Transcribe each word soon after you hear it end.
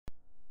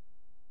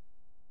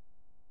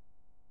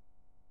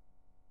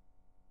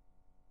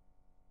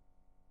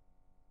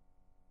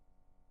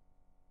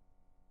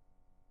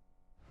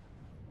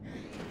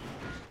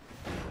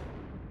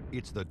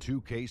It's the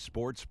 2K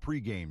Sports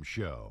pregame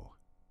show.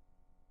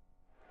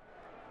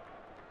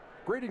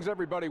 Greetings,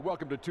 everybody.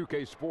 Welcome to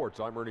 2K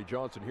Sports. I'm Ernie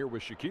Johnson here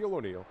with Shaquille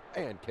O'Neal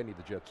and Kenny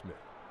the Jet Smith.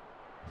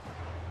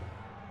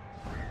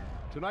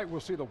 Tonight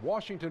we'll see the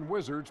Washington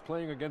Wizards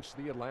playing against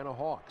the Atlanta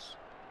Hawks.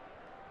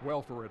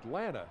 Well, for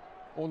Atlanta,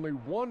 only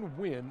one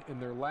win in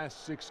their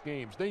last 6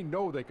 games. They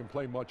know they can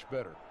play much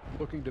better,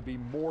 looking to be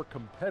more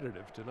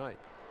competitive tonight.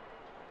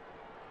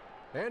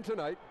 And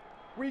tonight,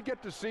 we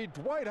get to see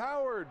Dwight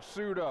Howard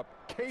suit up,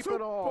 cape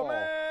and all.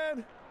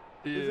 Superman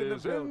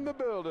is in the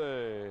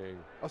building.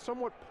 A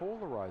somewhat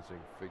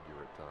polarizing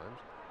figure at times.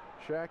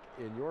 Shaq,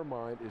 in your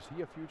mind, is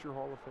he a future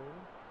Hall of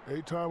Famer?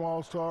 8-time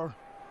All-Star,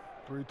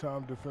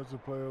 3-time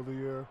Defensive Player of the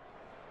Year.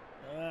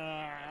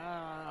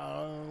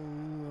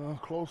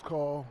 Close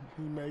call.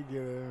 He may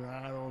get it.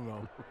 I don't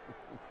know.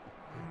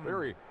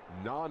 Very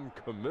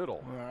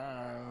non-committal.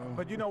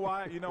 But you know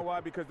why? You know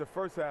why? Because the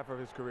first half of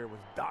his career was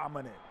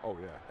dominant. Oh,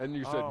 yeah. And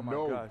you said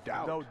no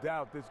doubt. No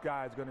doubt this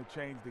guy is going to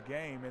change the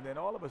game. And then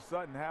all of a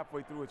sudden,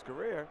 halfway through his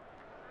career,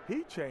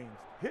 he changed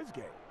his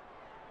game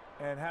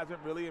and hasn't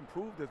really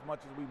improved as much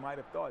as we might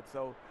have thought.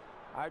 So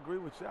I agree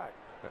with Shaq.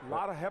 A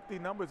lot of hefty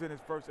numbers in his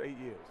first 8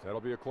 years.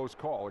 That'll be a close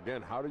call.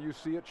 Again, how do you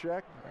see it,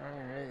 Shaq?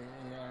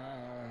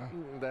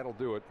 That'll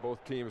do it.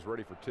 Both teams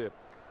ready for tip.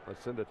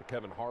 Let's send it to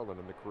Kevin Harlan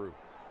and the crew.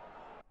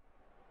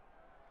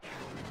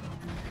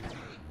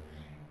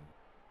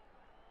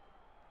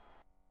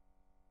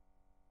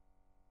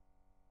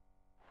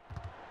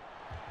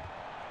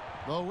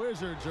 The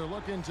Wizards are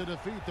looking to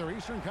defeat their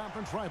Eastern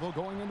Conference rival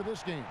going into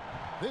this game.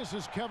 This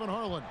is Kevin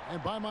Harlan,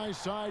 and by my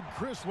side,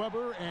 Chris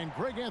Webber and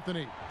Greg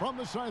Anthony. From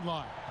the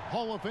sideline,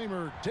 Hall of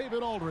Famer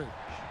David Aldridge.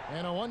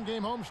 And a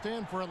one-game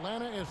homestand for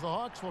Atlanta as the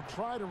Hawks will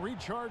try to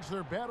recharge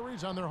their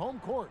batteries on their home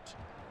court.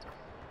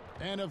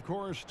 And, of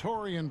course,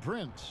 Taurean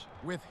Prince.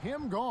 With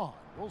him gone,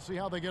 we'll see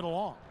how they get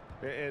along.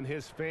 And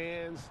his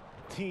fans,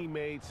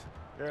 teammates,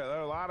 there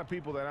are a lot of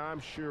people that I'm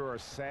sure are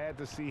sad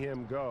to see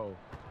him go,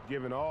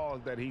 given all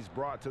that he's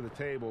brought to the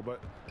table.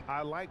 But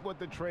I like what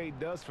the trade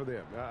does for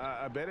them.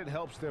 I bet it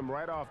helps them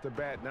right off the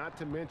bat, not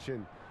to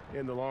mention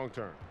in the long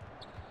term.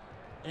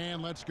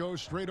 And let's go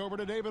straight over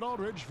to David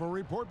Aldridge for a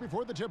report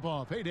before the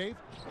tip-off. Hey, Dave.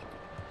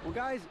 Well,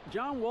 guys,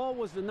 John Wall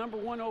was the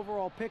 #1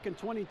 overall pick in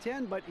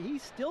 2010, but he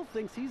still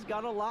thinks he's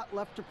got a lot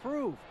left to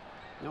prove.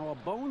 Now, a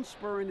bone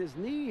spur in his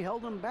knee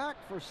held him back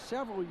for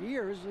several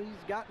years.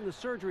 He's gotten the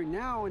surgery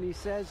now, and he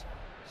says,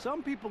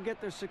 some people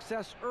get their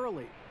success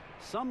early.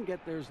 Some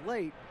get theirs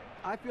late.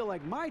 I feel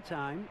like my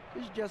time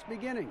is just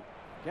beginning.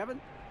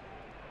 Kevin?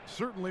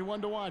 Certainly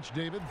one to watch,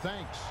 David.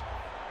 Thanks.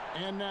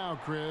 And now,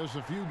 Chris,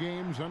 a few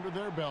games under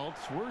their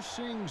belts, we're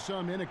seeing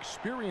some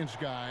inexperienced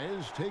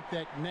guys take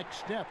that next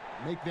step,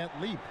 make that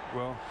leap.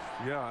 Well,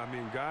 yeah, I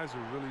mean, guys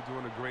are really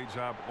doing a great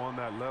job on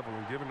that level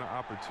and given the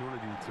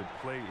opportunity to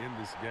play in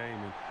this game.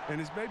 And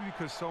it's maybe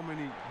because so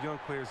many young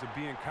players are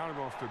being counted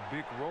on for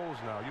big roles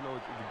now. You know,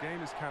 the game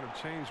has kind of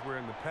changed where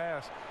in the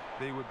past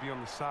they would be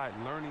on the side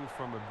learning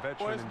from a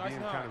veteran and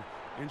being kind of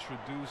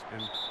introduced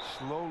and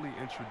slowly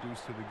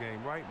introduced to the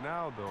game. Right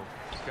now, though,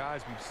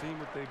 guys, we've seen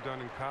what they've done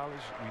in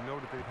college. We know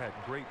that they've had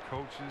great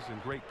coaches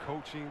and great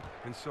coaching.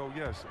 And so,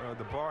 yes,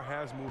 the bar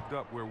has moved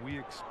up where we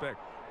expect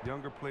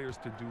younger players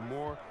to do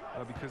more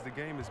because the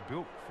game is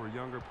built for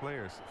younger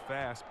players.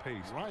 Fast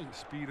pace,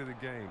 speed of the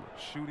game,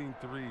 shooting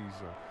threes,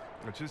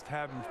 just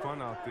having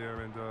fun out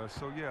there. And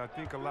so, yeah, I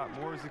think a lot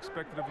more is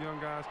expected of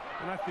young guys.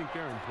 And I think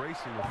they're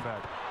embracing the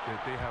fact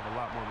that they have a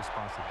lot more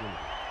responsibility.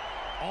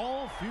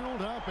 All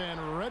fueled up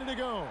and ready to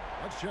go.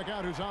 Let's check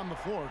out who's on the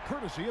floor,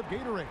 courtesy of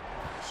Gatorade.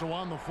 So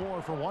on the floor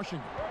for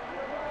Washington.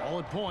 All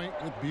at point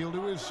with Beal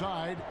to his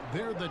side.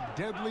 They're the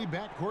deadly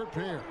backcourt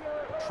pair.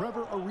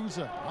 Trevor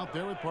Ariza out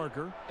there with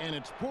Parker. And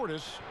it's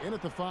Portis in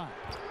at the 5.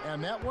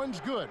 And that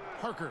one's good.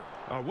 Parker.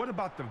 What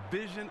about the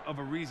vision of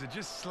Ariza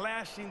just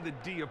slashing the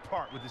D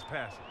apart with his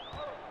passing?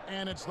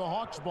 And it's the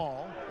Hawks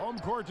ball. Home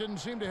court didn't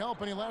seem to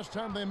help any last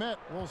time they met.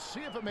 We'll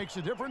see if it makes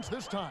a difference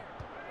this time.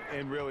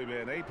 And really,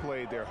 man, they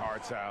played their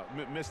hearts out.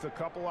 Missed a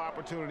couple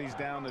opportunities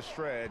down the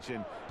stretch,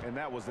 and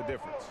that was the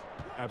difference.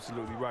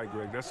 Absolutely right,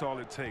 Greg. That's all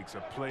it takes. A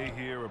play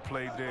here, a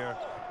play there,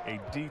 a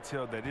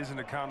detail that isn't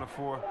accounted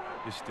for,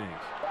 it stings.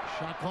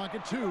 Shot clock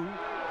at 2.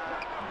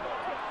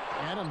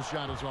 Adams'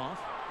 shot is off.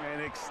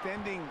 And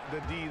extending the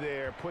D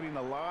there, putting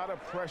a lot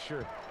of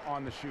pressure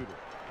on the shooter.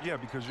 Yeah,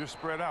 because you're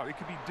spread out. It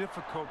can be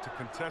difficult to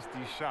contest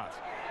these shots,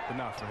 but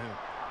not for him.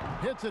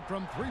 Hits it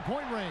from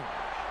three-point range.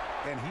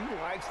 And he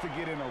likes to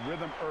get in a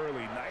rhythm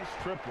early. Nice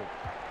triple.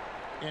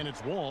 And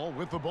it's Wall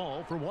with the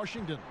ball for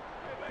Washington.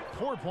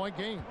 4-point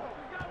game.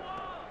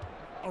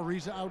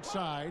 Ariza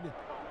outside.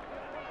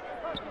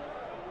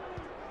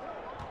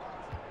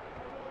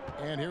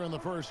 And here in the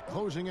first,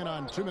 closing in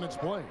on 2 minutes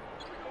play.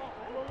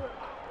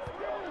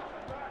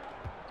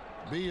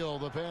 Beal,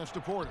 the pass to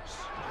Portis.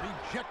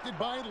 Rejected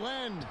by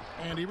Len.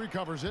 And he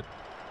recovers it.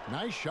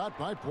 Nice shot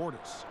by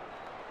Portis.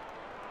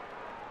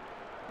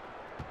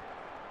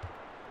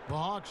 The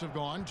Hawks have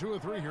gone 2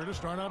 of 3 here to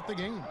start out the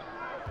game.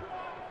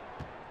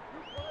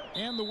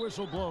 And the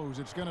whistle blows.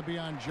 It's going to be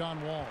on John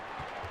Wall.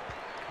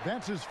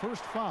 That's his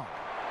first foul.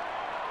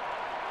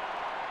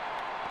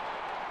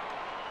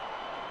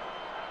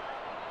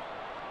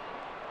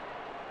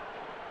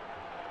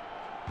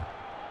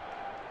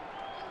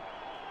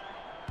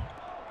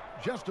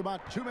 Just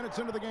about 2 minutes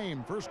into the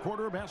game, first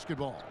quarter of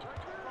basketball.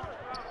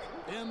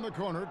 In the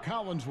corner,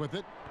 Collins with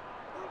it.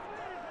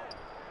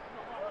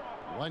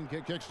 One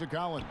kick kicks to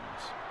Collins.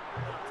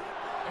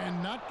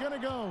 And not going to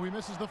go. He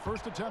misses the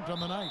first attempt on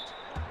the night.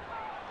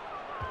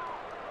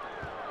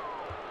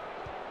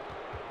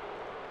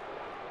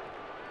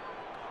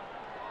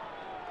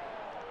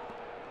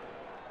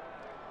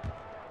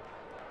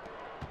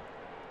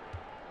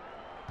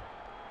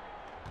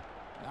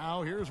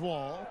 Now here's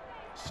Wall.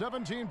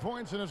 17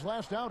 points in his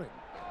last outing.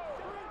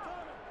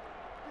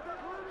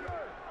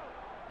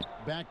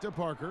 Back to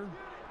Parker.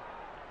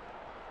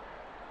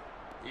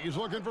 He's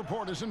looking for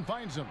Portis and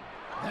finds him.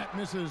 That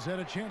misses. Had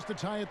a chance to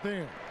tie it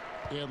there.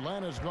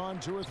 Atlanta's gone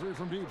 2 or 3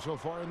 from deep so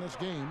far in this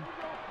game.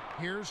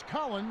 Here's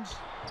Collins.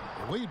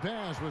 The lead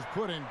pass was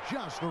put in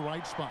just the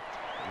right spot.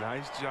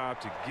 Nice job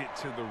to get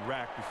to the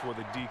rack before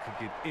the D could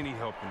get any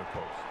help in the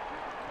post.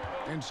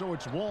 And so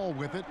it's Wall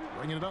with it,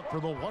 bringing it up for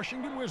the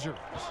Washington Wizards.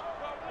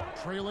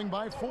 Trailing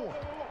by 4.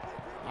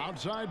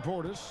 Outside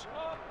Portis.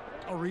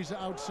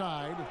 Ariza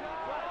outside.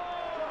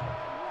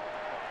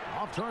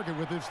 Off target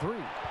with his 3.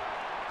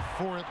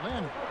 For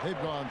Atlanta, they've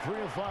gone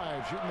 3 of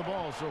 5 shooting the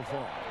ball so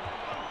far.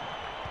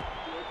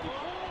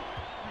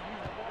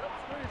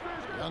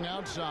 Young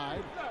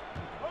outside.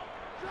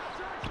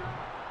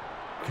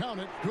 Count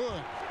it.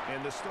 Good.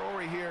 And the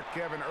story here,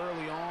 Kevin,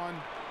 early on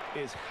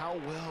is how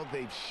well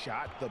they've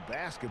shot the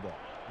basketball.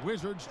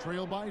 Wizards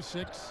trail by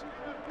 6.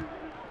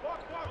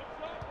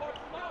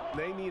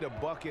 They need a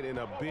bucket in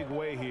a big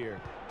way here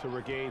to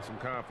regain some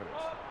confidence.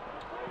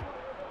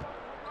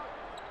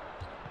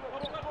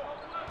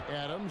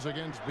 Adams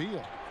against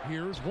Beal.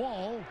 Here's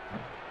Wall.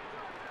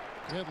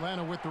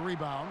 Atlanta with the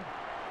rebound.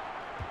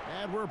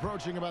 And we're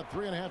approaching about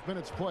 3.5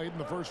 minutes played in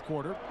the first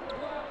quarter.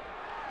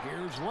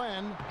 Here's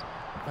Len.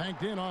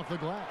 Banked in off the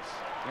glass.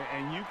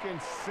 And you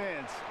can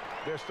sense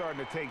they're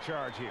starting to take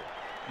charge here.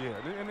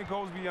 Yeah, and it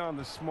goes beyond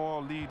the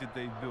small lead that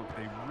they built.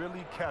 They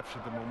really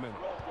captured the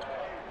momentum.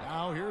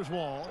 Now here's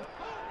Wall.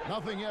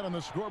 Nothing yet on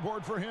the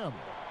scoreboard for him.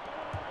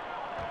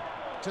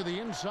 To the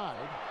inside.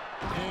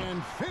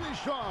 And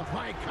finished off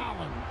by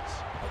Collins.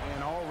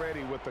 And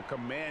already with the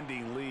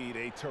commanding lead,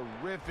 a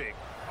terrific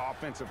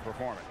offensive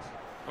performance.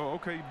 Oh,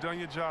 okay, you've done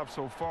your job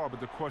so far,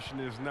 but the question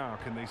is now,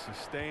 can they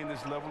sustain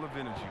this level of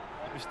energy?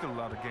 There's still a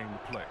lot of game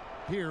to play.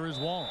 Here is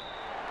Wall.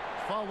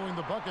 Following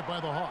the bucket by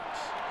the Hawks.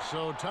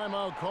 So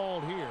timeout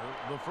called here,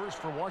 the first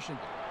for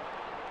Washington.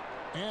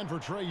 And for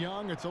Trae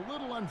Young, it's a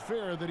little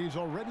unfair that he's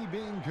already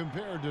being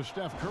compared to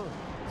Steph Curry.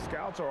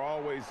 Scouts are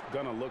always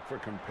going to look for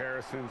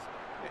comparisons.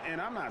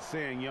 And I'm not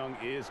saying Young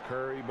is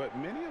Curry, but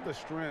many of the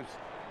strengths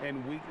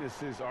and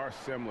weaknesses are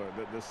similar.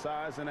 The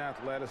size and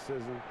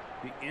athleticism,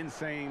 the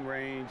insane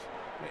range,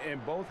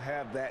 and both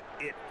have that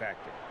it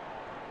factor.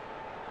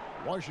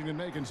 Washington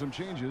making some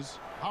changes.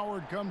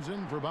 Howard comes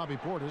in for Bobby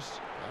Portis.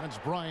 That's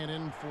Bryant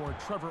in for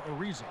Trevor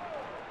Ariza.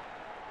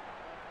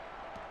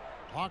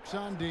 Hawks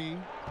on D.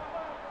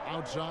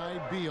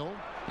 Outside Beal.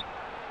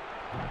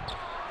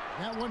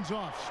 That one's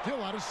off.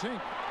 Still out of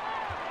sync.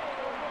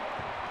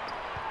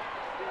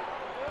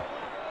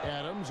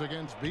 Adams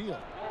against Beal.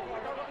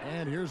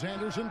 And here's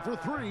Anderson for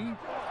 3.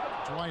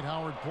 Dwight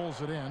Howard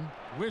pulls it in.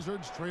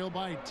 Wizards trail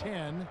by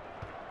 10.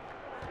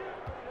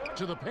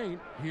 To the paint.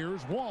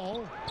 Here's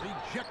Wall.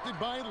 Rejected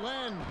by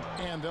Len.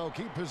 And they'll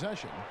keep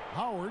possession.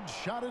 Howard's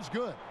shot is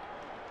good.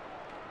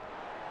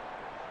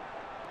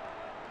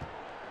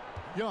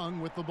 Young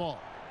with the ball.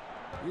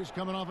 He's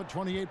coming off a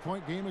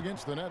 28-point game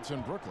against the Nets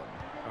in Brooklyn.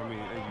 I mean,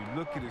 and you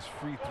look at his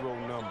free throw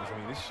numbers. I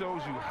mean, it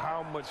shows you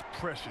how much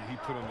pressure he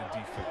put on the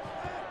defense.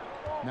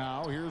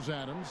 Now here's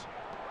Adams.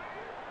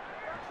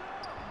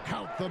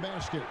 Count the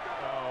basket.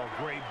 Oh,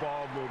 great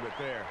ball movement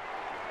there.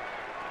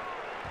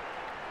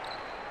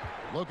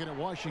 Looking at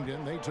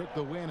Washington, they took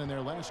the win in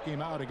their last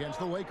game out against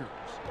the Lakers.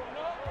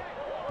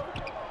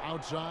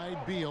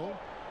 Outside Beal.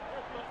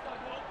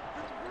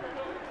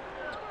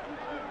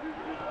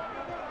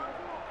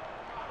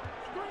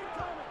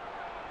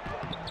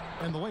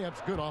 And the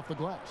layup's good off the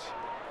glass.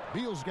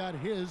 Beal's got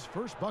his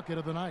first bucket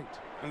of the night.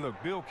 And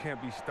look, Beal can't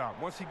be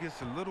stopped. Once he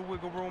gets a little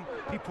wiggle room,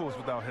 he pulls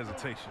without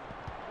hesitation.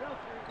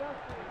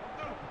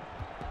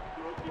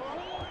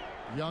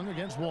 Young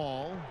against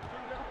Wall.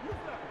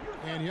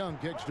 And Young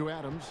kicks to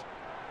Adams.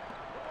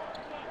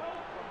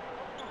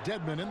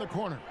 Dedmon in the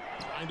corner.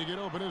 Trying to get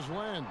open is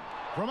Len.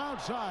 From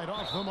outside,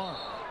 off the mark.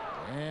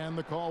 And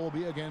the call will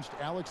be against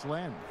Alex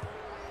Len.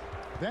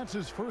 That's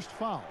his first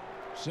foul.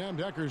 Sam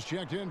Decker's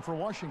checked in for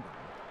Washington.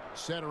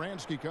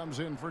 Satoransky comes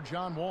in for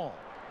John Wall.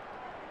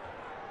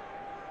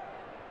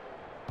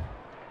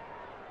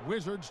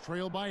 Wizards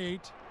trail by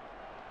 8.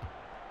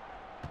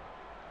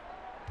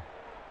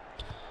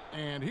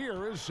 And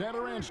here is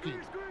Satoransky.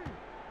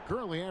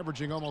 Currently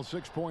averaging almost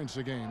 6 points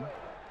a game.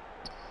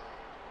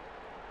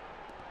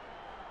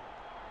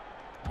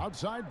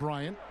 Outside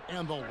Bryant.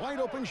 And the wide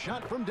open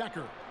shot from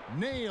Decker.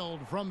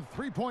 Nailed from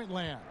three-point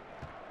land.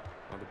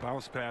 Well, the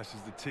bounce pass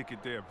is the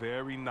ticket there.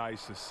 Very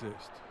nice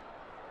assist.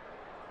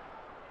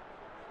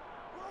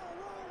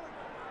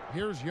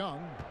 Here's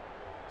Young.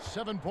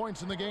 7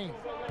 points in the game.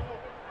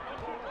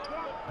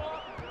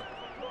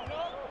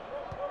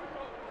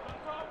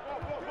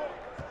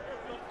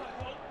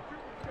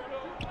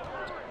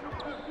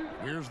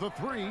 Here's the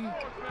three.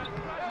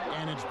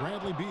 And it's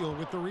Bradley Beal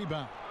with the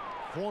rebound.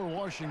 For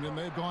Washington,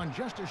 they've gone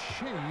just a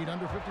shade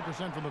under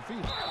 50% from the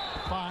field.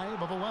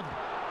 5 of 11.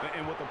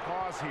 And with the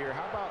pause here,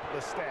 how about the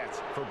stats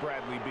for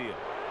Bradley Beal?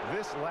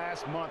 This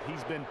last month,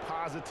 he's been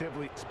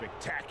positively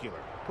spectacular,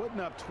 putting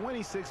up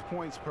 26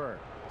 points per,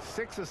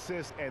 6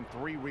 assists, and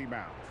 3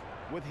 rebounds.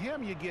 With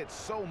him, you get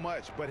so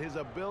much, but his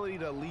ability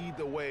to lead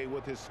the way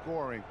with his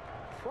scoring,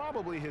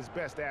 probably his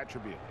best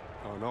attribute.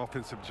 Oh, an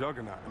offensive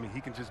juggernaut. I mean,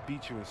 he can just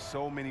beat you in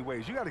so many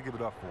ways. You got to give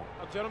it up for him.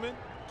 Now, gentlemen,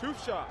 2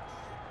 shots.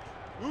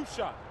 2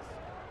 shots.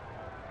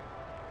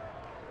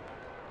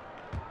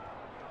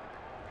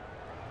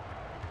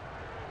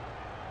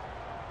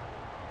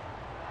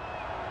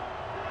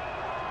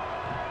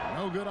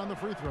 No good on the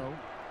free throw.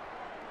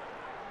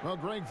 Well,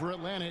 Greg, for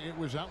Atlanta, it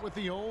was out with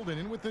the old and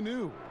in with the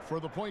new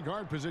for the point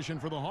guard position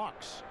for the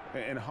Hawks.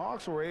 And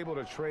Hawks were able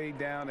to trade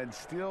down and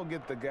still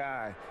get the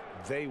guy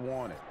they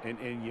wanted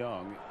in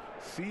Young.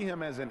 See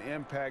him as an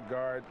impact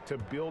guard to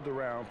build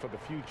around for the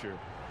future.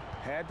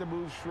 Had to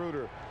move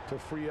Schroeder to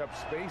free up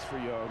space for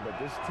Young, but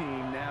this team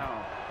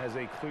now has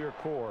a clear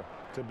core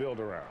to build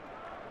around.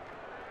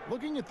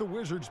 Looking at the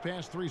Wizards'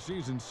 past 3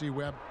 seasons,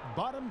 C-Web,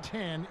 bottom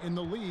 10 in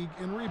the league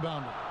in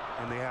rebounding.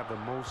 And they have the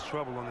most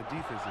trouble on the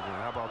defensive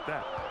end. How about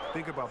that?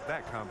 Think about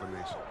that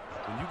combination.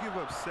 When you give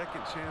up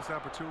second chance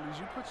opportunities,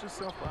 you put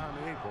yourself behind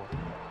the 8 ball.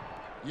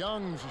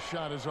 Young's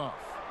shot is off.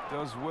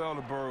 Does well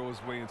to burrow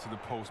his way into the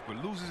post, but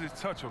loses his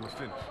touch on the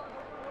finish.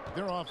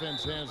 Their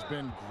offense has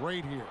been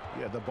great here.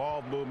 Yeah, the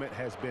ball movement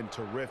has been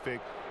terrific,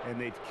 and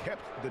they've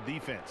kept the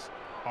defense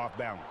off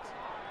balance.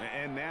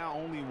 And now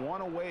only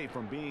 1 away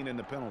from being in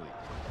the penalty.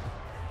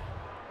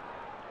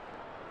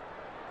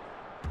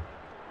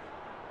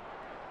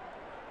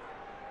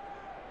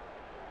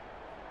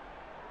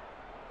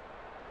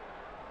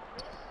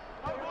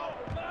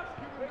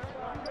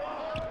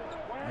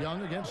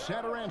 Young against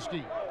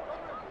Satoransky.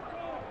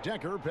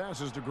 Decker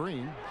passes to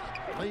Green.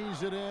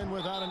 Lays it in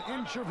without an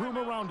inch of room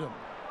around him.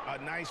 A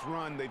nice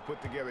run they put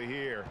together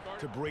here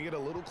to bring it a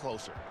little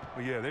closer.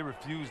 Well, yeah, they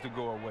refused to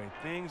go away.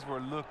 Things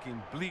were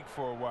looking bleak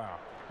for a while,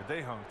 but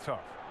they hung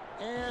tough.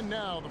 And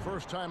now the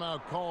first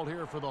timeout called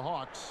here for the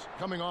Hawks,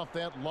 coming off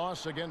that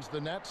loss against the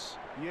Nets.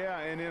 Yeah,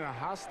 and in a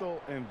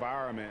hostile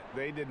environment,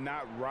 they did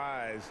not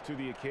rise to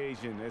the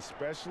occasion,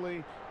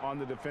 especially on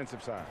the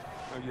defensive side.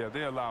 Oh, yeah,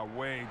 they allowed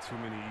way too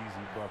many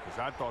easy buckets.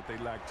 I thought they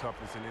lacked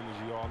toughness and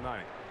energy all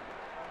night.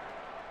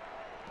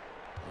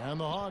 And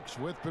the Hawks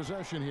with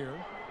possession here.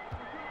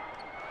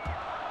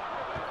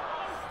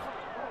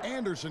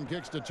 Anderson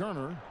kicks to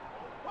Turner.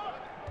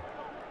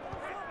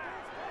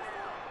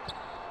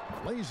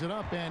 Lays it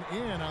up and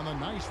in on the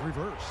nice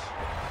reverse.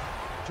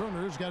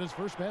 Turner's got his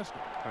first basket.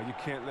 You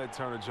can't let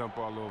Turner jump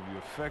all over you.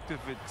 Effective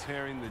at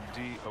tearing the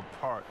D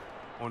apart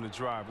on the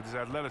drive with his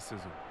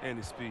athleticism and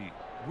his speed.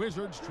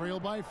 Wizards trail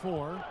by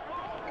 4.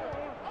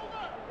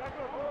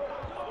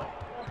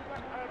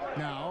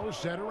 Now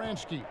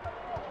Satoransky.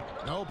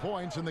 No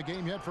points in the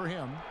game yet for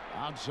him.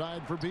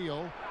 Outside for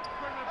Beal.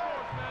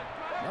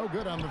 No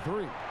good on the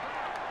 3.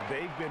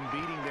 They've been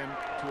beating them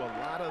to a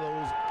lot of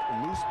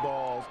those loose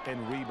balls and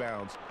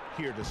rebounds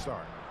here to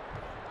start.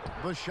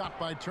 The shot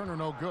by Turner,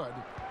 no good.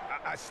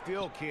 I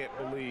still can't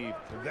believe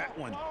that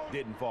one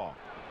didn't fall.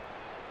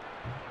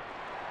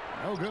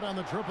 No good on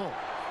the triple.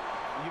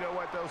 You know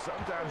what, though?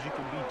 Sometimes you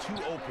can be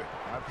too open.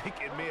 I think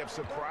it may have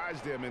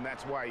surprised him, and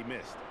that's why he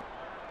missed.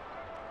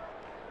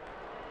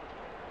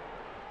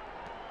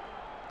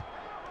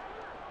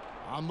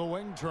 On the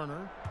wing,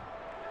 Turner.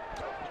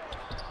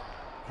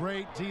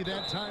 Great D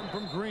that time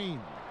from Green.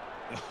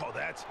 Oh,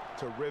 that's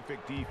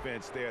terrific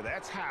defense there.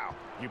 That's how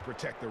you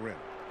protect the rim.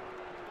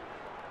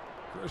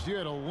 Chris, you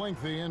had a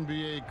lengthy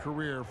NBA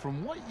career.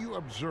 From what you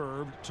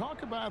observed,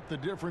 talk about the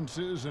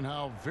differences in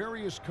how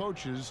various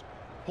coaches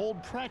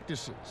hold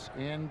practices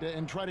and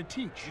try to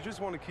teach. You just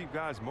want to keep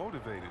guys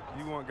motivated.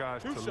 You want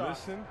guys to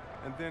listen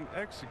and then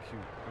execute.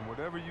 And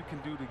whatever you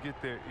can do to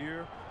get their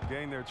ear,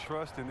 gain their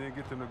trust, and then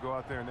get them to go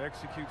out there and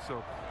execute.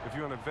 So if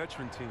you're on a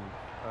veteran team,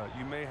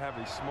 you may have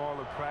a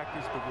smaller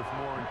practice but with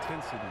more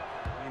intensity,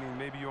 meaning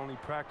maybe you only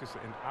practice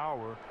an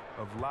hour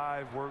of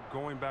live work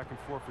going back and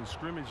forth and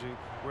scrimmaging,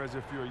 whereas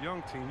if you're a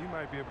young team, you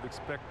might be able to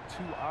expect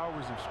 2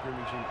 hours of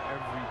scrimmaging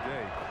every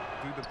day.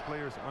 Do the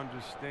players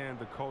understand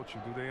the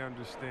culture? Do they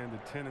understand the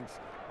tenets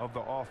of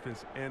the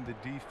offense and the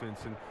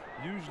defense? And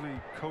usually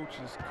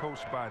coaches coach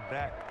by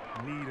that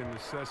need and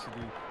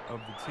necessity of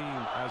the team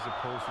as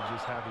opposed to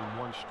just having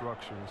one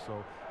structure. And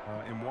so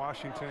in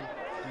Washington,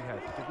 we had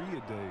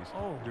 3-a-days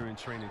during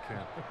training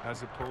camp,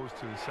 as opposed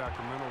to in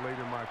Sacramento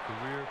later in my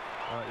career,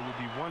 it would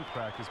be one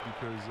practice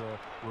because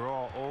we're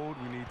all old.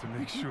 We need to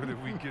make sure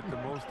that we get the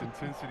most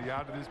intensity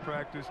out of this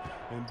practice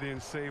and then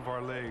save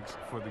our legs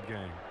for the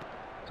game.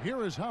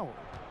 Here is Howard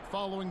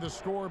following the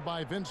score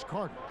by Vince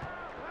Carter.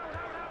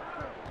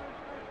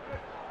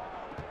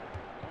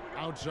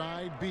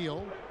 Outside,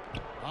 Beal.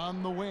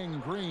 On the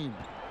wing, Green.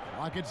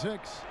 Clock at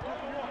 6.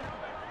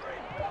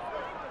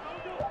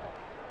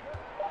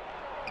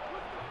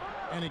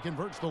 And he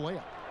converts the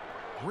layup.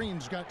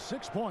 Green's got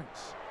 6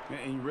 points.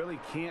 And you really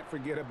can't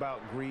forget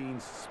about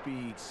Green's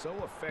speed. So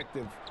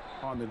effective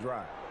on the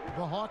drive.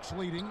 The Hawks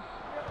leading.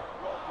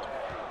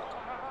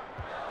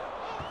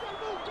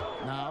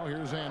 Now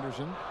here's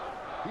Anderson.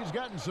 He's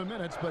gotten some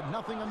minutes, but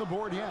nothing on the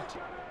board yet.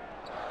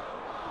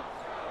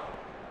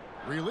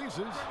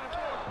 Releases.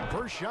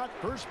 First shot,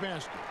 first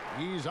basket.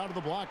 He's out of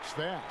the blocks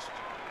fast.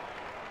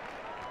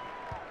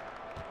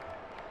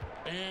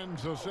 And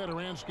so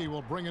Satoransky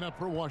will bring it up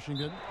for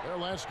Washington. Their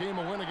last game,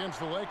 a win against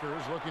the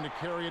Lakers, looking to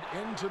carry it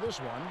into this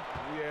one.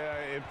 Yeah,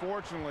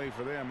 unfortunately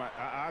for them,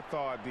 I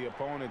thought the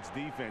opponent's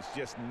defense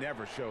just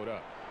never showed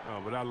up.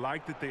 But I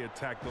like that they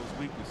attacked those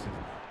weaknesses.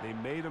 They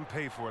made them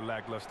pay for a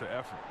lackluster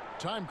effort.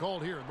 Time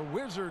called here. The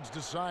Wizards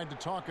decide to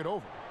talk it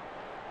over.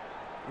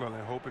 Well,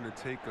 and hoping to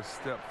take a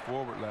step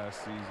forward last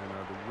season,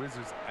 the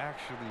Wizards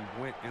actually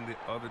went in the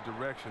other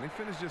direction. They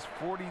finished just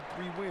 43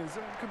 wins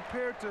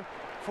compared to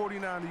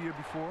 49 the year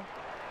before.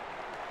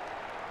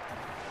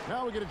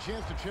 Now we get a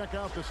chance to check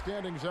out the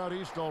standings out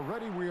east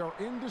already. We are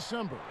in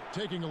December,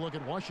 taking a look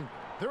at Washington.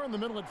 They're in the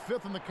middle at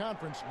 5th in the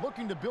conference,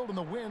 looking to build in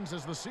the wins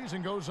as the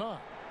season goes on.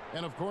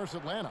 And, of course,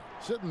 Atlanta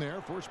sitting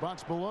there 4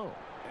 spots below.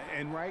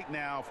 And right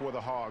now for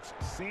the Hawks,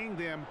 seeing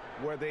them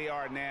where they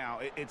are now,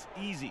 it's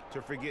easy to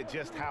forget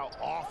just how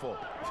awful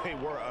they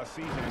were a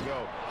season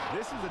ago.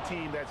 This is a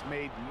team that's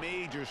made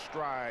major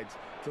strides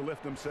to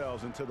lift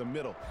themselves into the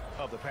middle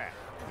of the pack.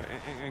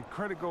 And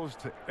credit goes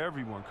to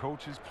everyone,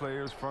 coaches,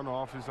 players, front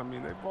office. I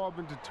mean, they've all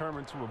been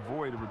determined to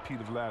avoid a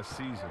repeat of last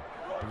season.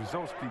 The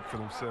results speak for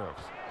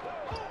themselves.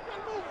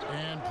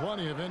 And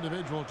plenty of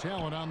individual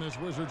talent on this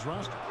Wizards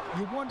roster.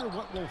 You wonder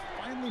what will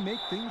finally make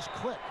things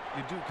click.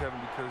 You do, Kevin,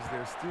 because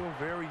they're still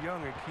very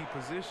young at key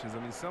positions. I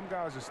mean, some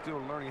guys are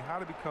still learning how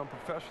to become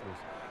professionals.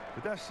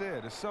 But that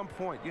said, at some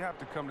point, you have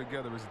to come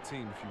together as a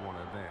team if you want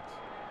to advance.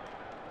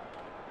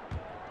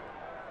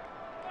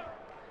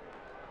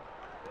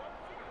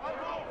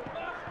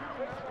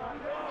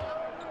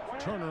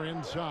 Turner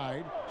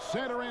inside.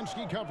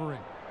 Satoransky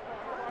covering.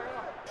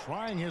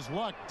 Trying his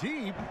luck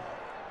deep.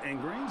 And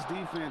Green's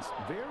defense,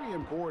 very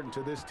important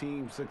to this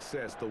team's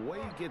success. The way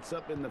he gets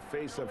up in the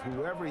face of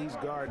whoever he's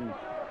guarding,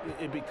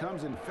 it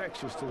becomes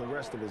infectious to the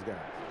rest of his guys.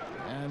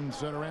 And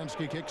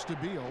Satoransky kicks to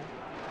Beal.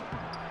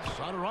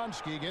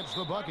 Satoransky gets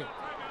the bucket.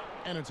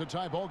 And it's a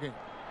tie ball game.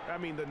 I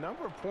mean, the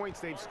number of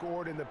points they've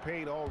scored in the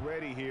paint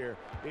already here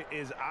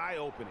is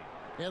eye-opening.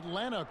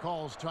 Atlanta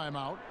calls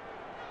timeout.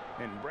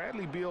 And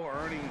Bradley Beal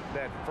earning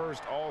that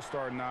first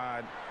All-Star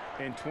nod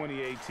in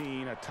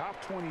 2018, a top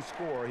 20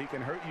 scorer. He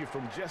can hurt you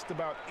from just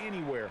about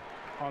anywhere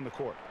on the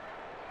court.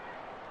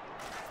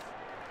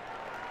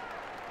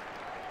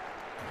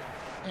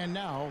 And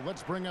now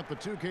let's bring up the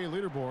 2K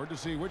leaderboard to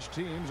see which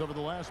teams over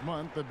the last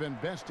month have been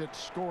best at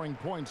scoring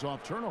points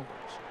off turnovers.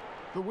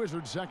 The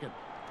Wizards second.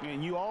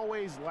 And you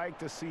always like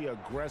to see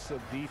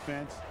aggressive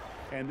defense,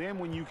 and then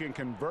when you can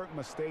convert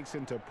mistakes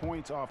into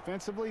points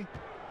offensively,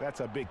 that's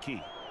a big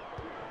key.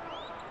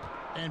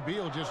 And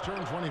Beal just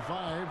turned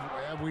 25.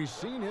 Have we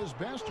seen his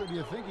best, or do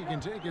you think he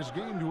can take his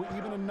game to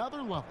even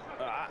another level?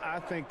 I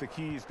think the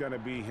key is going to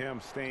be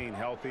him staying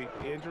healthy.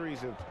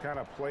 Injuries have kind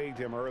of plagued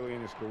him early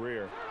in his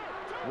career.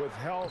 With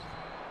health,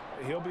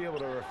 he'll be able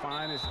to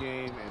refine his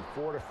game and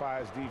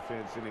fortify his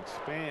defense and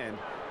expand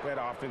that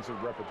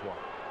offensive repertoire.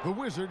 The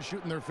Wizards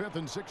shooting their 5th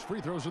and 6th free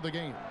throws of the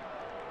game.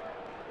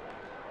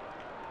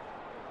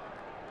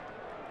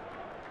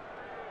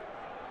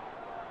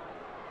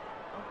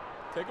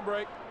 Take a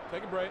break.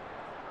 Take a break.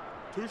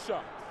 2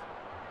 shots.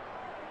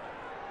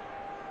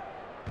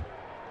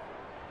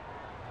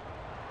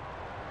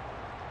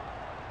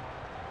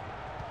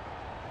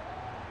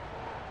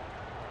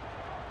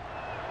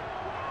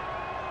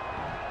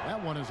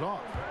 That one is off.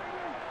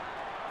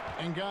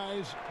 And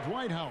guys,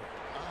 Dwight Howard,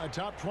 a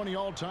top 20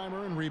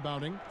 all-timer in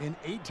rebounding, an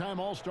 8-time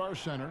All-Star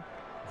center.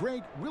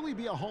 Greg, will he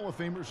be a Hall of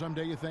Famer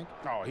someday, you think?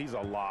 Oh, he's a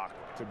lock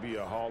to be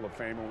a Hall of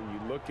Famer when you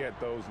look at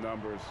those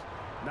numbers.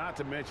 Not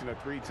to mention a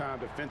 3-time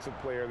Defensive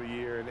Player of the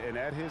Year, and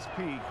at his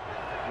peak,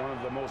 one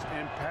of the most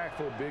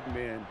impactful big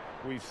men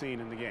we've seen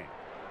in the game.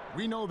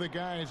 We know the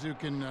guys who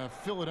can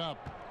fill it up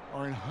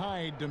are in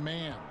high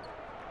demand.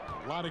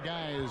 A lot of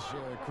guys,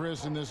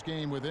 Chris, in this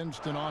game with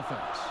instant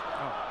offense.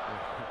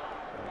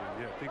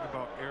 Yeah, think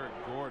about Eric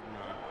Gordon.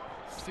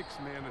 Sixth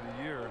Man of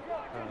the Year,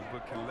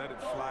 but can let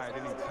it fly at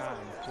any time.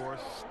 Of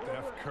course,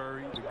 Steph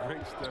Curry, the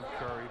great Steph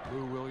Curry.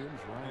 Lou Williams,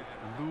 right?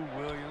 Lou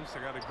Williams. I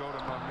got to go to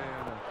my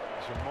man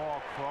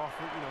Jamal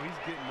Crawford. You know, he's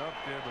getting up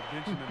there, but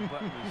Benjamin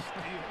Button is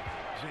still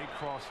Jay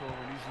crossover,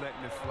 and he's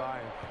letting it fly.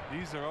 And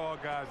these are all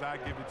guys I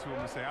give it to him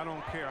and say, I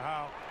don't care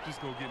how,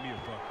 just go get me a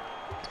bucket.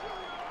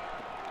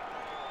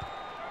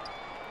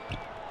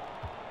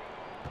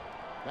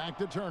 Back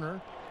to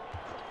Turner.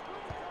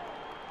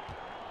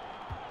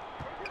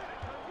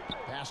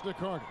 Pass to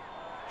Carter.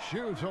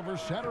 Shoots over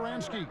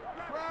Satoransky.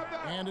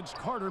 And it's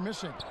Carter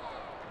missing.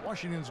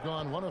 Washington's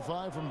gone 1 of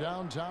 5 from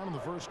downtown in the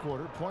first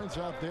quarter. Points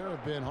out there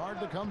have been hard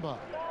to come by.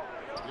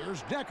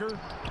 Here's Decker.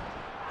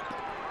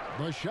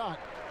 The shot,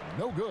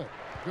 no good.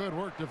 Good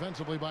work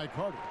defensively by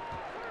Carter.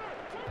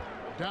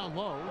 Down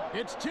low,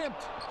 it's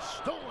tipped.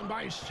 Stolen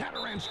by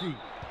Satoransky.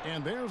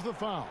 And there's the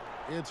foul.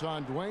 It's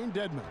on Dwayne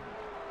Dedmon.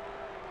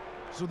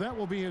 So that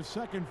will be his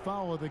second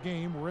foul of the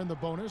game. We're in the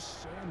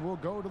bonus, and we'll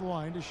go to the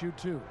line to shoot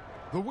 2.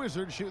 The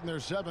Wizards shooting their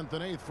 7th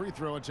and 8th free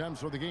throw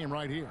attempts for the game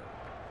right here.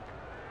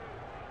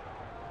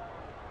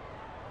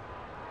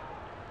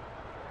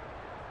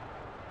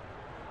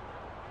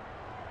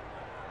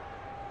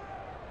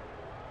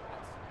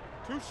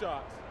 Two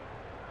shots.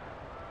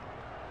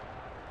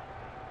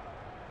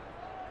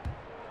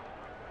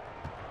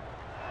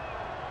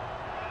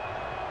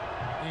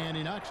 And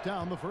he knocks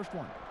down the first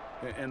one.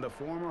 And the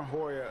former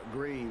Hoya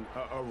Green,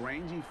 a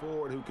rangy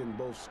forward who can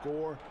both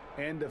score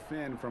and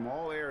defend from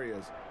all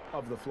areas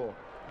of the floor.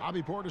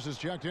 Bobby Portis is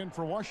checked in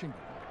for Washington.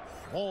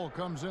 Hall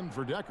comes in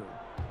for Decker.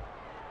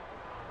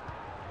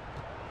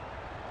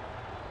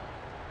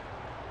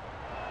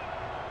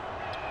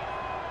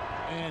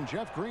 And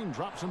Jeff Green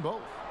drops them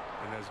both.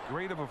 And as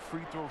great of a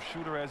free throw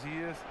shooter as he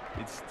is,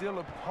 it's still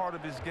a part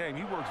of his game.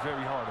 He works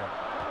very hard at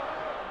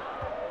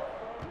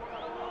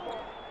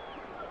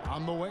it.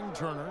 On the wing,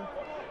 Turner.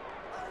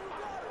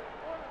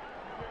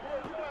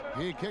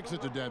 He kicks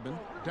it to Dedmon.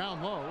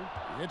 Down low.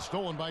 It's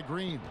stolen by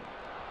Green.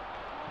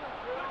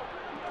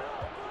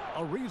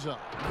 Ariza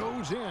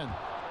goes in.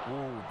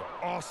 Oh,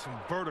 the awesome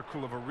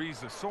vertical of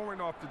Ariza, soaring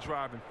off the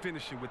drive and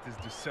finishing with his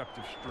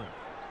deceptive strength.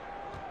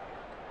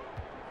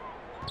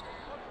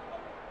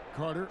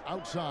 Carter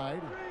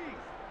outside.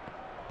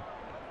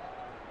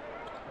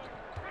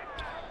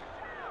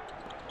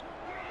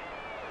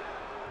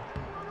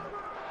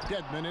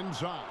 Dedmon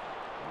inside.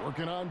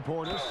 Working on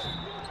Portis.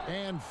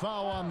 And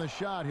foul on the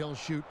shot. He'll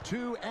shoot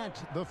 2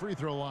 at the free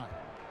throw line.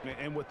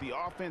 And with the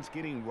offense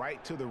getting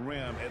right to the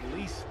rim, at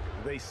least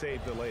they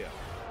saved the layup.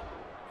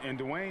 And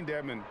Dwayne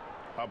Dedmon,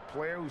 a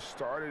player who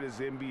started his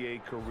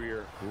NBA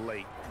career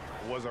late,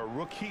 was a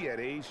rookie at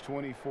age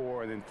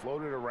 24 and then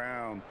floated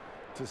around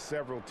to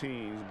several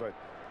teams. But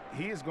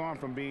he has gone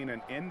from being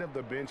an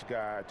end-of-the-bench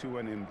guy to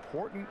an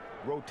important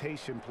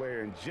rotation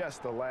player in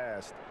just the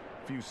last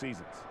few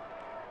seasons.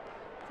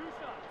 Two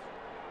shots.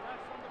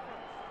 That's on the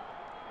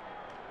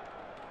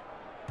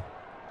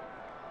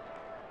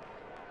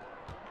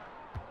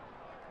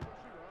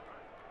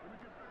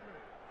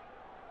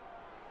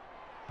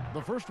first.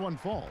 The first one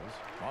falls.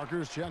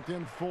 Parker's checked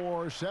in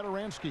for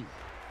Satoransky.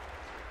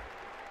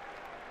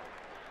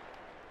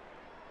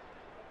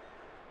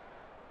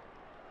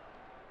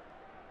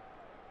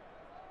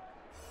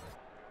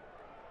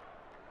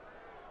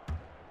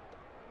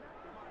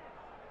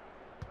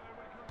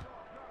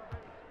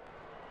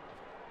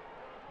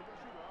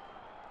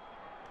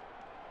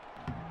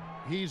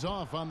 He's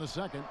off on the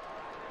second.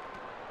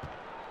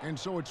 And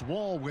so it's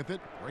Wall with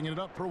it, bringing it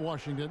up for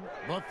Washington.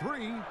 The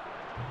 3.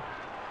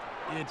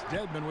 It's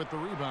Dedmon with the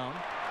rebound.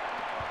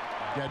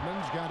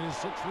 Dedmon's got his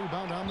 6th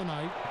rebound on the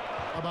night.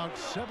 About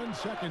 7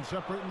 seconds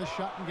separating the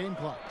shot and game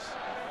clocks.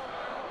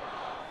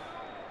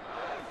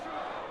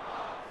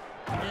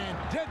 And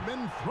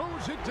Dedmon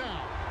throws it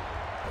down.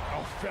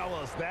 Oh,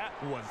 fellas, that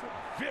was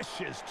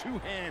vicious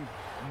two-hand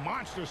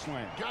monster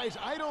slam. Guys,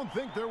 I don't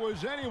think there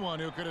was anyone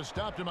who could have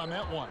stopped him on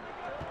that one.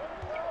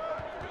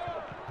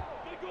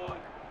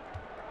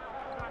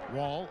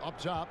 Wall up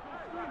top.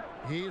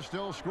 He's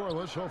still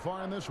scoreless so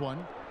far in this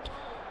one.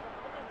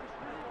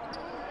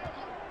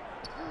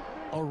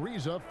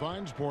 Ariza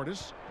finds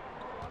Portis.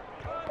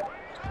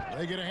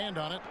 They get a hand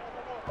on it.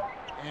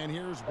 And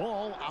here's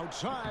Wall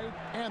outside.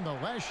 And the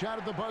last shot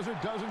at the buzzer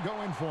doesn't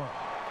go in for him.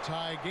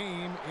 Tie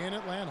game in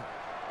Atlanta.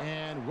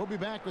 And we'll be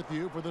back with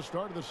you for the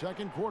start of the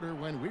second quarter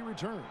when we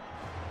return.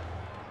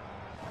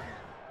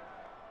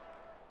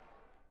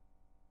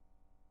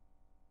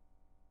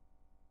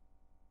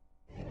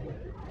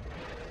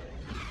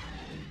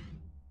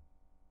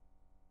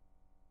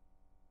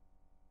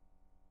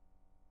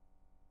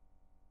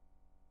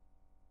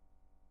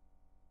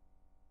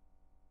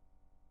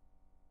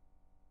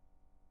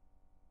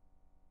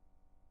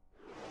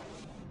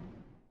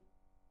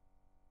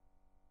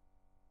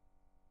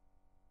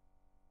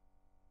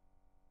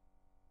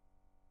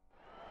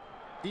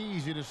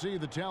 Easy to see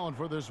the talent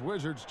for this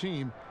Wizards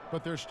team,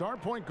 but their star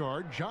point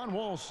guard, John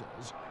Wall,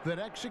 says that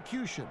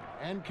execution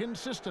and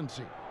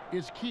consistency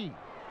is key.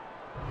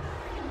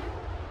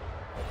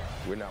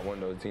 We're not one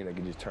of those teams that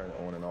can just turn it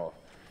on and off.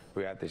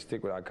 We have to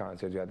stick with our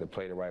concepts. We have to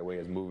play the right way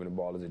as moving the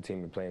ball as a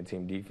team and playing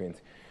team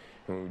defense.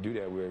 And when we do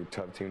that, we're a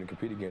tough team to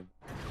compete against.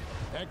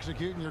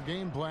 Executing your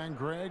game plan,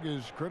 Greg,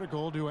 is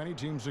critical to any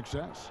team's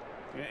success.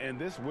 And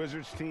this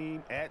Wizards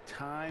team at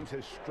times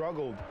has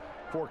struggled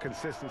for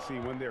consistency.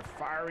 When they're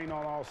firing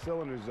on all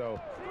cylinders, though,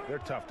 they're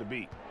tough to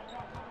beat.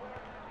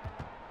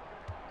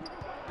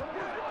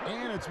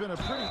 And it's been a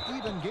pretty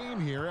even game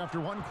here after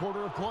 1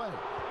 quarter of play.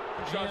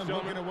 And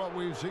looking at what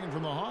we've seen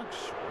from the Hawks,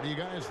 what do you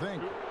guys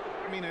think?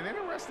 I mean, an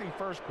interesting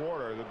first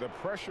quarter. The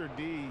pressure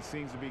D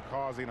seems to be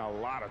causing a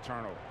lot of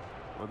turnover.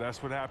 Well,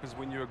 that's what happens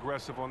when you're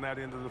aggressive on that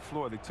end of the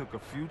floor. They took a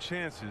few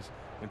chances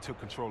and took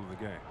control of the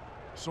game.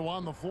 So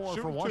on the floor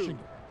for Washington,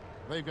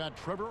 they've got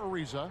Trevor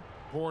Ariza.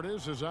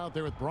 Portis is out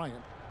there with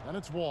Bryant. Then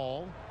it's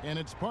Wall, and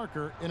it's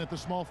Parker in at the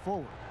small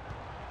forward.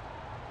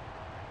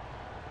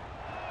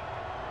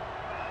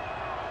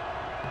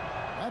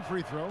 That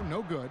free throw,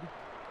 no good.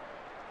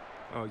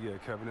 Oh, yeah,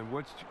 Kevin, and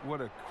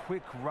what a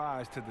quick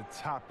rise to the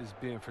top has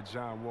been for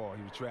John Wall.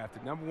 He was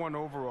drafted #1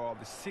 overall,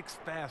 the 6th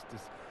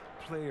fastest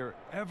player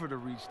ever to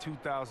reach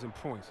 2,000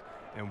 points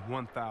and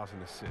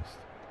 1,000 assists.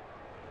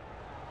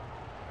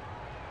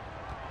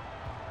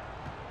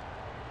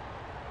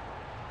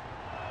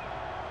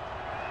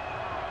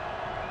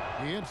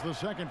 He hits the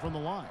second from the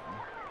line.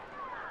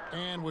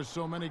 And with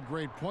so many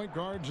great point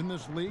guards in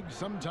this league,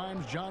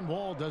 sometimes John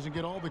Wall doesn't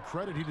get all the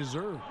credit he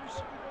deserves.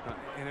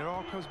 And it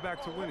all comes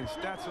back to winning.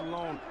 Stats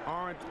alone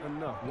aren't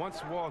enough.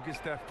 Once Wall gets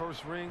that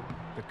first ring,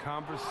 the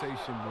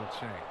conversation will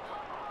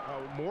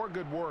change. More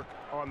good work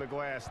on the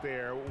glass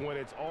there. When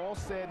it's all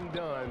said and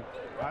done,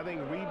 I think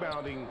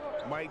rebounding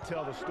might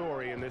tell the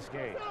story in this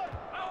game.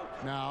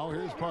 Now,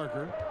 here's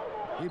Parker.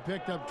 He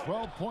picked up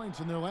 12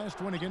 points in their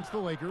last win against the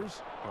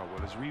Lakers. Oh,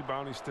 well, his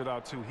rebounding stood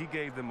out, too. He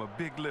gave them a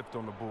big lift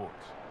on the boards.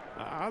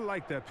 I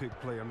like that pick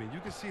play. I mean, you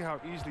can see how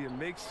easily it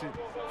makes it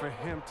for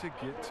him to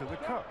get to the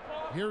cup.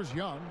 Here's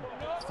Young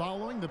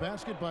following the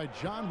basket by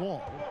John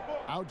Wall.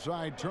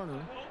 Outside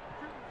Turner.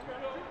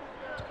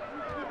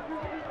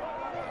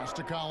 Pass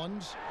to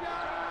Collins.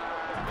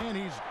 And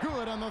he's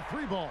good on the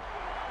 3-ball.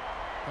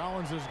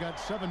 Collins has got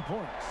 7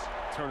 points.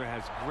 Turner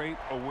has great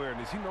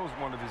awareness. He knows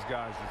one of his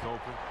guys is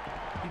open.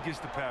 He gets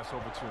the pass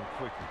over to him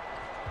quickly.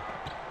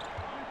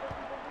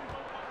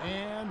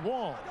 And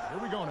Wall. Here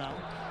we go now.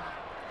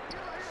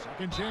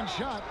 Second chance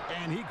shot,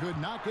 and he could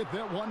not get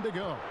that one to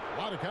go.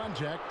 A lot of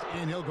contact,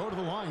 and he'll go to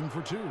the line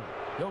for 2.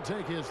 He'll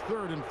take his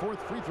 3rd and 4th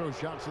free throw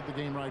shots at the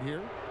game right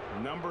here.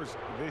 Numbers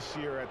this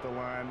year at the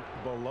line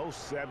below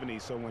 70,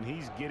 so when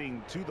he's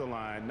getting to the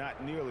line,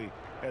 not nearly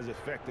as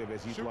effective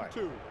as you'd like.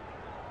 Shoot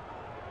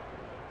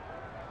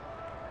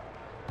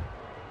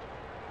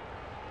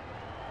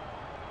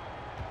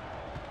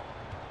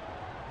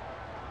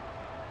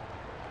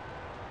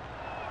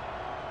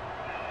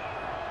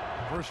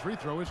 2. First free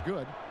throw is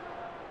good.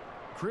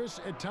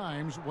 Chris, at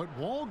times, what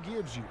Wall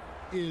gives you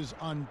is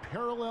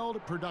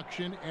unparalleled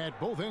production at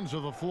both ends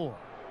of the floor.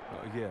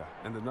 Yeah,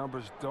 and the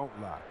numbers don't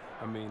lie.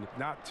 I mean,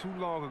 not too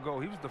long ago,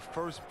 he was the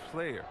first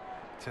player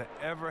to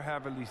ever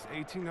have at least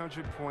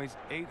 1,800 points,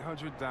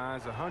 800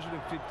 dimes,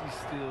 150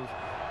 steals,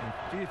 and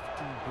 50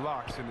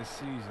 blocks in a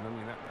season. I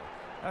mean,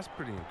 that's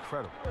pretty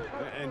incredible.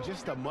 And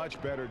just a much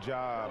better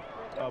job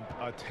of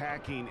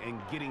attacking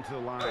and getting to the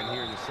line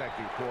here in the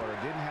second quarter.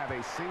 Didn't have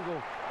a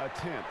single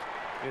attempt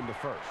in the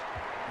first.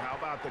 How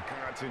about the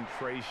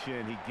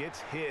concentration? He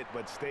gets hit,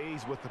 but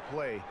stays with the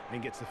play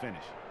and gets the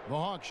finish. The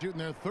Hawks shooting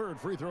their 3rd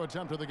free throw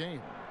attempt of the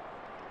game.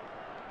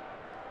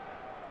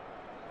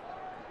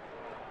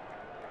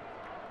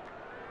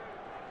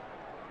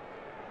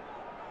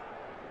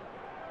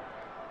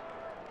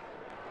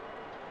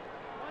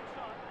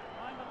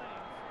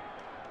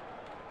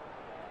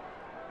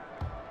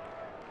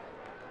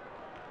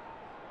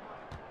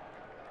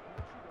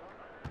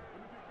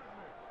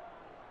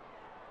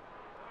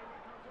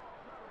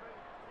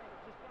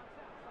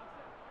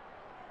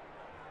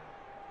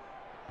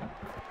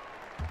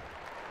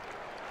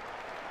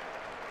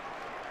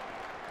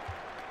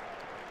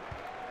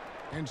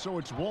 And so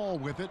it's Wall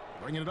with it,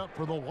 bringing it up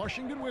for the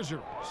Washington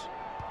Wizards.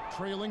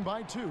 Trailing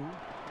by 2.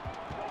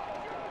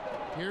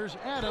 Here's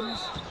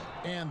Adams,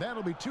 and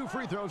that'll be 2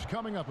 free throws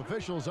coming up.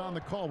 Officials on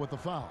the call with the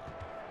foul.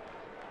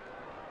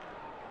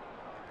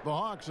 The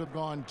Hawks have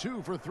gone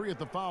 2 for 3 at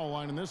the foul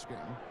line in this game.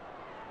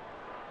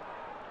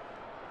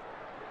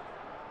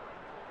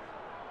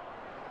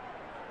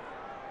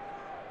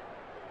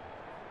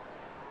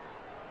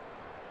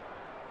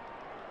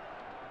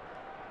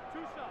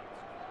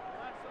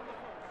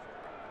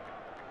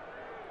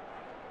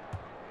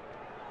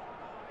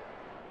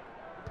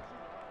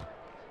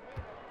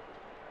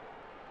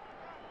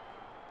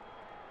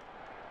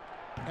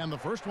 And the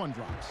first one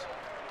drops.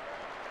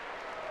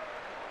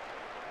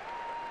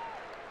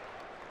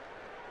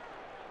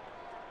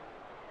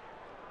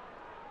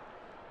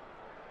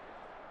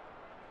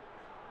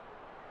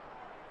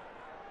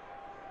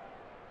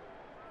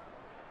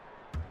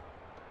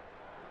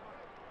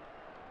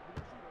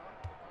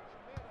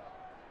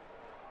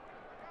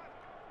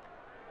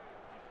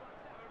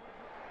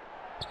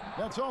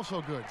 That's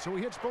also good, so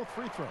he hits both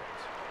free throws.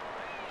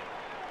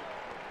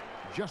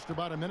 Just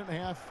about a minute and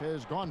a half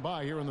has gone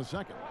by here in the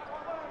second.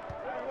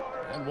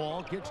 And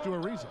Wall gets to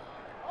Ariza.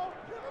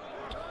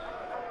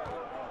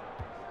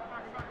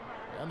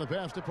 And the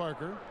pass to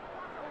Parker.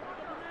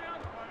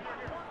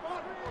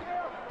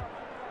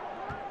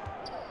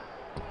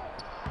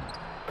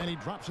 And he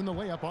drops in the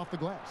layup off the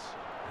glass.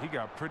 He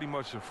got pretty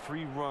much a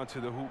free run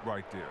to the hoop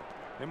right there.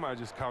 They might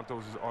just count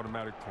those as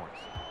automatic points.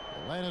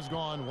 Atlanta's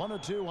gone 1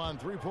 of 2 on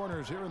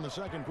three-pointers here in the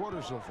second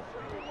quarter so far.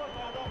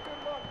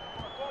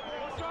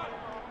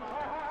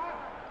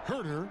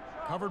 Herter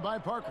covered by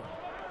Parker.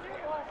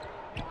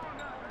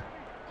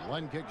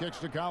 Lenke kicks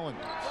to Collins.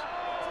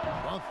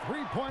 The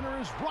three-pointer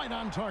is right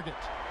on target.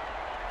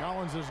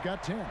 Collins has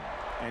got 10.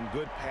 And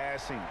good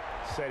passing,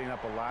 setting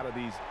up a lot of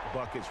these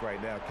buckets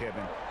right now,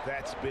 Kevin.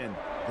 That's been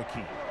the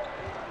key.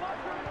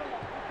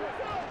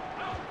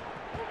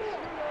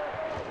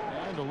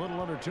 And a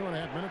little under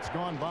 2.5 minutes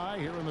gone by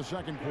here in the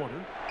second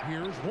quarter.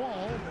 Here's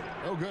Wall.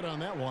 No good on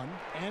that one.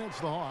 And it's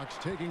the Hawks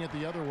taking it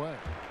the other way.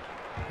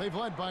 They've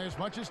led by as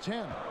much as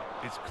 10.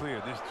 It's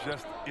clear this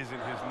just isn't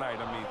his night.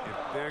 I mean,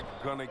 if they're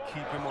going to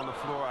keep him on the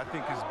floor, I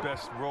think his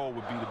best role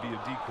would be to be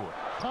a decoy.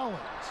 Collins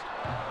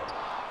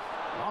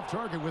off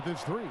target with his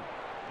 3.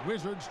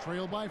 Wizards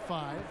trail by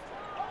 5.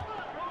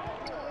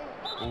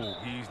 Oh,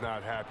 he's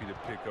not happy to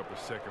pick up a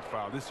second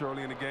foul. This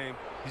early in the game,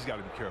 he's got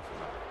to be careful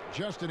now.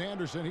 Justin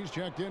Anderson, he's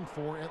checked in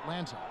for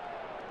Atlanta.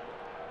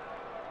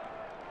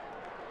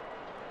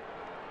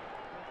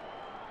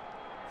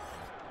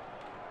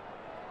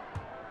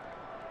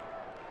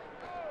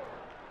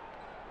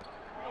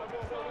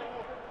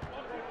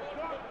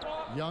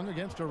 Young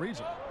against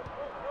Ariza.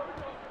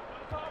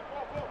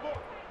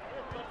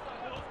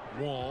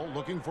 Wall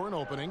looking for an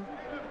opening.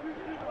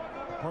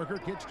 Parker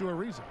kicks to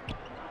Ariza.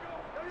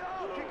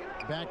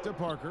 Back to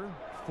Parker.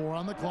 4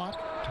 on the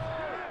clock.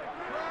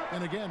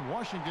 And again,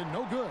 Washington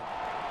no good.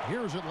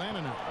 Here's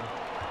Atlanta now.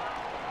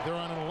 They're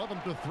on an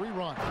 11-3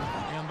 run.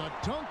 And the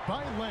dunk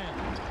by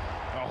Lamb.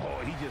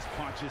 Oh, he just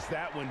punches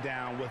that one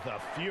down with a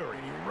fury.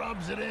 He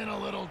rubs it in a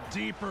little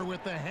deeper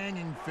with the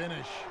hanging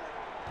finish.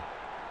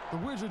 The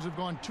Wizards have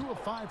gone 2 of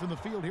 5 from the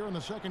field here in the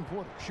second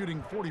quarter,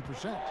 shooting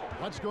 40%.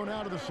 Let's go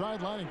now to the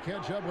sideline and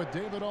catch up with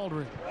David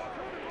Aldridge.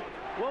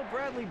 Well,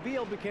 Bradley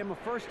Beal became a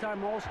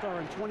first-time All-Star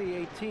in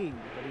 2018,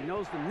 but he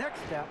knows the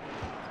next step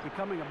is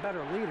becoming a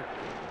better leader.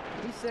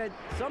 He said,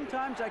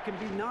 sometimes I can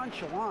be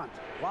nonchalant,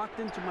 locked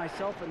into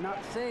myself and not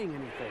saying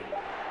anything.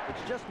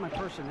 It's just my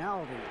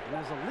personality, and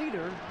as a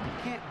leader, you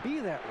can't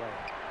be that way.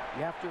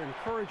 You have to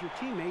encourage your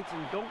teammates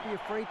and don't be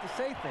afraid to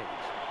say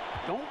things.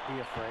 Don't be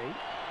afraid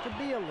to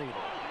be a leader.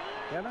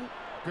 Kevin?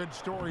 Good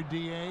story,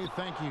 D.A.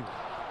 Thank you.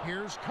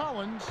 Here's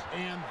Collins,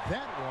 and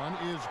that one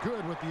is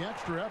good with the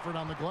extra effort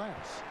on the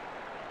glass.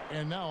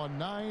 And now a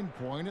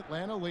 9-point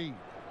Atlanta lead.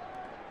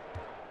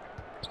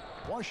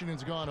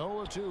 Washington's gone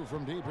 0 of 2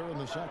 from deep here in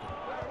the second.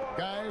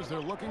 Guys, they're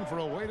looking for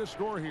a way to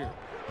score here.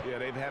 Yeah,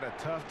 they've had a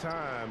tough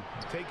time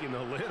taking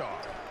the lid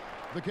off.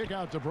 The kick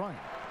out to Bryant.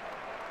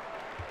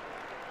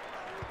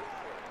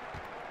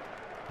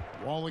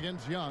 Wall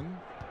against Young.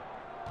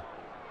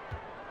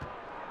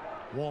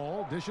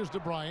 Wall dishes to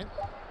Bryant.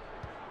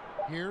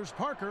 Here's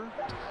Parker.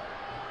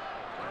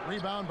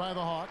 Rebound by the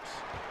Hawks.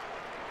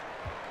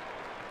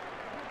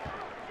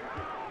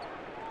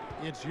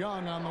 It's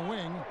Young on the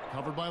wing,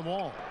 covered by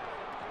Wall.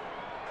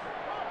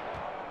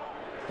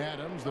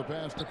 Adams, the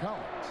pass to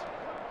Collins.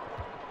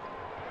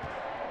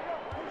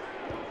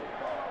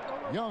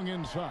 Young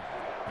inside,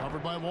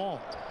 covered by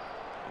Wall.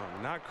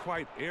 Well, not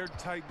quite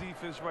airtight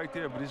defense right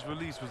there, but his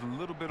release was a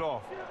little bit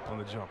off on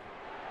the jump.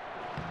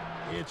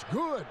 It's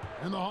good,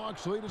 and the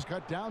Hawks lead is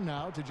cut down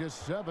now to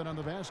just 7 on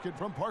the basket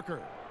from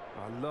Parker.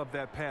 I love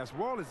that pass.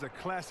 Wall is a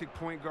classic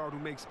point guard who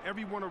makes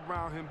everyone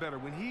around him better.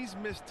 When he's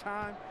missed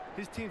time,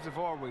 his teams have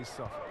always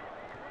suffered.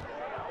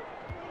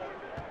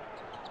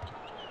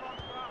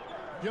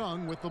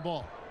 Young with the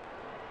ball.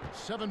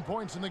 7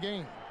 points in the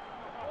game.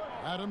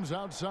 Adams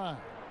outside.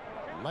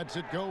 Lets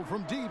it go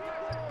from deep.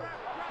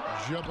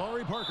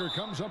 Jabari Parker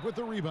comes up with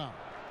the rebound.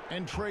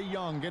 And Trae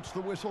Young gets the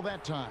whistle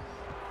that time.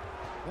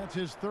 That's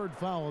his 3rd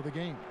foul of the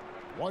game.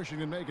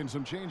 Washington making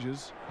some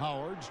changes.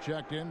 Howard's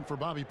checked in for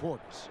Bobby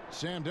Portis.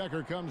 Sam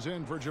Decker comes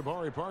in for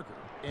Jabari Parker.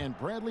 And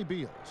Bradley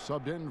Beal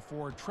subbed in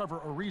for Trevor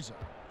Ariza.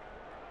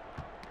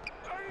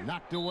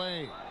 Knocked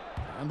away.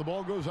 And the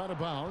ball goes out of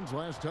bounds.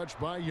 Last touch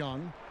by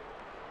Young.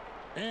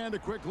 And a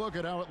quick look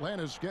at how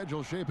Atlanta's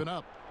schedule shaping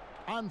up.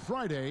 On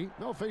Friday,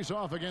 they'll face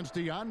off against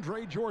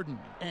DeAndre Jordan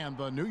and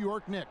the New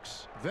York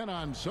Knicks. Then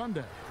on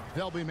Sunday,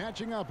 they'll be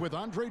matching up with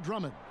Andre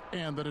Drummond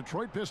and the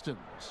Detroit Pistons.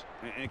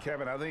 And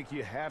Kevin, I think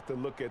you have to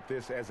look at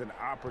this as an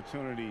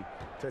opportunity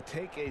to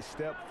take a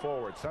step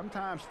forward.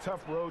 Sometimes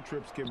tough road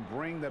trips can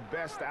bring the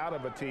best out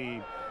of a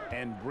team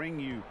and bring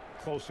you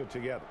closer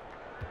together.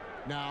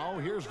 Now,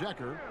 here's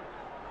Decker.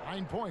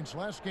 9 points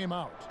last game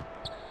out.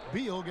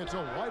 Beal gets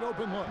a wide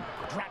open look.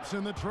 Drops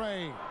in the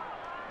tray.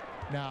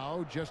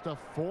 Now just a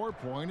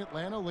 4-point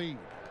Atlanta lead.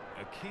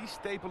 A key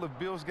staple of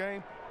Beal's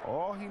game,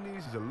 all he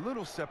needs is a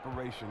little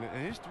separation.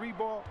 And his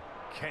 3-ball,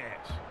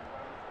 cash.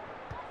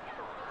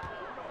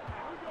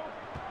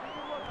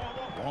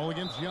 Ball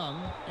against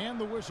Young, and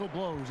the whistle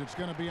blows. It's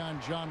going to be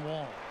on John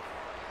Wall.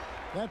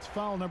 That's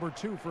foul number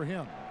 2 for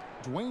him.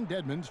 Dwayne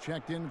Dedmon's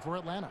checked in for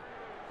Atlanta.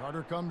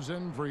 Carter comes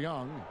in for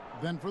Young,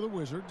 then for the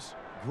Wizards.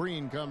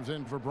 Green comes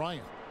in for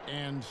Bryant,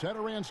 and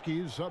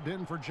Satoransky is subbed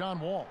in for John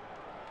Wall.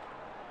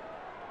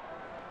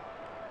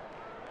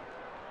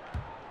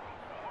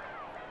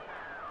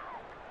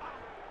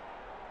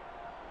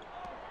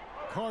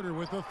 Carter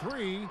with the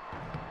 3.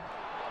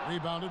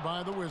 Rebounded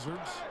by the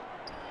Wizards.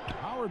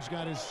 Howard's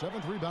got his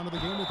 7th rebound of the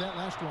game with that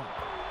last one.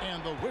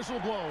 And the whistle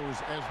blows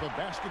as the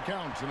basket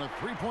counts, and a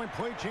 3-point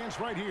play chance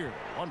right here.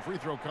 One free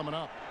throw coming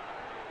up.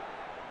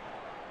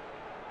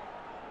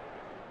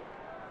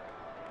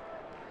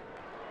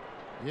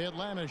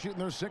 Atlanta shooting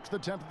their 6th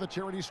attempt at the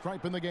charity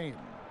stripe in the game.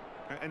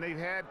 And they've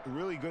had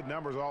really good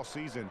numbers all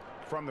season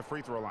from the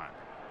free throw line.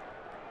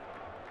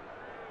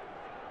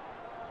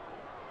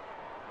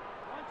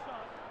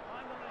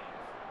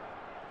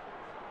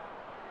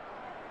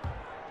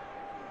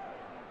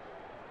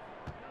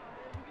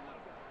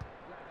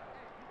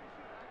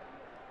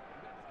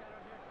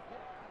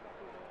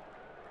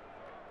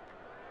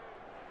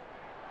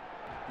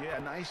 Yeah,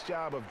 nice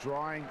job of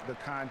drawing the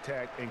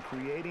contact and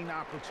creating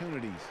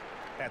opportunities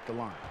at the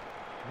line.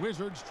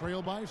 Wizards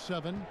trail by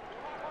 7.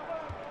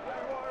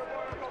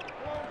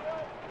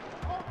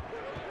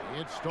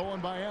 It's stolen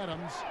by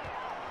Adams.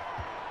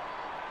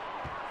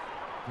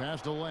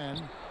 Pass to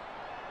Len.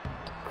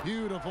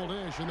 Beautiful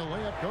dish, and the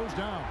layup goes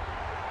down.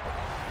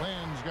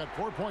 Len's got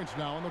 4 points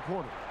now in the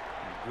quarter.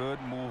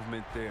 Good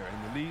movement there,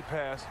 and the lead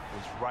pass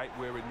was right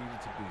where it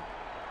needed to be.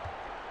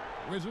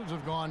 Wizards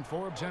have gone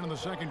 4 of 10 in the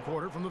second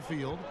quarter from the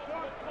field.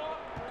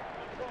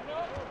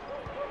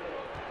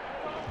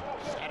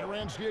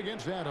 Satoransky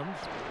against Adams.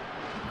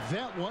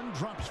 That one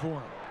drops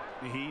for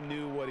him. He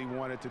knew what he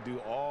wanted to do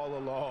all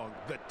along.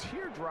 The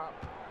teardrop.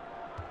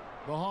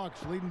 The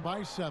Hawks leading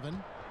by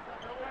 7.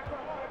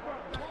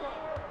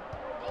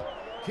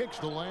 Kicks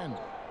to Len.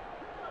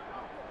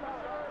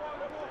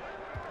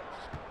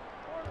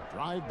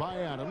 Drive by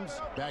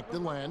Adams. Back to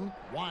Len.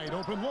 Wide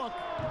open look.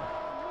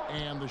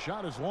 And the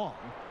shot is long.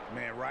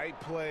 Man, right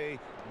play,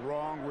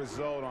 wrong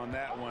result on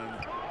that one.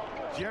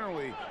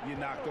 Generally, you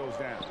knock those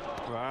down.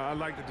 Well, I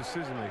like the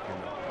decision making,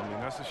 though. I mean,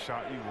 that's a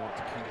shot you want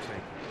to keep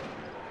taking.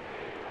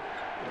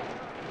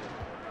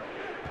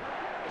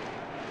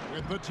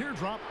 With the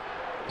teardrop.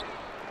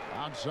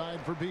 Outside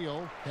for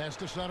Beal. Pass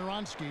to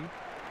Satoransky.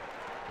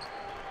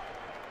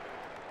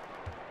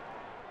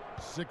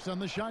 6 on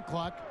the shot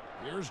clock.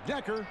 Here's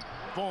Decker.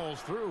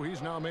 Falls through.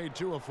 He's now made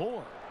 2 of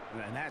 4.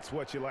 And that's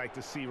what you like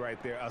to see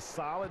right there. A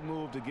solid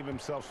move to give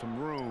himself some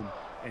room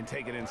and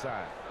take it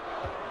inside.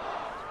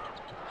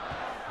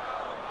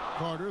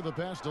 Carter, the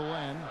pass to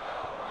Len.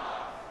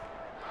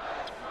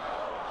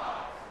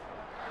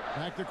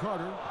 Back to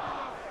Carter.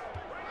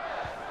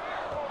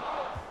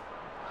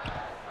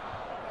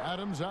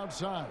 Adams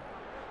outside.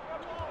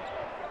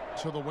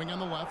 To the wing on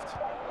the left.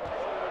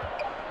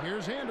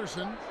 Here's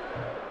Anderson.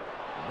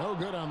 No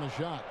good on the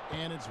shot.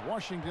 And it's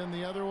Washington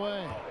the other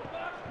way.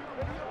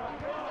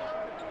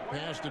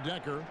 Pass to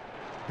Decker.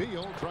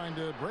 Beal trying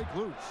to break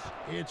loose.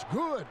 It's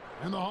good.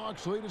 And the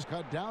Hawks lead is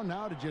cut down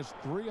now to just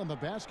 3 on the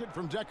basket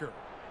from Decker.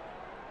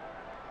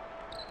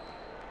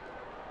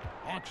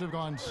 Hawks have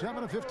gone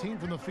 7 of 15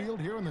 from the field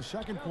here in the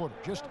second quarter.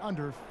 Just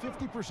under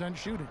 50%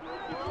 shooting.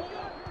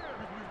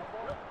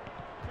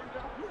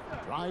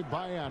 Drive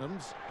by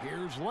Adams.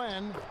 Here's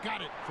Len.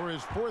 Got it for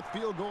his 4th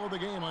field goal of the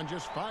game on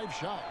just 5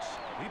 shots.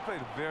 He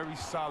played a very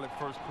solid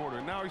first quarter.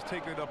 Now he's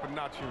taking it up a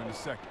notch here in the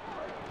second.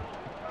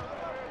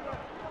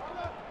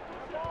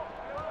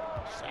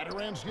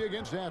 Satoransky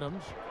against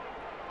Adams.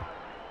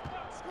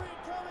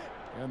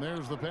 And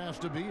there's the pass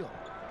to Beal.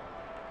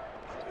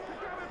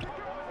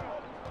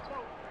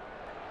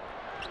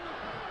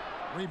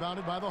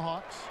 Rebounded by the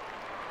Hawks.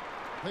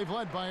 They've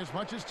led by as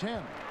much as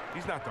 10.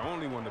 He's not the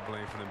only one to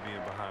blame for them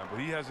being behind, but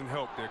he hasn't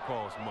helped their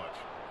cause much.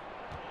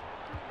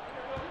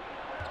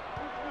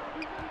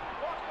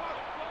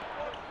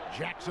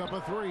 Jacks up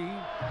a 3.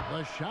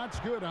 The shot's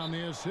good on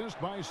the assist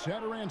by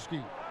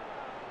Satoransky.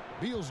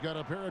 Beal's got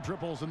a pair of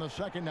triples in the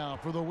second now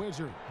for the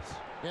Wizards.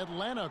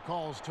 Atlanta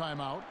calls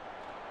timeout.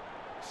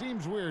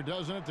 Seems weird,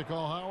 doesn't it, to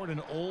call Howard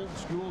an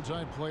old-school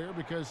type player?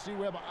 Because, see,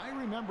 Webb, I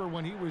remember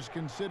when he was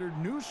considered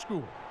new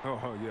school.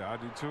 Oh yeah, I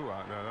do too.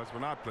 That's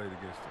when I played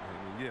against him.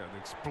 I mean, yeah, the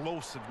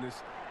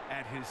explosiveness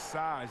at his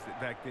size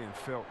that back then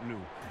felt new.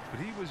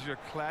 But he was your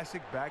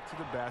classic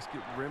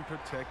back-to-the-basket,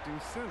 rim-protecting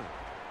center.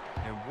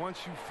 And once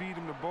you feed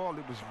him the ball,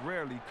 it was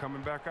rarely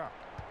coming back out.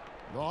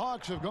 The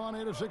Hawks have gone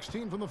 8 of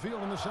 16 from the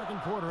field in the second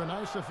quarter. A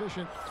nice,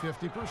 efficient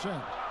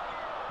 50%.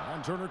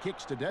 And Turner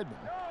kicks to Dedmon.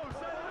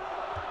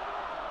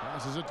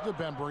 Passes it to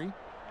Bembry.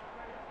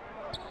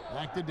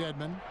 Back to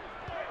Dedmon.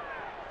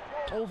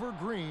 Over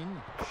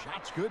Green.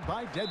 Shot's good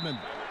by Dedmon.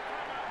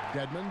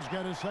 Dedmon's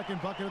got his 2nd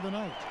bucket of the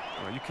night.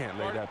 Well, you can't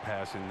lay that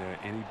pass in there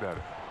any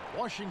better.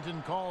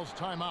 Washington calls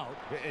timeout.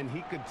 And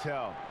he could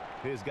tell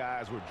his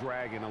guys were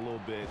dragging a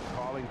little bit,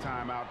 calling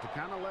timeout to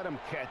kind of let them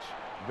catch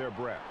their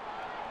breath.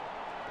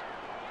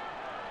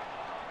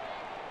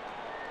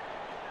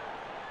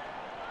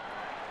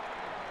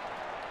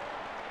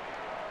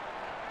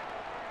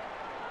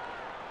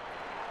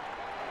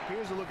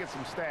 Here's a look at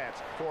some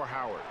stats for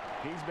Howard.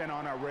 He's been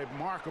on a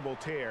remarkable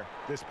tear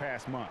this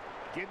past month,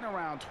 getting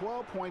around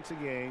 12 points a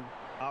game,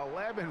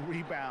 11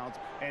 rebounds,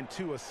 and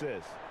 2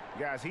 assists.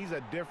 Guys, he's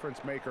a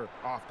difference maker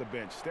off the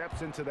bench.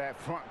 Steps into that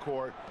front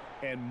court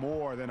and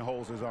more than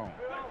holds his own.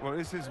 Well,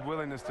 it's his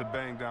willingness to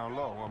bang down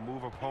low or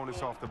move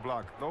opponents off the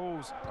block.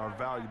 Those are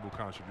valuable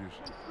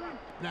contributions.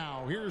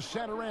 Now, here's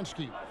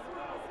Satoransky.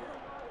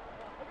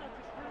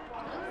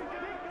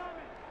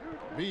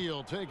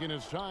 Beal taking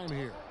his time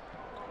here.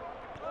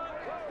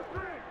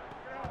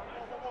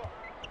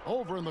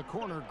 Over in the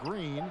corner,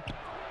 Green.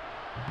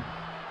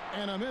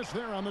 And a miss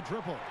there on the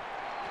triple.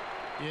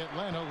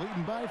 Atlanta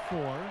leading by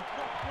 4.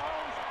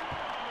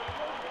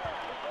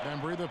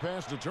 Embry the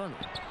pass to Turner.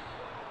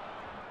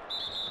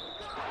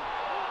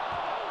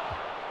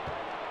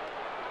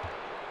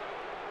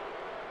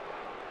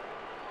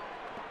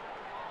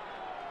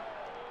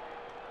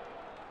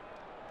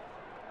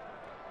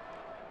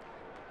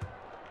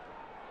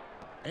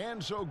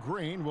 And so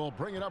Green will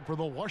bring it up for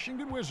the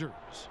Washington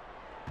Wizards.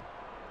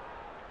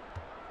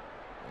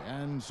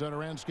 And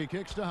Satoransky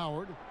kicks to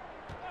Howard.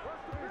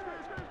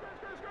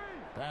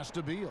 Pass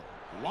to Beal.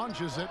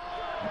 Launches it.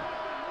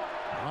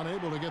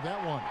 Unable to get that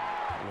one.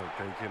 Look,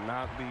 they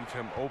cannot leave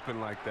him open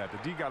like that. The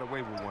D got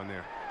away with one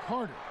there.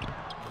 Carter.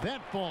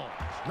 That falls.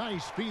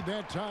 Nice speed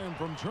that time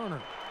from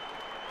Turner.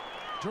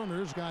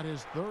 Turner's got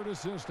his 3rd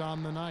assist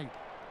on the night.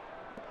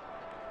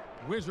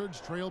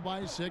 Wizards trail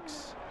by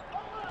 6.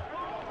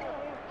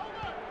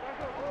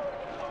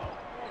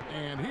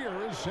 And here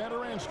is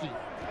Satoransky.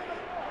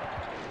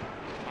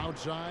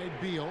 Outside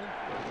Beal.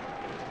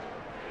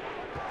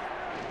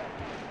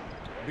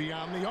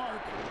 Beyond the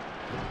arc.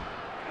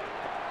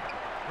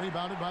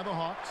 Rebounded by the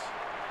Hawks.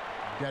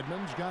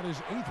 Dedmon's got his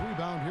 8th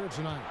rebound here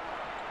tonight.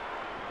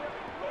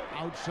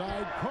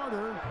 Outside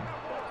Carter.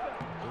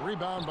 The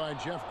rebound by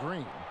Jeff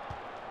Green.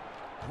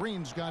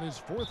 Green's got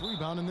his 4th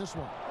rebound in this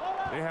one.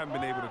 They haven't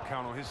been able to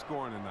count on his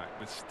scoring tonight,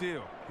 but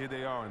still, here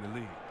they are in the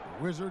lead.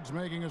 Wizards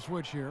making a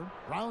switch here.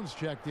 Brown's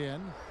checked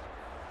in.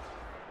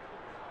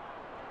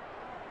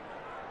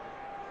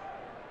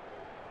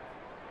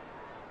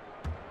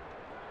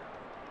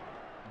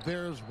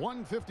 There's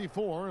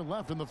 1:54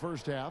 left in the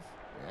first half.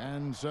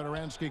 And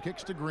Satoransky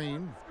kicks to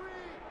Green.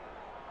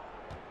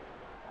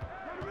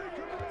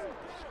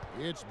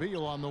 It's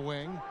Beal on the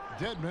wing.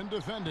 Dedmon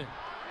defending.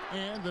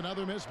 And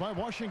another miss by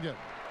Washington.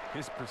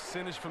 His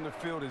percentage from the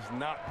field is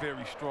not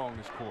very strong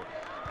this quarter.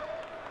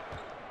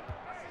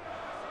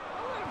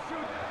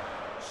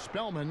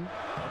 Spellman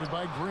headed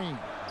by Green.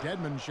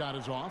 Dedmon's shot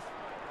is off.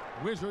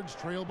 Wizards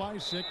trail by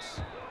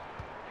 6.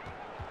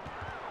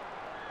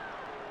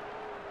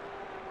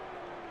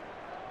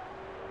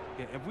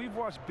 Yeah, and we've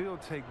watched Beal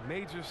take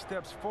major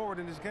steps forward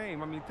in this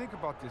game. I mean, think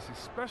about this,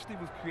 especially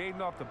with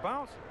creating off the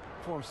bounce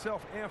for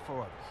himself and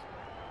for others.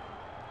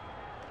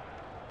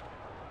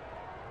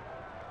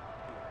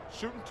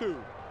 Shooting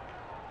 2.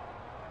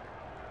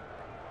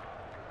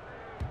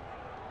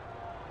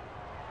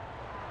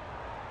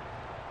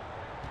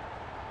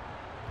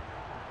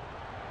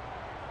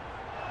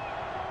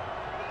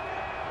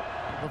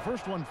 The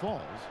first one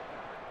falls.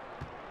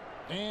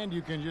 And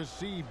you can just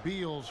see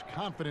Beal's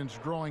confidence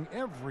growing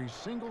every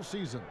single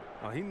season.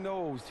 He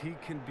knows he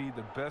can be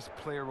the best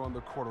player on the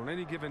court on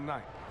any given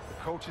night. The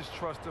coaches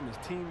trust him. His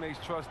teammates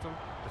trust him.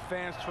 The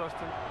fans trust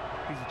him.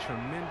 He's a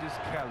tremendous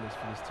catalyst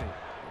for this team.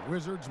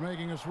 Wizards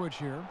making a switch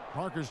here.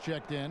 Parker's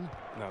checked in.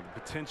 Now, the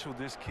potential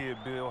this kid,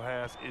 Beal,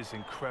 has is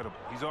incredible.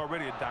 He's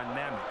already a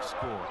dynamic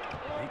scorer.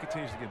 He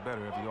continues to get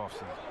better every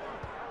offseason.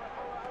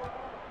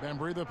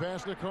 Embry the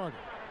pass to Carter.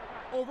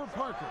 Over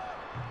Parker.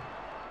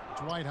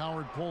 Dwight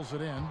Howard pulls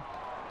it in.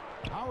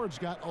 Howard's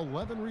got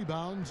 11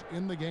 rebounds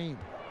in the game.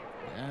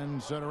 And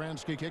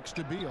Satoransky kicks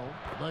to Beal.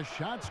 The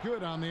shot's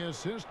good on the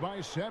assist by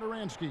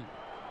Satoransky.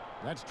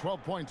 That's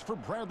 12 points for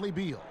Bradley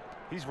Beal.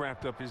 He's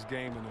ramped up his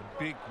game in a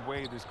big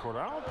way this quarter.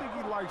 I don't think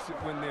he likes it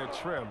when they're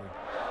trailing.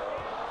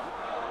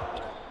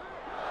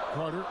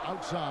 Carter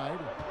outside.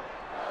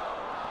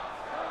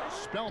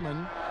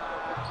 Spellman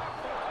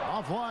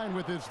offline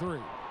with his 3.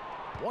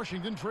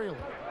 Washington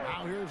trailing.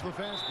 Now here's the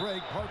fast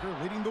break. Parker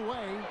leading the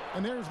way.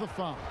 And there's the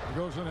foul. It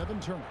goes on Evan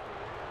Turner.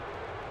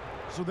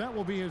 So that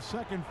will be his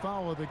 2nd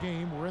foul of the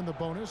game. We're in the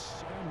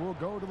bonus, and we'll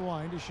go to the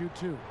line to shoot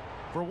 2.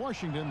 For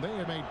Washington, they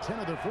have made 10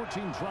 of their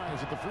 14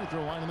 tries at the free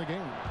throw line in the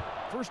game.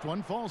 First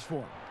one falls for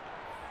him.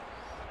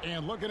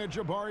 And looking at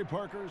Jabari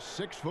Parker,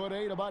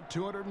 6'8", about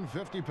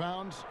 250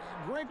 pounds.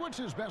 Greg, what's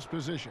his best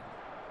position?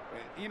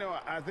 You know,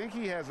 I think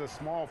he has a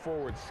small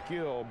forward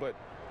skill, but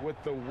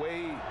with the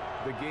way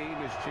the game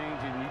is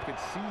changing, you could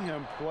see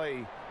him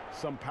play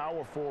some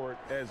power forward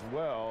as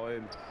well.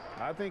 And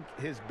I think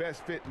his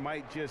best fit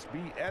might just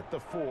be at the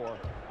 4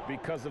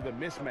 because of the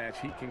mismatch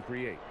he can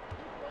create.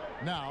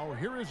 Now,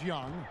 here is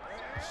Young.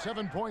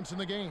 7 points in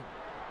the game.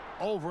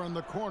 Over in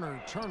the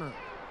corner, Turner.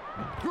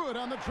 Good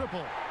on the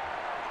triple.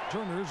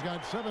 Turner's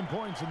got 7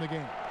 points in the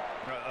game.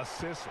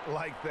 Assists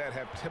like that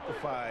have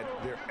typified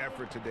their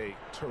effort today.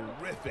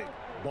 Terrific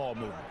ball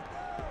movement.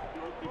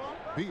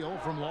 Beal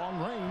from long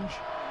range.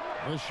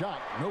 The shot,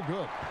 no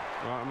good.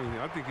 Well, I mean,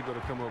 I think he better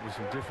come up with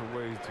some different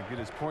ways to get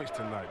his points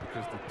tonight,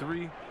 because the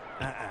three,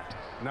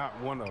 not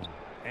one of them,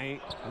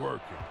 ain't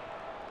working.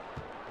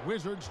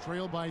 Wizards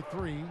trail by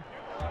 3.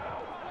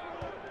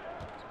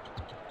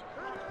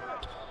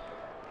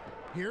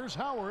 Here's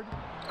Howard,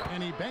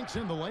 and he banks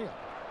in the layup.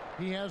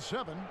 He has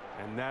 7.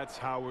 And that's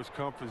Howard's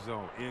comfort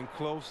zone, in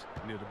close,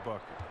 near the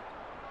bucket.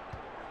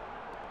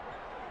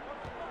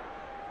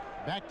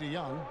 Back to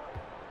Young.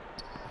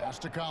 Pass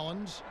to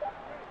Collins.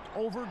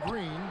 Over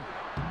Green.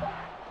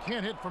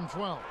 Can't hit from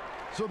 12.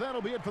 So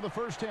that'll be it for the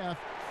first half.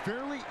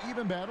 Fairly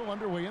even battle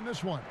underway in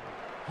this one.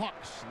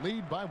 Hawks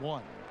lead by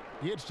 1.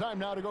 It's time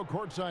now to go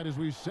courtside as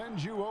we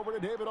send you over to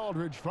David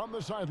Aldridge from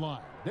the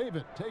sideline.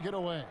 David, take it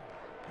away.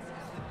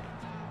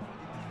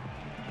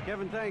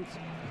 Kevin, thanks.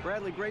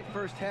 Bradley, great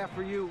first half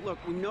for you. Look,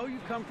 we know you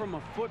come from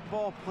a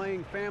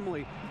football-playing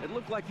family. It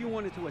looked like you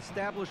wanted to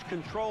establish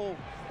control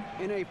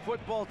in a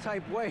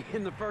football-type way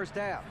in the first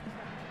half.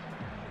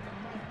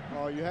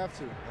 Oh, you have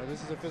to.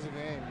 This is a physical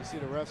game. You see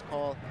the refs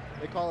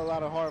they call a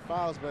lot of hard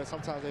fouls, but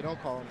sometimes they don't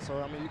call them.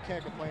 So, I mean, you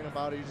can't complain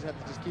about it. You just have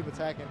to just keep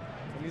attacking.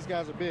 And these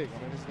guys are big.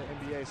 I mean, this is the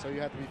NBA, so you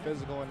have to be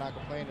physical and not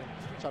complain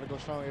and try to go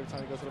strong every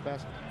time you go to the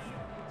basket.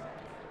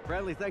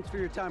 Bradley, thanks for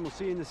your time. We'll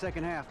see you in the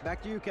second half.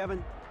 Back to you,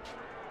 Kevin.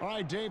 All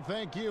right, Dave,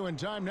 thank you. And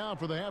time now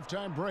for the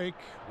halftime break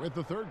with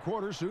the third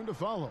quarter soon to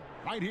follow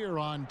right here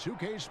on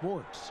 2K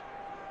Sports.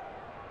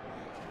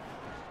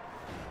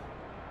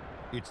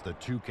 It's the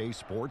 2K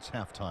Sports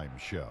Halftime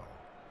Show.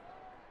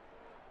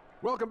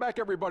 Welcome back,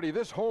 everybody.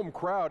 This home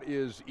crowd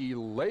is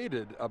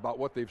elated about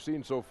what they've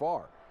seen so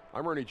far.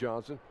 I'm Ernie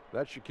Johnson.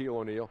 That's Shaquille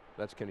O'Neal.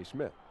 That's Kenny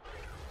Smith.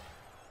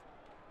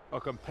 A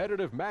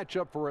competitive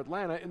matchup for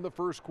Atlanta in the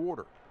first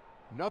quarter.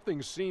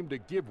 Nothing seemed to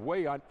give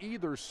way on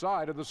either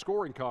side of the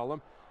scoring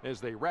column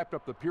as they wrapped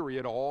up the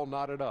period all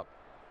knotted up.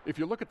 If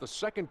you look at the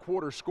second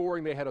quarter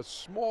scoring, they had a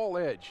small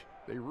edge.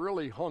 They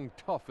really hung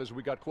tough as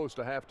we got close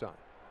to halftime.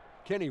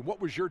 Kenny, what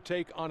was your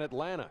take on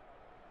Atlanta?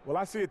 Well,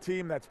 I see a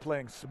team that's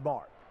playing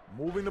smart,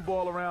 moving the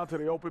ball around to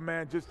the open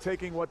man, just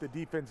taking what the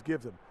defense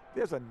gives them.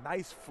 There's a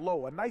nice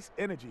flow, a nice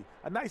energy,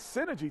 a nice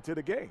synergy to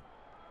the game.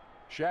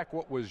 Shaq,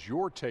 what was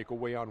your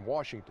takeaway on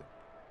Washington?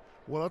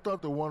 Well, I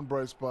thought the one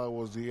bright spot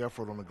was the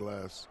effort on the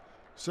glass.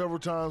 Several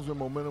times when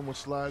momentum was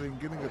sliding,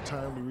 getting a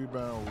timely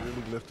rebound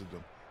really lifted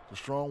them. The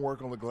strong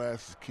work on the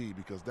glass is key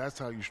because that's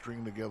how you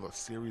string together a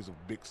series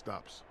of big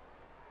stops.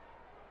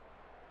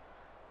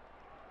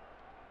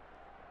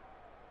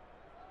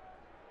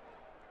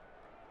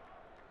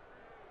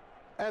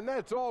 And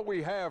that's all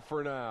we have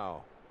for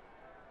now.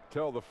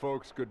 Tell the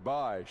folks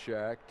goodbye,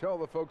 Shaq. Tell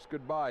the folks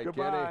goodbye,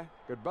 Goodbye. Kenny.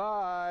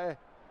 Goodbye.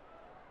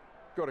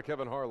 Go to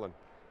Kevin Harlan.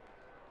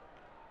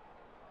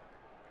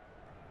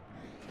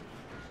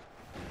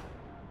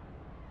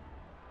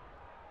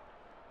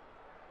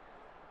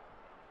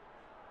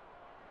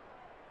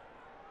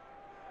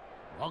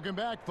 Welcome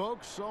back,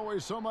 folks.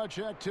 Always so much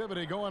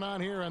activity going on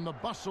here in the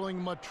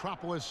bustling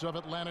metropolis of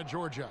Atlanta,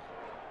 Georgia.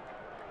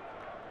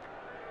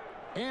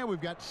 And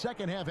we've got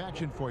second half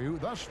action for you.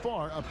 Thus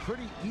far, a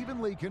pretty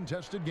evenly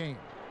contested game.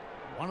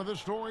 One of the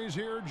stories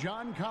here,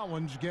 John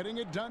Collins getting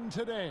it done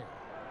today.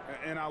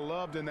 And I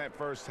loved in that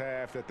first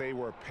half that they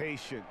were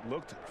patient,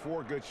 looked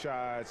for good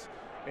shots,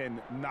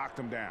 and knocked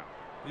them down.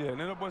 Yeah, and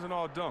then it wasn't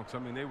all dunks. I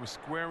mean, they were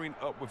squaring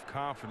up with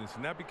confidence,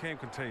 and that became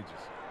contagious.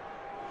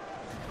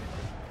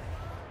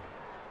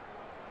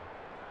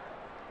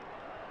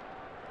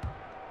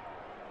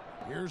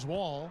 Here's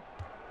Wall.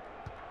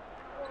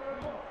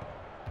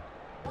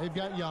 They've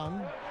got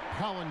Young.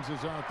 Collins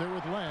is out there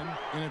with Len,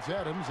 and it's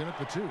Adams in at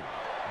the 2.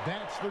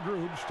 That's the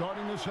group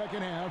starting the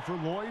second half for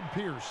Lloyd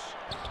Pierce.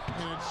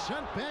 And it's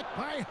sent back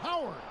by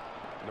Howard.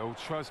 No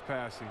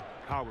trespassing.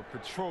 Howard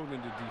patrolling the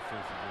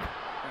defensive.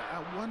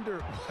 I wonder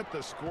what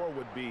the score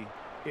would be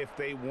if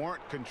they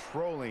weren't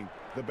controlling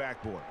the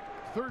backboard.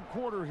 Third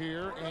quarter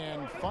here,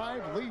 and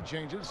 5 lead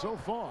changes so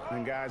far.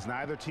 And guys,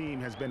 neither team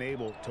has been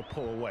able to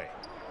pull away.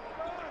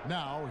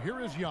 Now,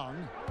 here is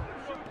Young.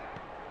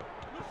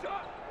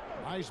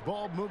 Nice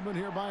ball movement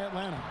here by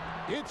Atlanta.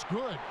 It's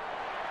good.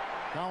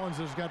 Collins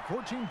has got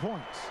 14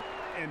 points.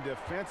 And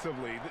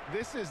defensively,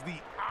 this is the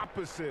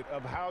opposite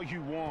of how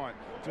you want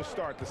to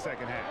start the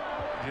second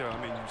half. Yeah,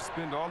 I mean, you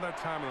spend all that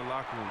time in the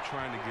locker room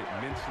trying to get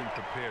mentally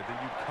prepared. Then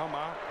you come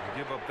out and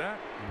give up that?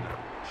 No.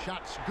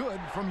 Shots good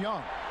from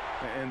Young.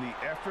 And the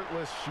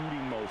effortless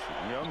shooting motion.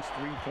 Young's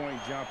three-point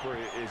jumper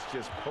is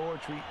just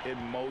poetry in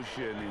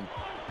motion and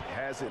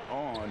has it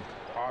on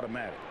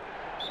automatic.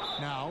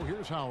 Now,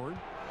 here's Howard.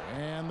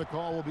 And the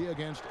call will be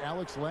against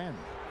Alex Len.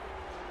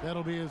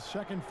 That'll be his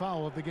second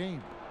foul of the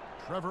game.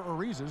 Trevor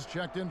Ariza's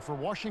checked in for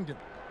Washington.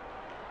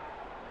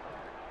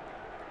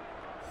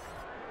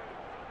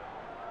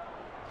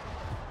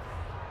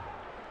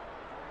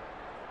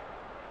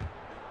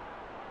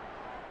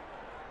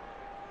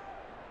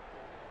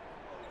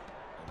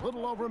 A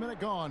little over a minute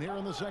gone here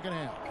in the second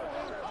half.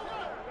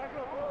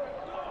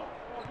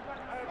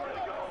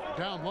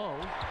 Down low.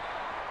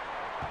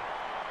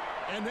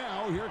 And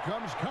now here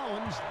comes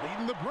Collins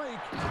leading the break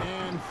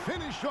and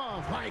finished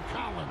off by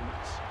Collins.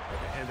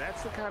 And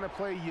that's the kind of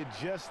play you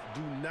just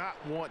do not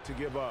want to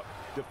give up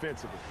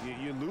defensively.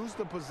 You lose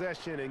the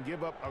possession and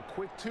give up a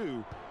quick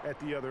 2 at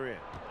the other end.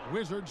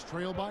 Wizards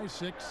trail by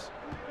 6.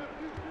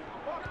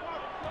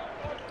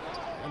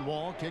 And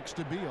Wall kicks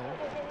to Beal.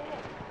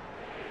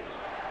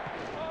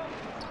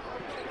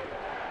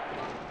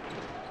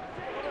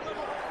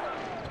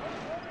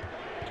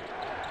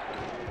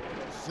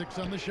 Six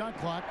on the shot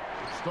clock.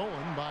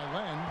 Stolen by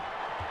Len.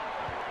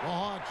 The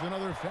Hawks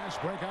another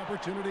fast break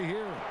opportunity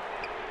here.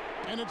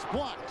 And it's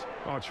blocked.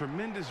 Oh,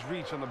 tremendous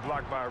reach on the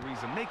block by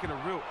Ariza, making a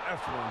real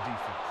effort on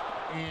defense.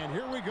 And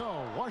here we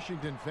go.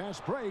 Washington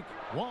fast break.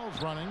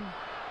 Wall's running.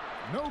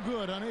 No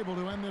good, unable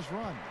to end this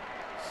run.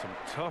 Some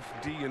tough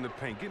D in the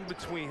paint, getting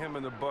between him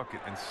and the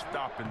bucket and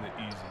stopping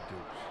the easy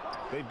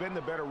deuce. They've been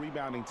the better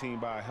rebounding team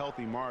by a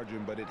healthy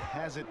margin, but it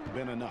hasn't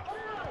been enough.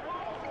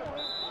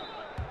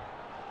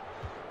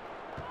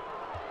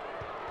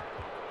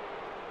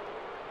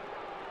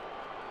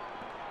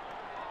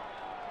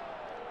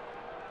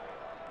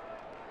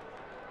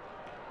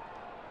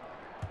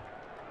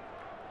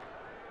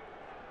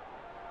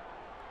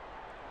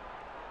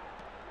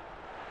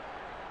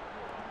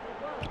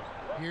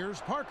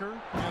 Here's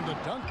Parker, and the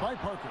dunk by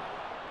Parker.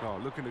 Oh,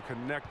 looking to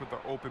connect with the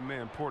open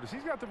man, Portis.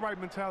 He's got the right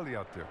mentality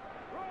out there.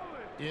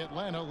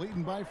 Atlanta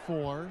leading by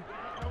 4.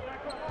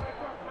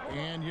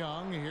 And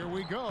Young, here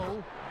we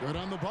go. Good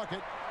on the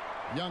bucket.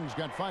 Young's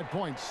got 5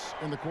 points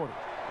in the quarter.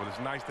 Well, it's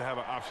nice to have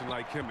an option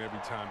like him every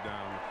time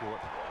down the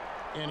court.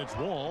 And it's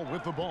Wall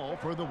with the ball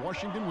for the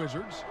Washington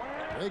Wizards.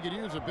 They could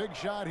use a big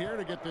shot here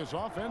to get this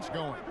offense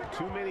going.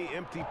 Too many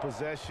empty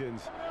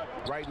possessions.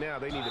 Right now,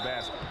 they need a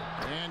basket.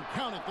 And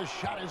count it. The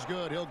shot is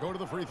good. He'll go to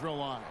the free throw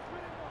line.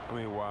 I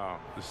mean, wow.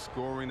 The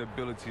scoring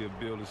ability of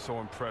Bill is so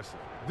impressive.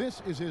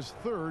 This is his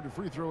 3rd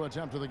free throw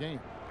attempt of the game.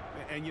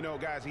 And, you know,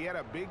 guys, he had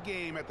a big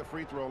game at the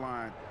free throw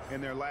line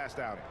in their last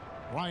outing.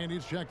 Ryan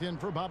is checked in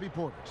for Bobby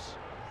Portis.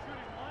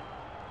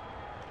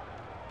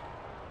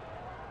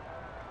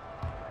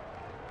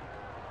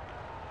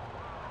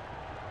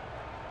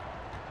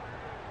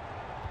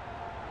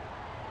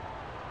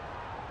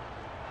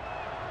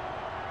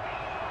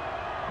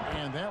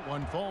 And that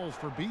one falls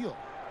for Beal.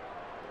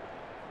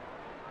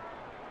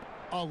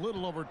 A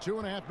little over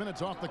 2.5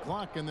 minutes off the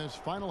clock in this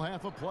final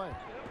half of play.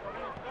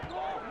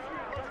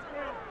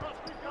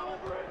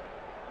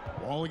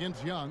 Wall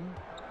against Young.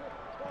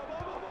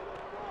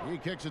 He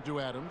kicks it to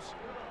Adams.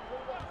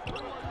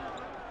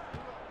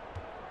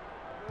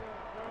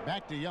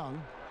 Back to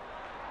Young.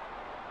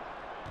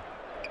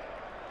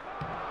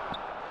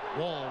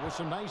 Wall with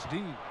some nice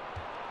D.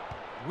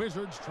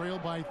 Wizards trail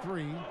by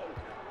 3.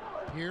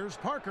 Here's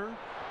Parker.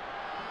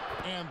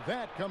 And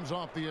that comes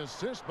off the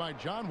assist by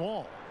John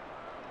Wall.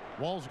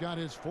 Wall's got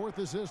his 4th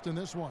assist in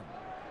this one.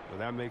 Well,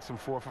 that makes him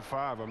 4 for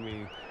 5. I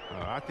mean,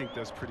 I think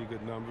that's pretty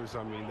good numbers.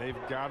 I mean, they've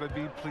got to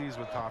be pleased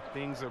with how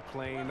things are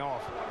playing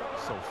off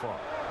so far.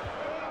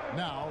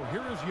 Now,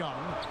 here is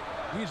Young.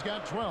 He's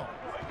got 12.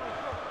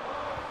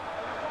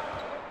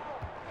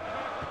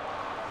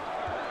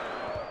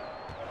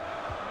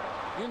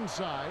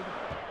 Inside.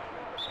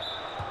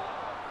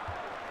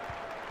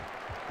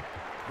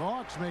 The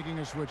Hawks making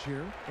a switch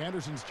here.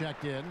 Anderson's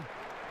checked in.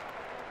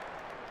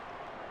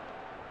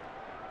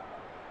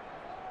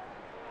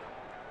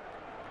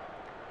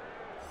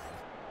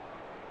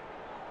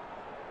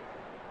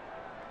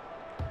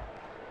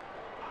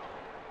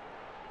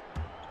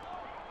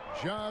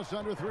 Just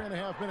under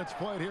 3.5 minutes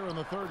played here in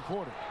the 3rd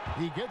quarter.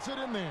 He gets it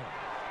in there.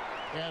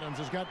 Adams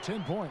has got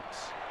 10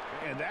 points.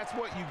 And that's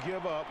what you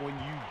give up when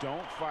you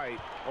don't fight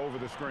over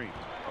the screen.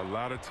 A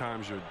lot of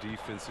times your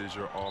defense is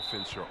your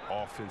offense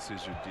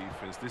is your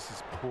defense. This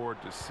is poor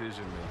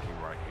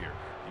decision-making right here.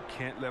 You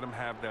can't let them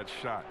have that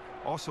shot.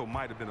 Also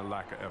might have been a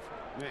lack of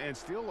effort. And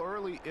still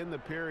early in the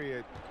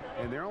period,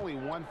 and they're only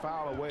 1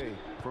 foul away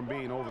from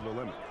being over the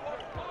limit.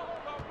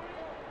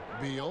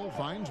 Beal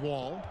finds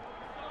Wall.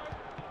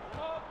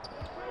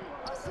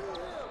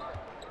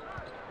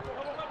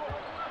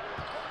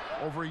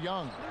 Over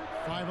Young.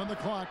 5 on the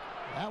clock.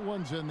 That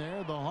one's in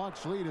there. The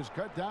Hawks lead is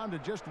cut down to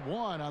just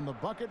 1 on the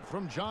bucket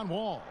from John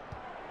Wall.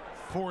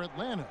 For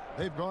Atlanta,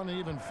 they've gone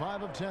even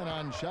 5 of 10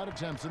 on shot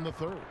attempts in the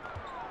 3rd.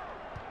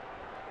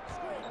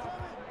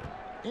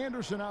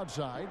 Anderson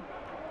outside.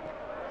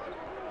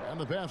 And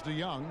the pass to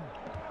Young.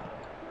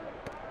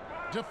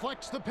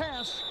 Deflects the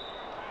pass.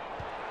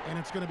 And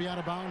it's going to be out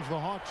of bounds. The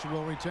Hawks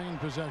will retain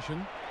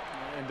possession.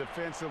 And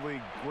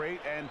defensively, great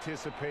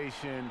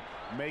anticipation,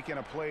 making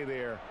a play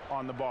there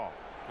on the ball.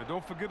 And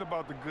don't forget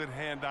about the good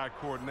hand-eye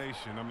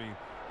coordination. I mean,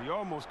 he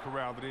almost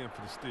corralled it in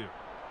for the steal.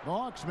 The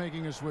Hawks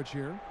making a switch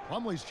here.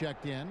 Plumlee's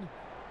checked in.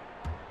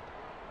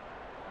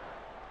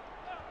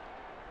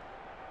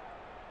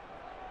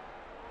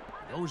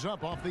 Goes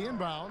up off the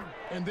inbound.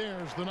 And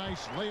there's the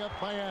nice layup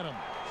by Adams.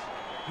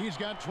 He's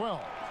got 12.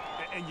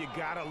 And you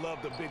gotta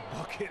love the big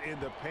bucket in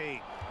the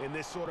paint in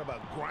this sort of a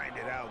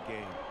grinded-out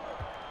game.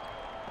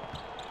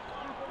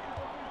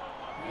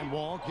 And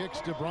Wall kicks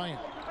to Bryant.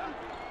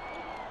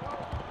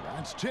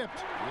 It's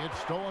tipped. It's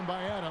stolen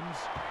by Adams.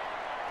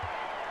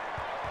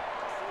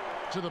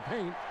 To the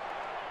paint.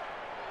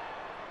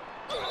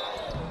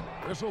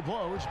 Whistle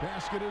blows.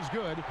 Basket is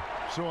good.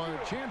 So a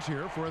chance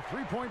here for a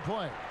three-point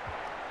play.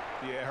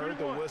 Yeah, heard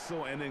the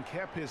whistle and then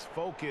kept his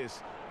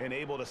focus and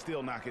able to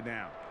still knock it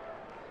down.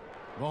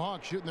 The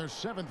Hawks shooting their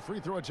 7th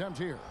free throw attempt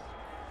here.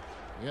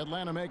 The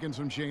Atlanta making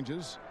some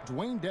changes.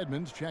 Dwayne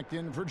Dedmon's checked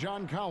in for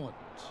John Collins.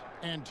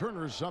 And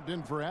Turner's subbed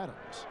in for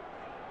Adams.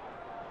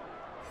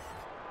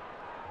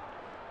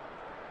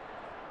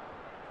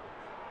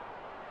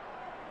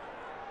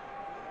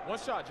 One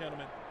shot,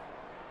 gentlemen.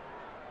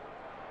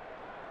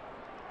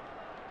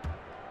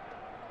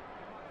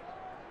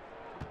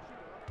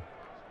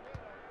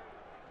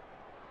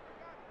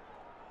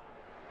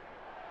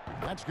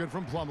 That's good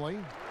from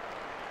Plumlee.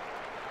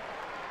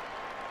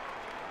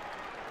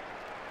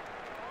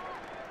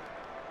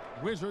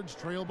 Wizards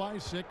trail by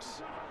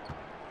 6.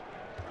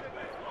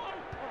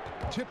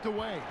 Tipped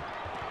away.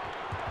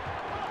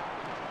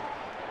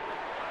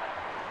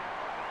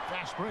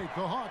 Fast break,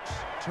 the Hawks.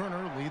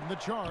 Turner leading the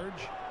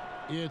charge.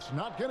 It's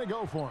not going to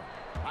go for him.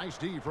 Nice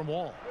D from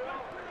Wall.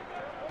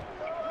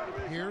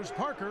 Here's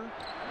Parker.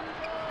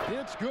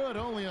 It's good,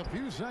 only a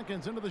few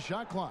seconds into the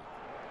shot clock.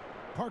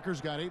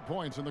 Parker's got 8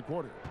 points in the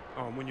quarter.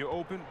 When you're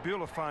open, Bill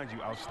will find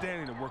you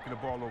outstanding and working the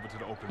ball over to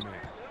the open man.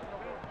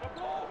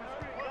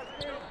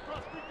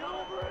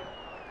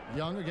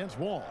 Young against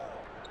Wall.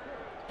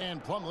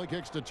 And Plumlee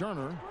kicks to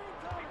Turner.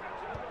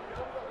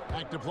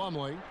 Back to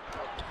Plumlee.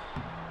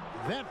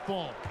 That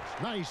falls.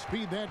 Nice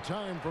speed that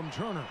time from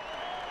Turner.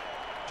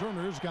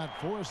 Turner's got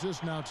 4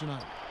 assists now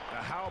tonight.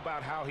 Now how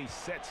about how he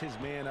sets his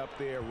man up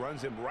there,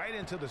 runs him right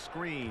into the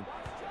screen,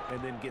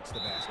 and then gets the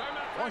basket.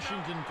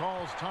 Washington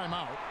calls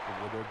timeout.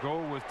 Well, their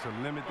goal was to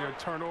limit their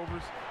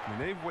turnovers. I mean,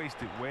 they've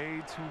wasted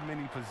way too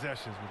many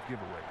possessions with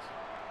giveaways.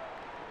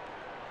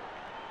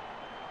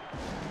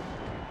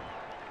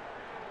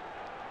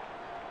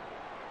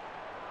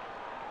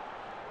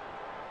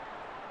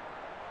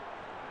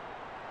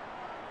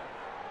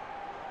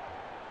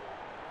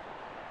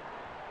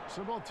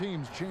 So both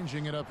teams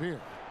changing it up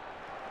here.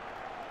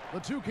 The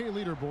 2K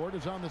leaderboard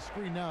is on the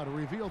screen now to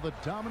reveal the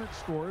dominant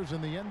scores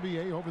in the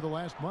NBA over the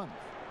last month.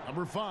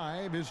 Number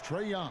 5 is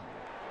Trae Young.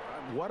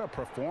 What a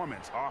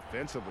performance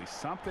offensively.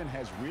 Something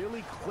has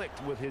really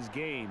clicked with his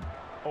game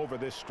over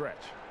this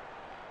stretch.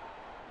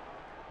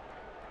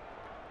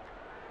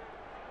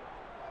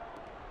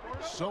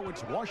 So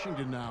it's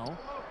Washington now.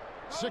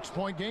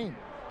 6-point game.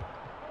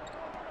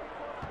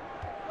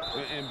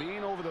 And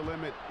being over the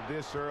limit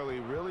this early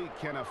really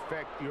can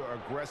affect your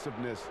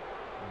aggressiveness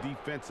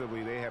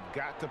defensively. They have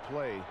got to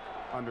play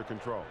under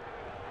control.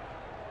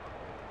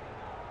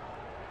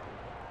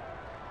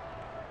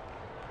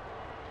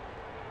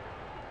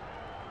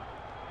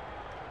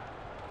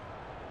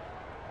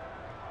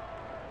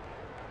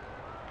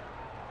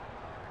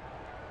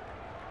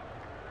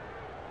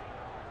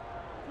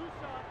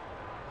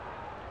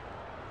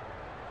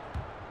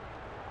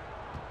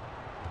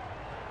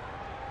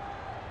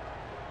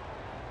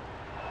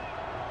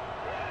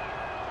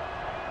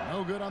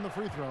 No good on the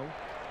free throw.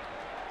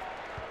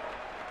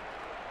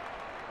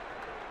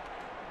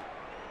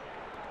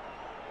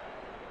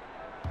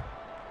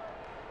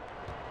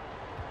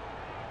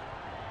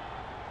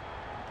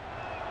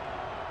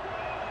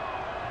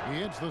 He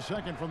hits the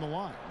second from the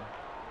line.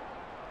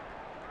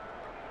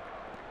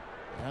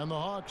 And the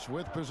Hawks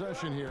with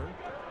possession here.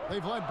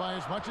 They've led by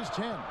as much as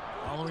 10.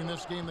 Following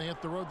this game, they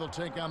hit the road. They'll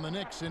take on the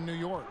Knicks in New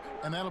York.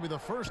 And that'll be the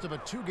first of a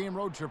 2-game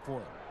road trip for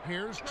them.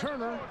 Here's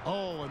Turner.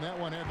 Oh, and that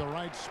one had the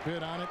right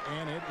spin on it,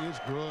 and it is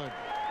good.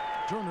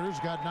 Turner's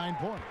got 9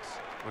 points.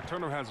 But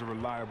Turner has a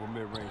reliable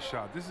mid-range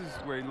shot. This is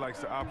where he likes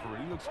to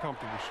operate. He looks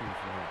comfortable shooting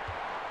from him.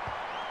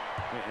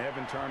 And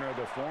Evan Turner,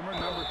 the former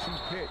number 2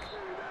 pick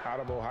out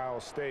of Ohio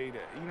State,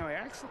 you know,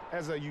 acts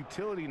as a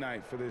utility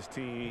night for this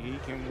team. He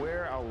can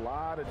wear a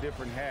lot of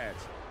different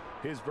hats.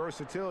 His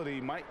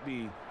versatility might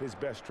be his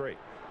best trait.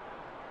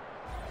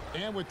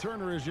 And with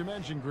Turner, as you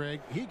mentioned,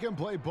 Greg, he can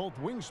play both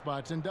wing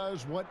spots and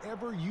does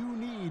whatever you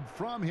need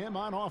from him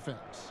on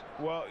offense.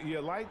 Well,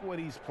 you like what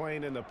he's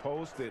playing in the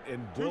post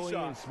and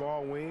bullying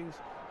small wings.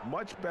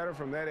 Much better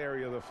from that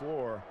area of the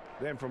floor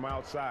than from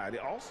outside. He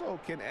also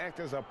can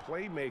act as a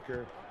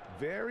playmaker,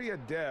 very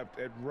adept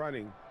at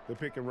running the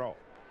pick and roll.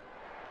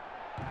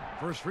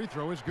 First free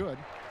throw is good.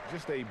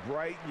 Just a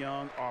bright,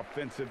 young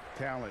offensive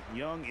talent.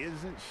 Young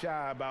isn't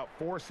shy about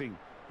forcing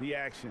the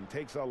action.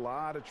 Takes a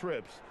lot of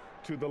trips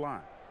to the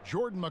line.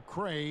 Jordan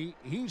McRae,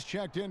 he's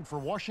checked in for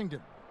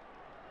Washington.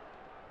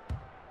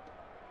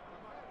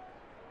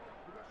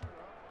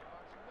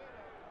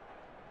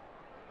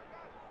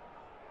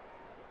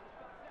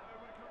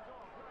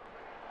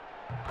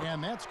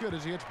 And that's good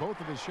as he hits both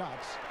of his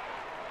shots.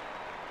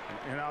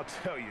 And I'll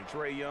tell you,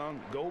 Trae Young,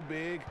 go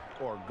big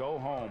or go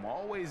home.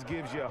 Always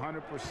gives you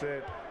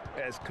 100%,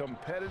 as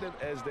competitive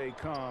as they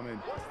come. And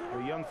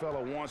the young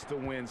fella wants to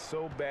win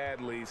so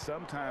badly.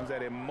 Sometimes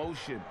that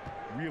emotion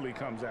really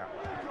comes out.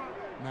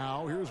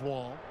 Now here's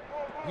Wall.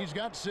 He's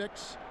got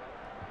 6.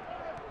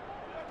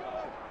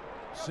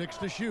 6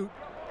 to shoot.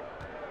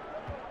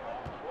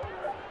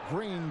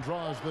 Green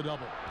draws the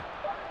double.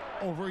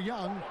 Over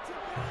Young.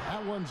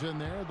 That one's in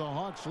there. The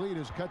Hawks lead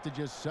is cut to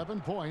just 7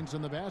 points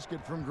in the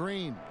basket from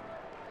Green.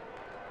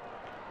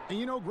 And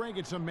you know, Greg,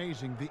 it's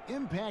amazing the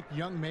impact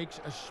Young makes,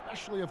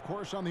 especially, of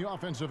course, on the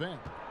offensive end.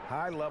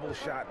 High-level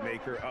shot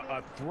maker,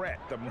 a threat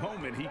the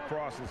moment he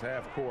crosses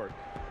half court.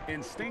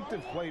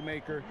 Instinctive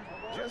playmaker,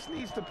 just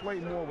needs to play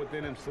more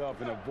within himself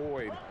and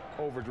avoid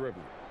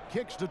over-dribbling.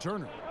 Kicks to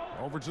Turner.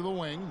 Over to the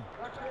wing.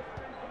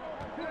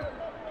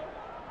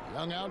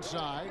 Young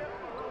outside.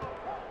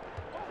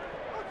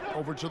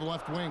 Over to the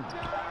left wing.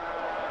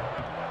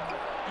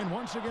 And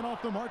once again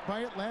off the mark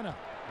by Atlanta.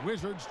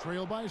 Wizards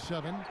trail by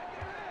 7.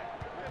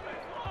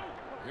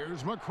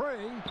 Here's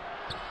McCray.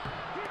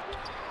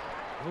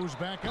 Goes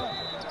back up.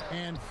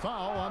 And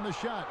foul on the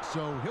shot,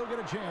 so he'll get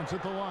a chance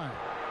at the line.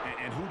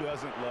 And who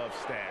doesn't love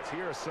stats?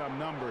 Here are some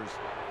numbers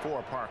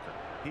for Parker.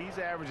 He's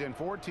averaging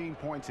 14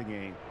 points a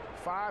game,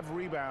 5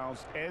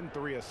 rebounds, and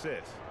 3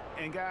 assists.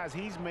 And, guys,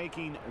 he's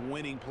making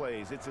winning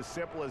plays. It's as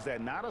simple as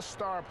that. Not a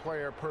star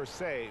player per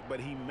se, but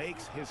he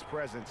makes his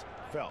presence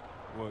felt.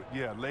 Well,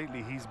 yeah,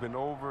 lately he's been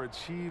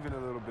overachieving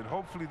a little bit.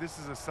 Hopefully this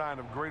is a sign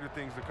of greater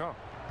things to come.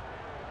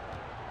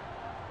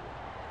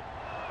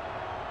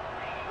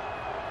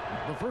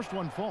 The first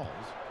one falls.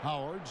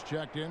 Howard's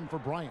checked in for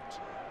Bryant.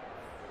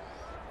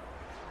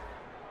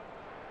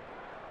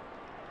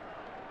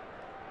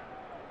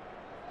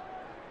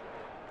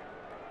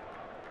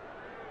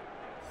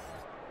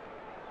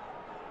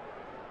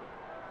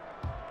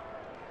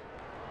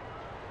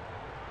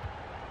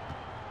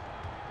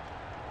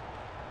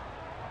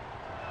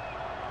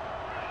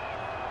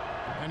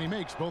 And he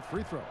makes both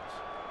free throws.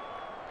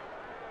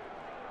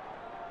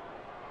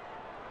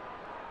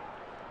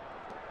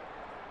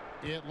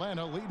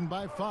 Atlanta leading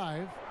by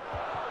 5.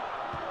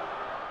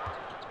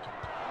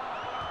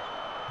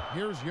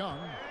 Here's Young.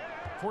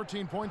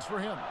 14 points for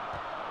him.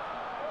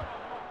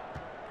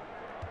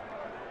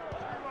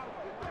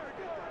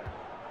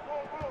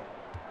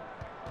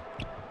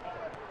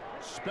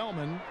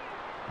 Spellman.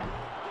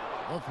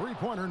 A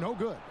three-pointer, no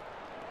good.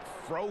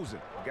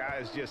 Frozen.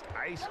 Guys just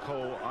ice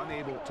cold,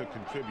 unable to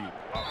contribute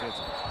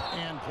offensively.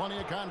 And plenty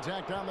of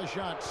contact on the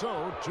shot.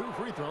 So 2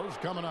 free throws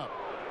coming up.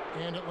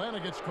 And Atlanta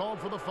gets called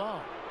for the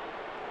foul.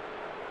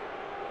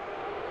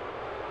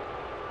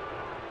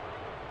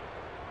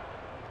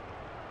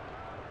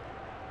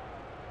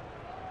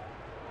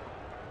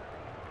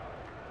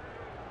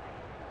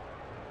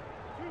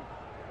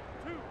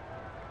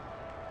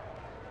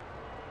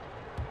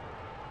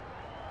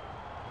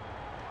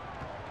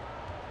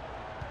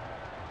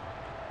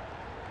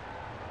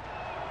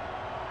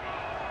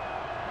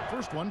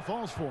 First one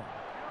falls for him.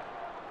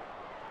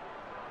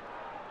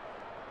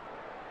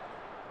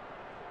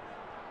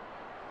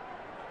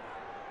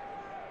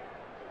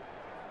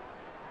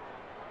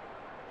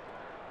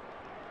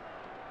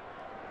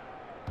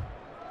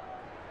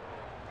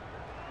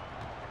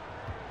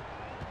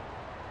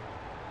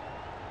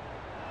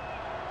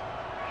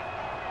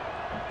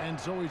 And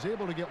so he's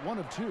able to get 1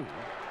 of 2.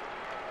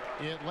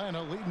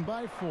 Atlanta leading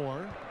by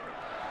 4.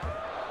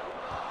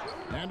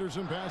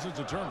 Anderson passes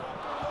to Turner.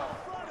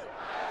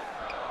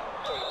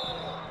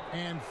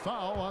 And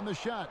foul on the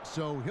shot,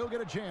 so he'll get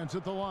a chance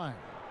at the line.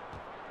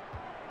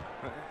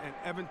 And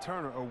Evan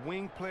Turner, a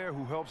wing player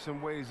who helps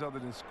in ways other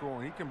than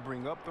scoring. He can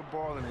bring up the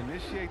ball and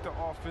initiate the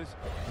offense,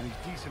 and he's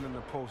decent in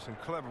the post and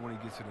clever when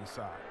he gets it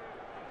inside.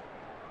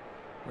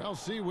 Well,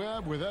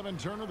 C-Webb, with Evan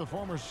Turner, the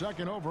former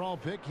 2nd overall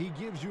pick, he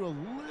gives you a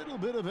little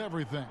bit of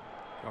everything.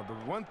 Now, the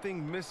one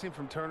thing missing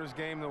from Turner's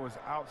game, though, is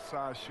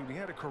outside shooting. He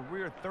had a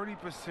career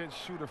 30%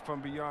 shooter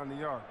from beyond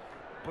the arc.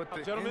 But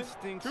the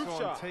instincts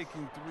on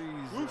taking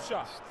threes,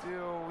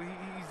 still,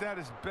 he's at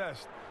his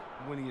best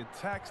when he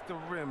attacks the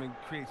rim and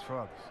creates for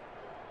others.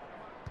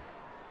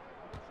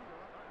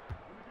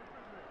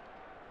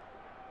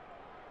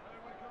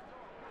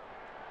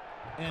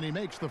 And he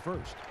makes the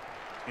first.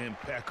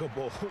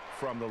 Impeccable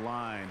from the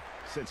line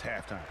since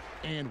halftime.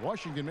 And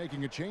Washington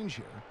making a change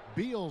here.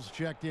 Beal's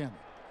checked in.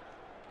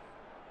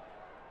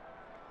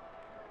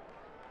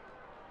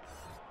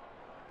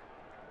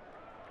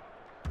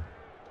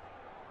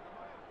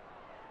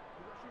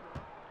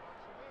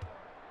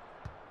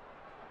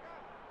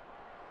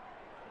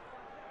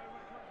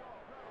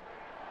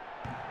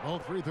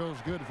 Both free throws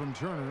good from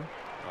Turner.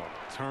 Oh,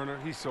 Turner,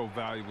 he's so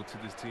valuable to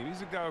this team.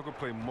 He's a guy who can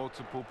play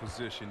multiple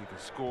positions. He can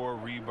score,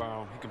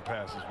 rebound, he can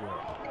pass as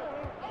well.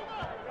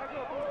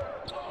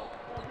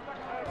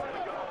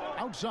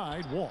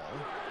 Outside, Wall.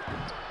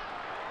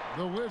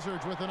 The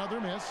Wizards with another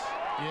miss.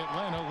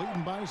 Atlanta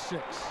leading by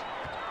 6.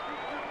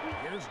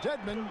 Here's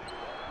Dedmon.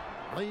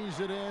 Lays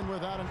it in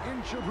without an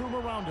inch of room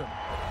around him.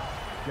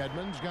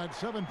 Dedmon's got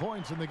 7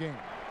 points in the game.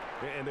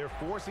 And they're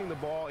forcing the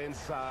ball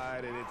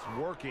inside, and it's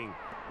working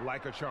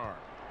like a charm.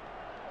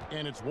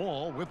 And it's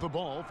Wall with the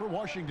ball for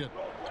Washington.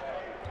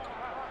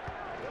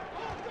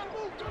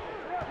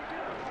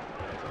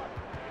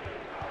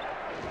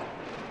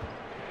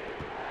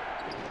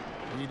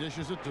 He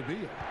dishes it to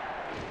Beal.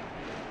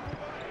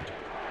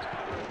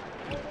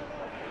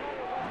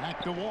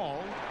 Back to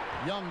Wall.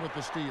 Young with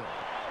the steal.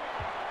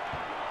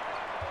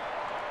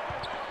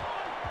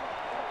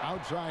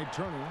 Outside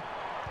Turner.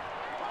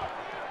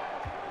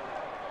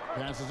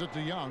 Passes it to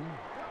Young.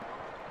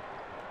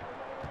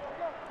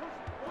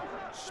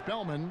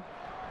 Spellman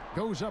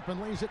goes up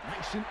and lays it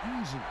nice and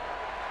easy.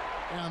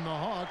 And the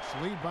Hawks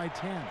lead by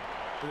 10.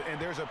 And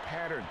there's a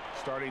pattern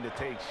starting to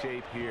take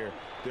shape here.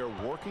 They're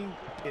working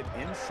it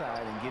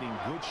inside and getting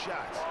good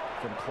shots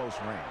from close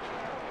range.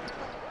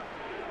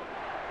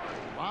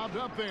 Lobbed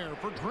up there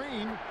for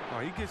Green. Oh,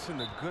 he gets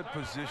in a good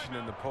position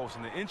in the post,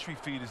 and the entry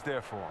feed is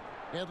there for him.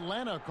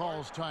 Atlanta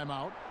calls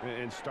timeout.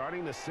 And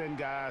starting to send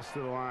guys to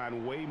the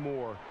line way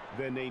more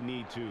than they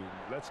need to.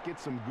 Let's get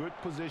some good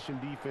position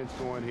defense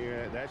going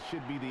here. That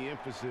should be the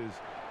emphasis,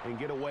 and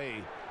get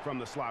away from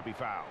the sloppy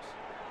fouls.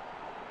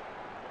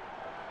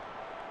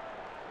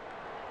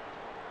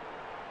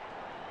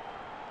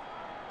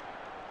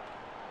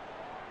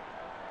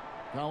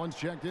 Collins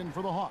checked in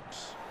for the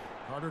Hawks.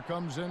 Carter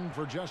comes in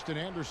for Justin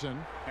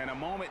Anderson. And a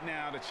moment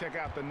now to check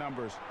out the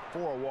numbers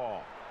for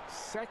Wall.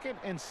 Second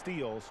in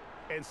steals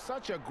and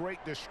such a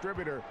great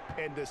distributor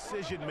and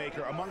decision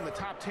maker, among the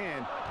top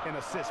 10 in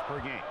assists per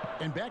game.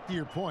 And back to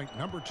your point,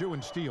 number 2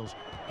 in steals.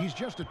 He's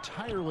just a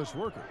tireless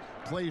worker.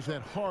 Plays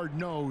that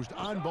hard-nosed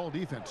on-ball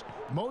defense.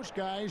 Most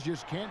guys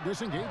just can't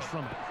disengage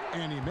from it.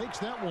 And he makes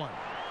that one.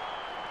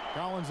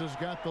 Collins has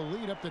got the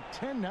lead up to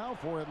 10 now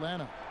for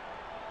Atlanta.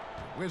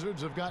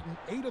 Wizards have gotten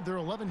 8 of their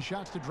 11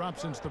 shots to drop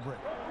since the break.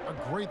 A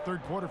great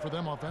third quarter for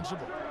them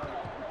offensively.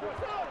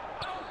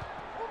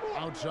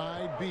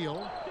 Outside,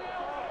 Beal.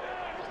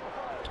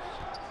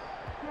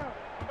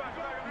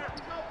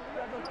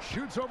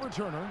 Shoots over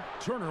Turner.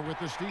 Turner with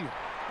the steal.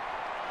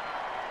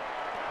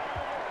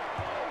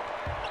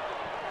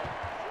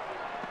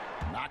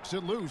 Knocks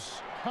it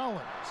loose.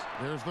 Collins.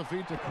 There's the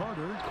feed to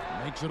Carter.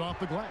 Makes it off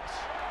the glass.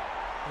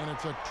 And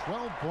it's a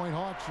 12-point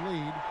Hawks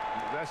lead.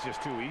 That's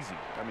just too easy.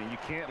 I mean, you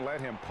can't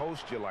let him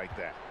post you like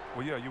that.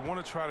 Well, yeah, you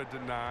want to try to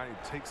deny and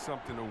take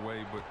something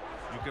away, but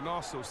you can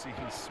also see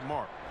he's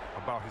smart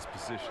about his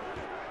position.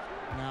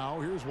 Now,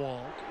 here's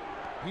Wall.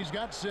 He's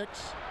got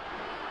 6.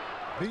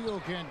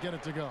 Beal can't get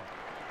it to go.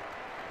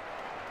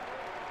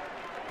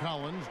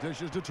 Collins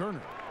dishes to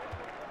Turner.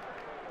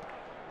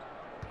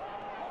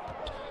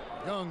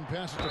 Young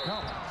passes to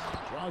Collins.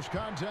 Draws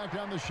contact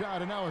on the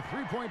shot, and now a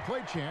 3-point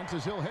play chance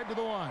as he'll head to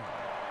the line.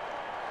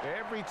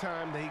 Every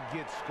time they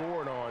get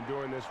scored on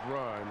during this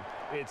run,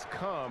 it's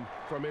come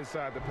from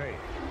inside the paint.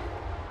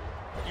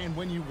 And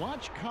when you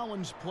watch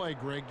Collins play,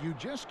 Greg, you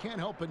just can't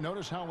help but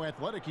notice how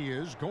athletic he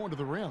is going to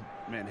the rim.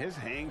 Man, his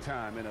hang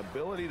time and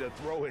ability to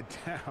throw it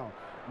down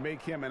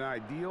make him an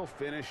ideal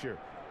finisher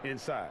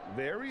inside.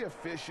 Very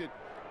efficient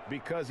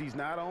because he's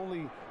not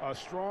only a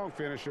strong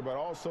finisher, but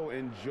also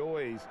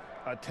enjoys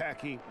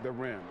attacking the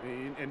rim.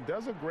 And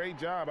does a great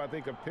job, I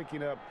think, of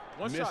picking up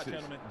One misses. shot,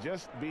 gentlemen.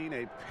 Just being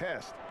a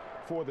pest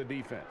for the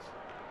defense.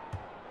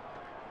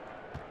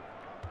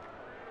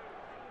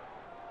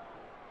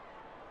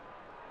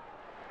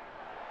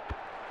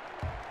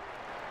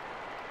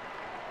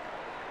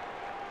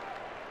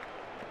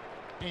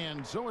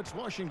 And so it's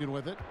Washington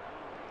with it.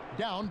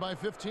 Down by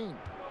 15.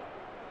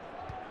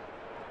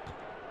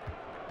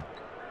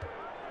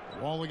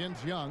 Wall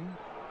against Young.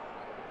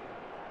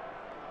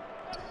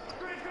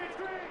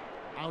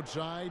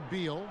 Outside,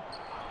 Beal.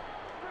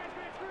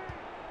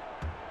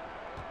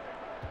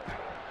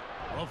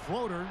 A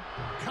floater.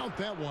 Count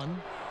that one.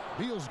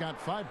 Beal's got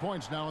 5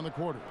 points now in the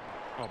quarter.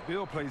 Oh,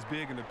 Beal plays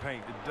big in the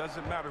paint. It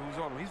doesn't matter who's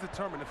on him. He's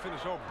determined to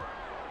finish over.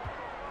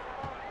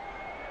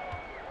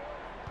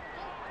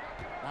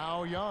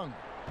 Now Young.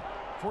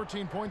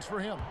 14 points for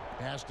him.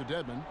 Pass to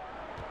Dedmon.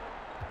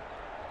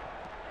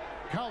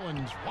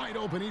 Collins wide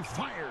open. He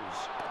fires.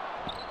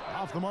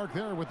 Off the mark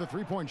there with the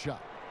 3-point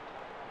shot.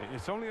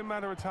 It's only a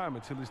matter of time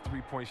until his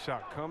 3-point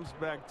shot comes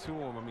back to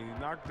him. I mean, he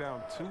knocked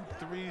down 2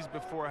 threes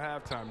before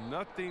halftime.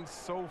 Nothing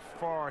so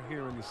far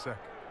here in the second.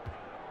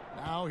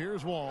 Now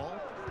here's Wall.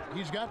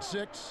 He's got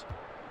 6.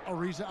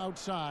 Ariza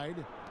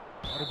outside.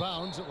 Out of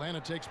bounds.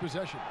 Atlanta takes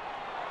possession.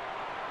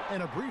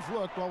 And a brief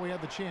look while we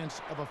had the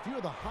chance of a few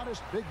of the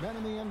hottest big men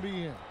in the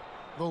NBA.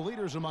 The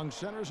leaders among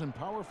centers and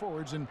power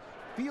forwards in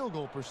field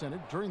goal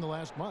percentage during the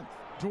last month.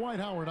 Dwight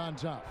Howard on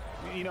top.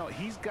 You know,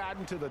 he's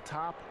gotten to the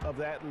top of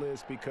that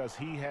list because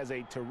he has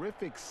a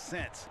terrific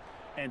sense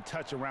and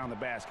touch around the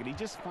basket. He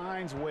just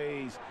finds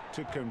ways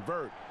to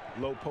convert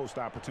low post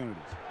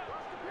opportunities.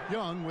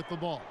 Young with the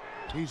ball.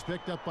 He's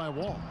picked up by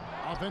Wall.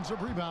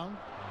 Offensive rebound.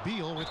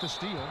 Beal with the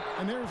steal.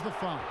 And there's the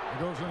foul.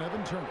 It goes on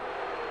Evan Turner.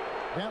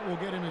 That will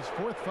get him his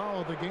 4th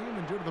foul of the game,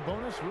 and due to the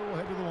bonus, we'll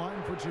head to the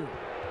line for 2.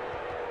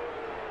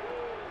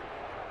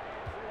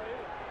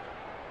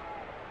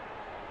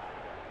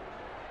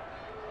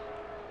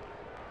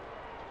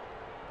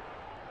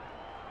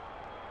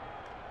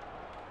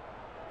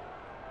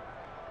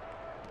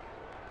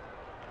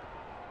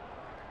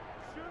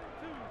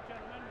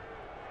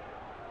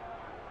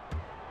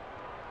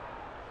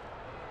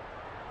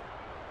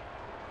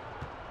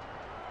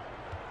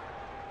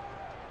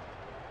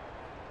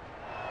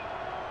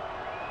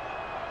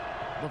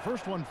 The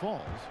first one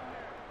falls.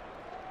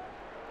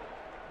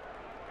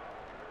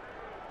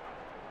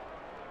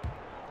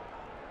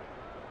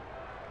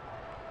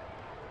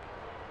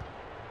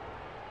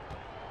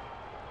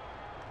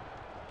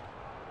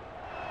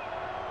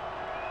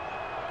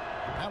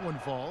 That one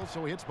falls,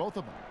 so he hits both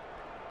of them.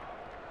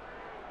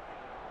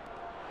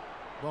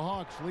 The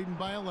Hawks leading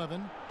by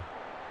 11.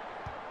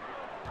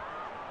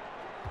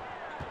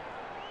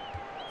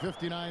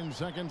 59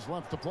 seconds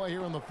left to play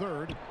here in the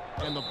third.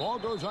 And the ball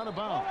goes out of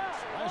bounds.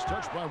 Last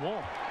touch by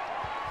Wall.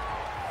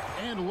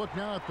 And a look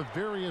now at the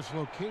various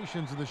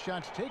locations of the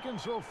shots taken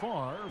so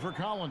far for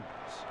Collins.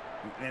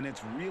 And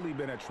it's really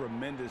been a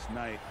tremendous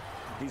night.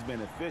 He's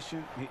been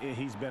efficient.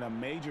 He's been a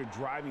major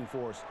driving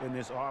force in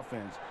this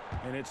offense.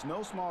 And it's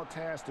no small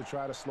task to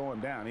try to slow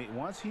him down.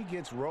 Once he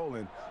gets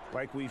rolling,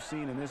 like we've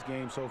seen in this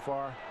game so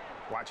far,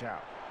 watch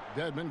out.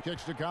 Dedmon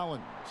kicks to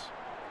Collins.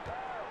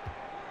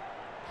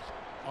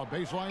 A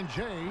baseline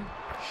J.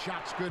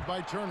 Shot's good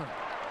by Turner.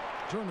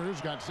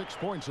 Turner's got 6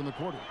 points in the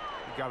quarter.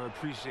 You got to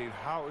appreciate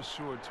how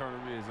assured Turner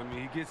is. I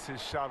mean, he gets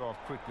his shot off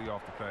quickly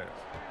off the pass.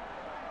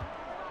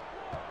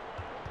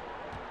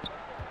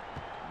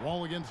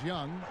 Wall against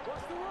Young.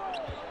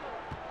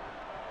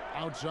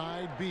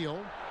 Outside, Beal.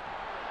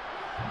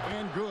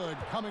 And good,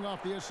 coming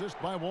off the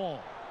assist by Wall.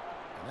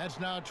 And that's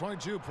now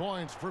 22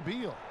 points for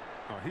Beal.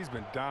 Oh, he's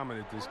been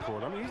dominant this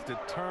quarter. I mean, he's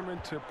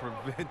determined to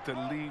prevent the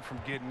lead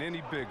from getting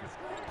any bigger.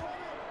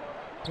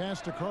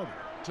 Pass to Carter.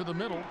 To the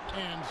middle.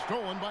 And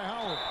stolen by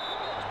Howard.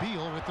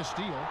 Beal with the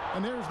steal.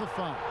 And there's the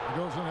foul. It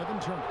goes on Evan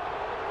Turner.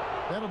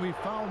 That'll be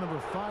foul number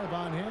 5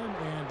 on him.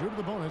 And due to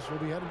the bonus, we'll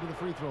be heading to the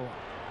free throw line.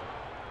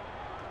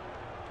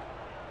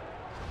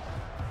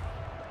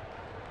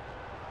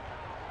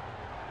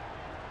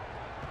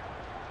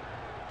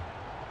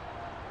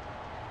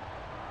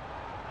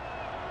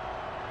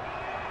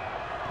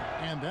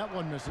 And that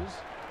one misses.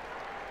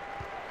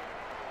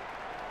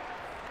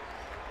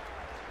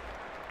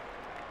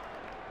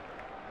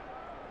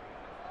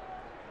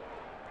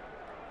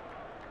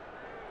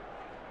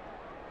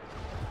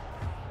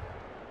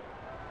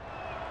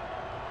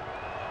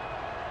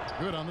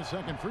 Good on the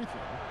second free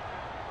throw.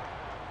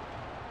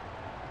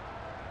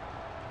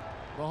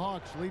 The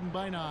Hawks leading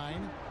by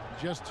 9.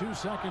 Just 2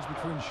 seconds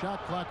between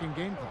shot clock and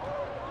game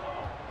clock.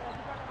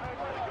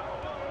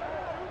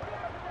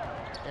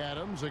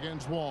 Adams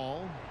against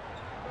Wall.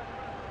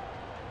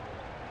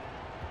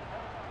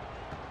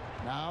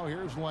 Now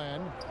here's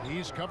Len.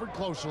 He's covered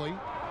closely.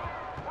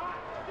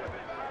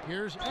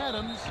 Here's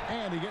Adams,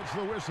 and he gets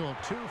the whistle.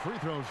 2 free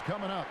throws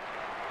coming up.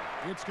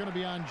 It's going to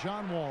be on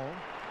John Wall.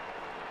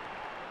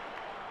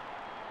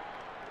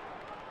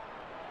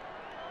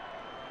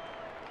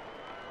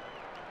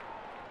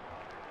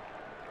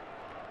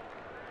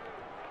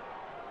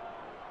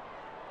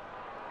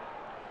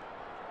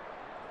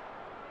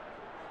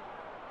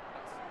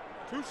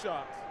 Two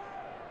shots.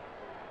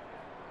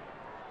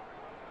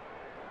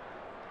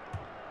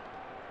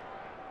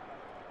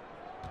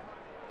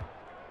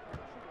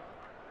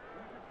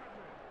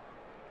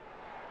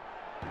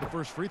 The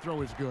first free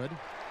throw is good.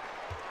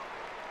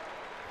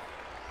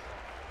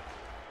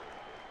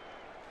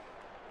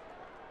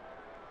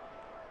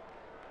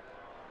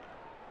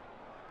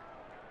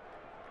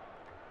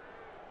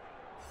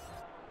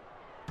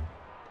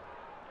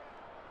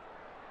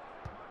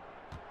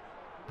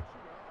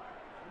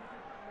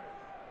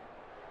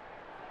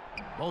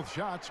 Both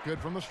shots good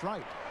from the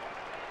stripe.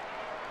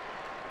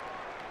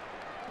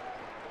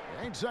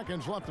 8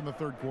 seconds left in the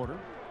third quarter.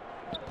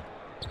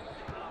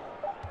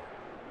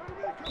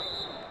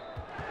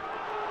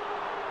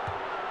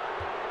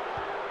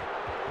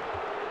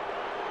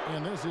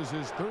 And this is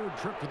his 3rd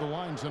trip to the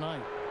line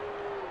tonight.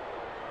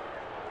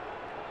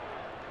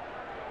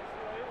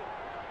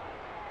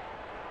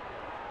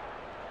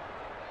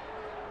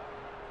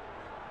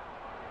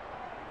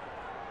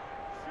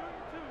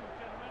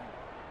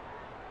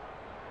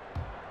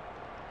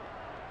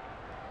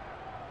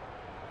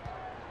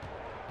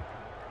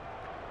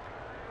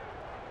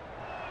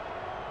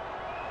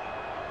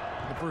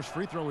 The first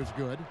free throw is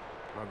good.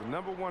 Now,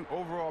 the #1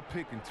 overall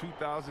pick in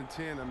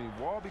 2010, I mean,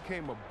 Wall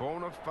became a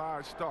bona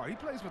fide star. He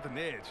plays with an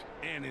edge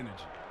and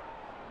energy.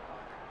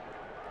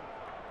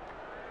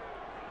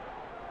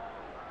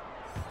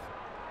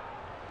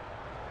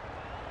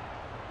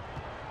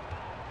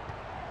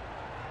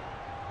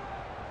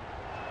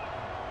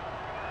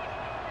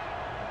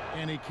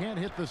 And he can't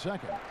hit the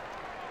second.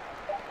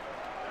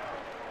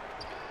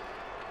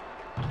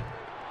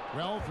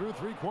 Well, through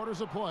 3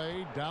 quarters of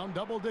play, down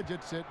double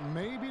digits, it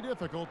may be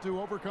difficult to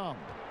overcome.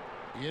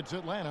 It's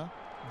Atlanta.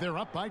 They're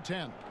up by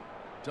 10.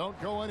 Don't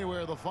go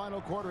anywhere. The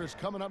final quarter is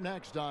coming up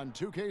next on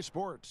 2K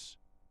Sports.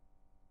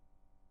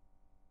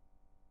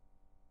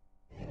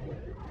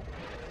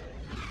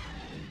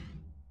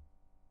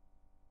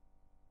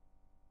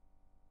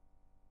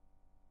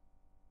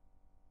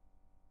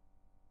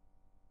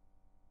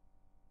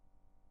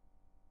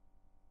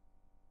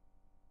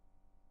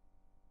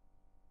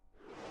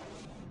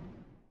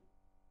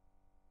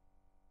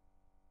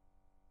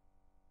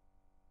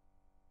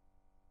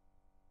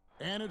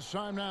 And it's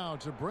time now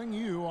to bring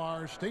you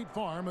our State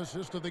Farm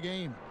assist of the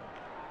game.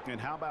 And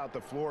how about the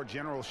floor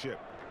generalship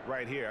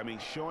right here? I mean,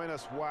 showing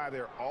us why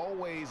they're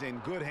always in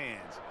good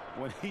hands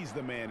when he's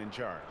the man in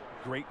charge.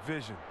 Great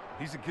vision.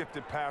 He's a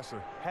gifted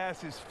passer.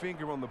 Has his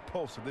finger on the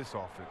pulse of this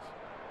offense.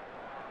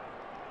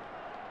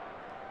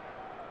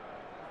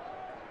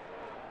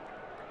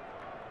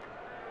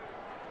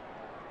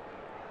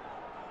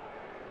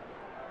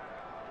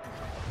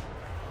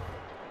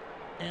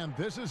 And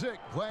this is it.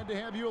 Glad to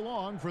have you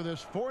along for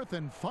this fourth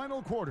and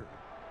final quarter.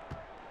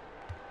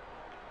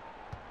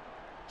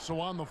 So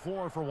on the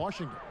floor for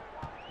Washington,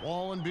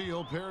 Wall and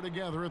Beal pair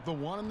together at the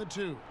 1 and the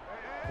 2.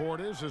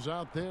 Portis is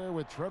out there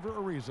with Trevor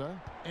Ariza,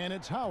 and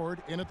it's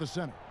Howard in at the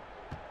center.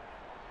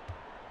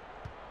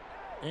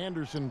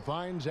 Anderson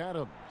finds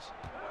Adams.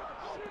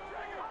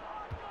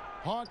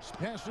 Hawks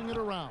passing it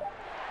around.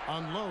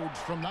 Unloads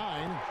from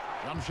 9.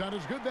 Jump shot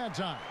is good that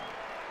time.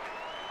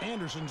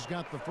 Anderson's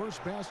got the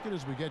first basket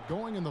as we get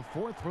going in the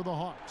fourth for the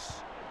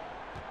Hawks.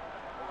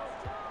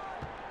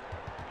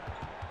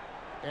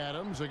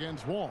 Adams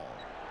against Wall.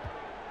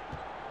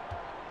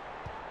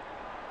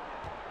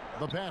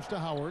 The pass to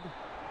Howard.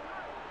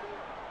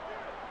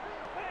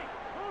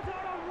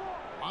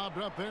 Lobbed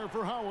up there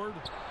for Howard.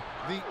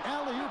 The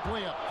alley-oop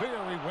layup.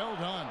 Very well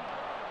done.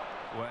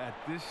 Well, at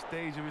this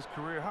stage of his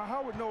career,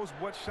 Howard knows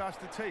what shots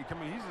to take. I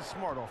mean, he's a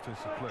smart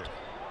offensive player.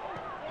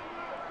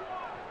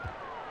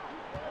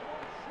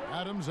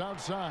 Adams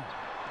outside.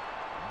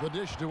 The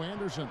dish to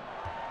Anderson.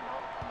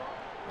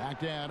 Back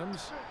to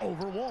Adams.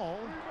 Over Wall.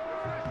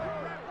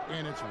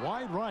 And it's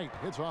wide right.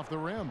 Hits off the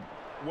rim.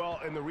 Well,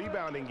 in the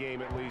rebounding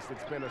game, at least,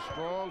 it's been a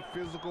strong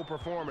physical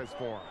performance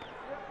for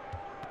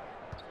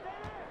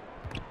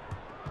him.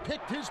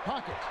 Picked his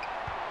pocket.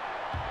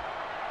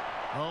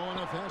 Oh, and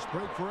a fast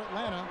break for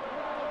Atlanta.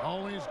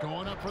 Always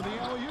going up for the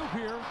alley-oop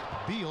here.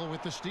 Beal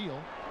with the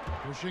steal.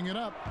 Pushing it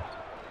up.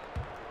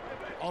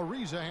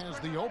 Ariza has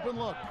the open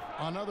look.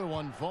 Another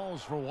one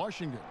falls for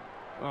Washington.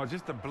 Oh,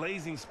 just the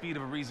blazing speed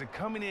of Ariza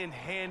coming in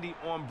handy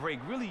on break.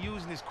 Really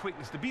using his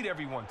quickness to beat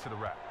everyone to the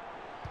rack.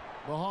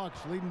 The Hawks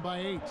leading by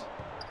 8.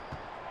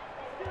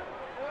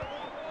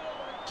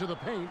 To the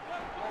paint.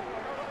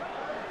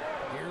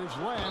 Here's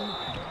Len.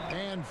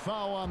 And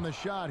foul on the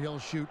shot. He'll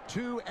shoot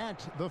 2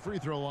 at the free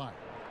throw line.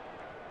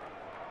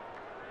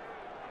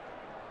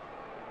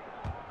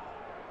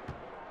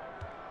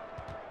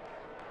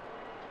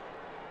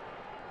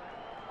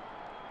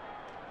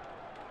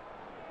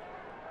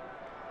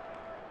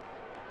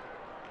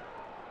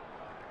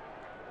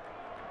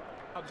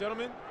 Now,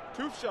 gentlemen,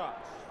 2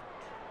 shots.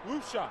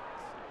 Loose shots.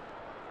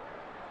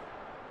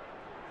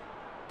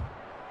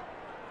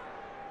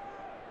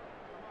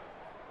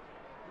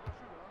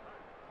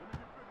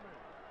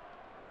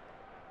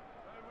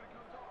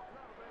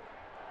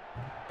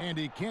 And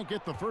he can't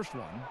get the first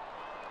one.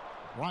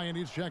 Ryan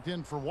is checked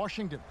in for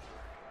Washington.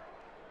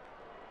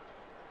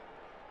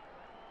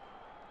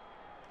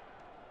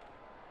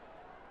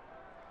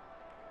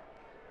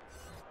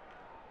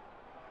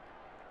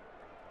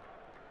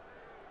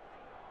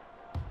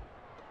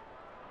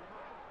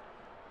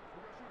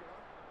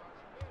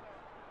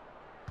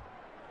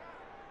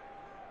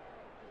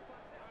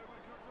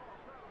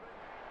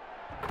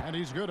 And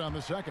he's good on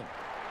the second.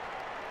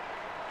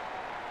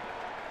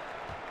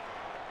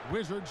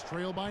 Wizards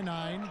trail by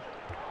 9.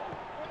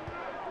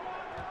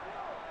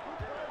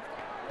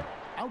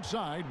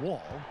 Outside,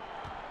 Wall.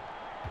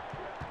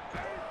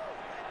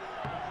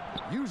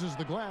 Uses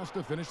the glass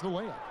to finish the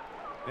layup.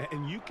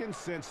 And you can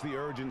sense the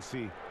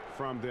urgency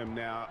from them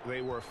now.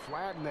 They were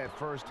flat in that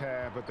first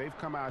half, but they've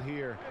come out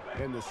here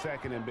in the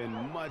second and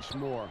been much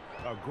more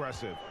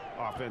aggressive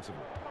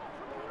offensively.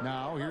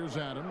 Now here's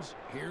Adams.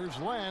 Here's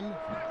Len.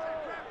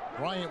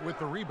 Bryant with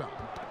the rebound.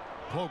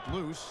 Poked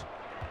loose.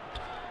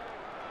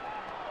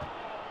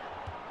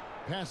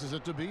 Passes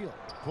it to Beal.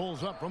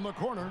 Pulls up from the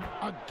corner.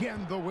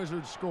 Again, the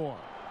Wizards score.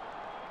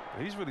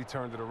 He's really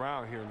turned it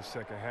around here in the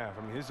second half.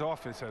 I mean, his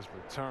offense has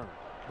returned.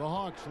 The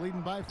Hawks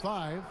leading by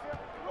 5.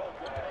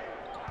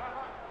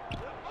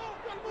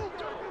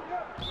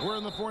 We're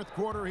in the fourth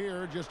quarter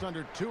here. Just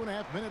under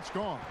 2.5 minutes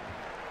gone.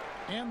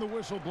 And the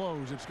whistle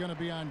blows. It's going to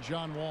be on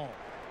John Wall.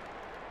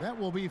 That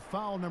will be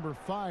foul number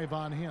 5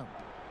 on him.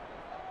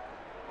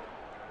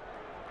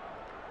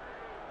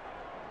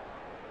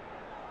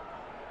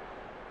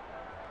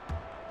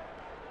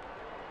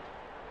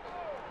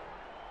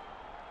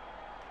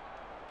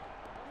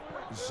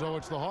 So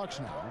it's the Hawks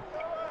now.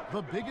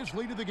 The biggest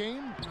lead of the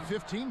game,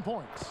 15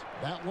 points.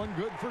 That one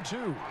good for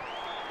 2.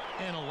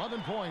 And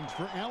 11 points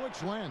for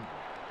Alex Len.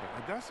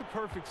 That's a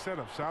perfect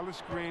setup. Solid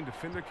screen,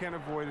 defender can't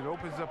avoid it.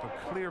 Opens up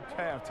a clear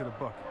path to the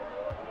bucket.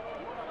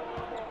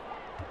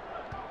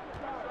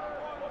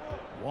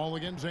 Wall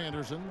against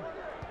Anderson.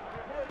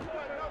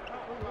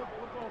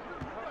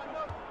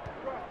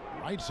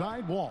 Right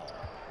side, Wall.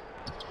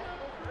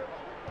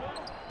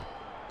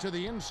 To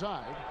the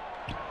inside.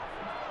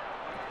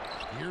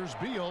 Here's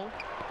Beal.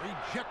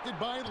 Rejected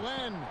by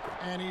Len.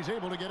 And he's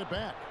able to get it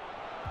back.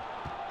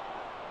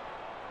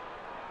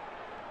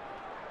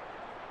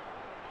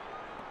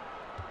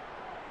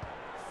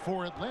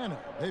 For Atlanta,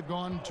 they've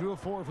gone 2 of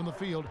 4 from the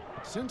field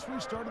since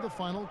we started the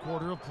final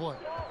quarter of play.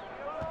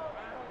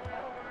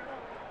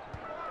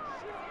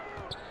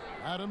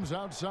 Adams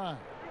outside.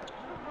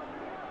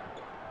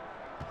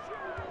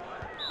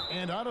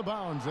 And out of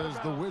bounds as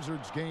the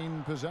Wizards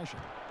gain possession.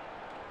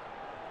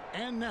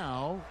 And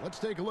now, let's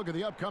take a look at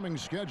the upcoming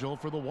schedule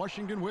for the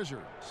Washington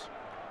Wizards.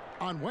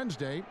 On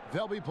Wednesday,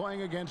 they'll be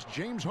playing against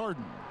James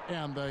Harden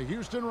and the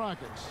Houston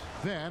Rockets.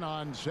 Then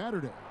on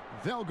Saturday,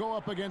 they'll go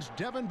up against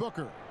Devin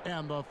Booker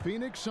and the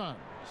Phoenix Suns.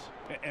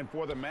 And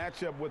for the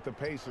matchup with the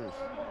Pacers,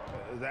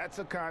 that's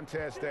a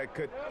contest that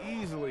could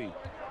easily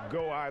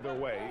go either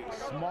way.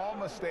 Small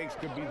mistakes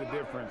could be the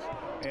difference,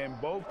 and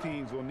both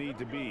teams will need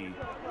to be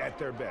at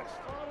their best.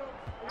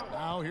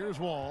 Now here's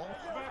Wall.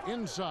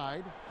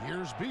 Inside,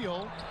 here's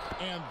Beal,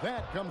 and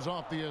that comes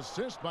off the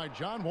assist by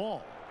John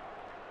Wall.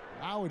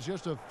 Now it's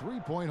just a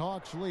 3-point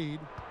Hawks lead.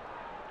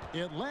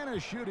 Atlanta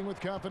shooting with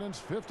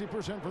confidence,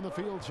 50% from the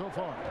field so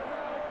far.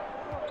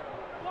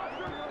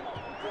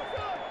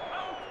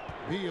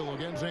 Beal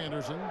against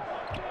Anderson.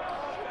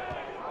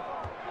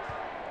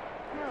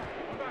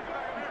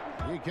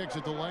 He kicks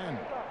it to Len.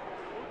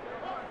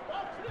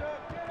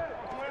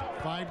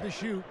 5 to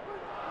shoot.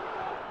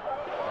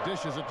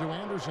 Dishes it to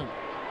Anderson.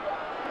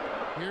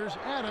 Here's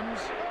Adams.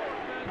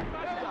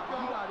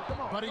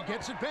 But he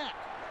gets it back.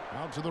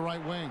 Out to the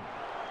right wing.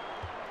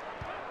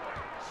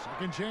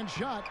 Second chance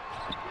shot.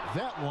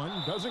 That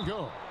one doesn't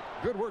go.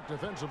 Good work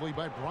defensively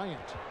by Bryant.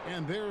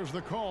 And there's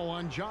the call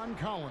on John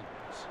Collins.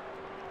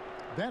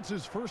 That's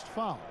his first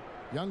foul.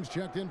 Young's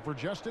checked in for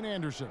Justin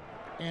Anderson.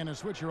 And a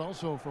switcher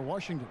also for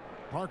Washington.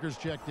 Parker's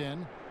checked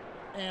in.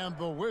 And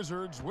the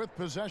Wizards with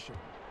possession.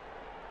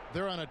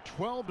 They're on a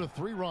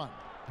 12-3 run.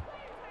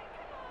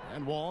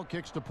 And Wall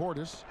kicks to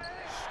Portis.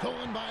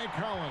 Stolen by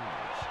Collins.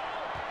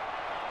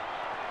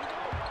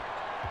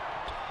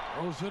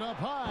 Throws it up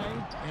high.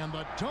 And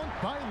the dunk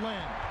by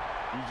Len.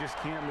 You just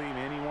can't leave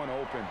anyone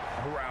open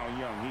around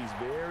Young. He's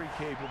very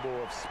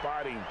capable of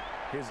spotting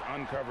his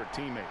uncovered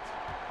teammates.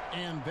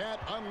 And that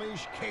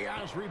unleashed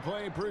chaos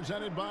replay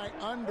presented by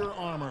Under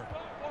Armour.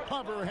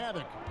 Hover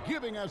Havoc,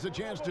 giving us a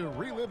chance to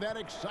relive that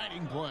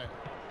exciting play.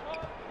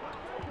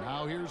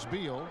 Now here's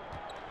Beal.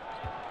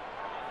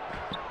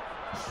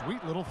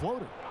 Sweet little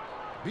floater.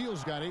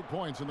 Beal's got 8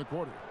 points in the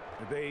quarter.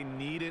 They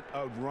needed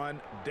a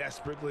run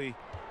desperately,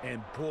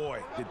 and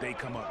boy, did they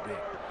come up big.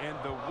 And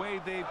the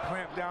way they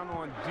clamped down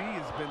on D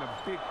has been a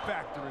big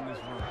factor in this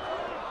run.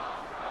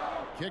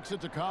 Kicks it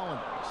to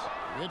Collins.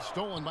 It's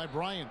stolen by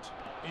Bryant.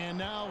 And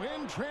now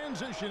in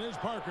transition is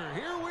Parker.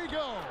 Here we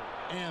go.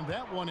 And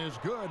that one is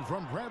good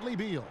from Bradley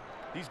Beal.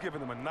 He's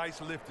given them a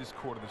nice lift this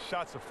quarter. The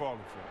shots are falling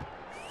for him.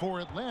 For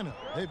Atlanta,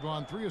 they've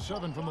gone 3 of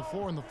 7 from the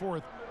floor in the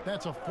fourth.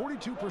 That's a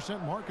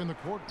 42% mark in the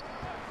quarter.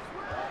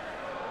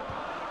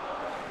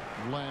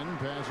 Len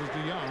passes to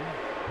Young.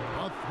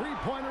 A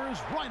three-pointer is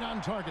right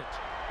on target.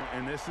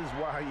 And this is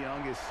why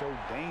Young is so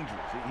dangerous.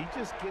 He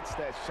just gets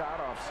that shot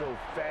off so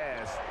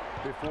fast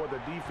before the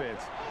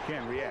defense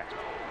can react.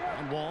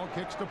 And Wall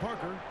kicks to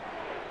Parker.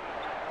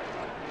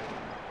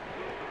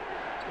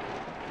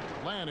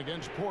 Len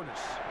against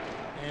Portis.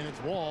 And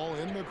it's Wall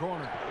in the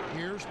corner.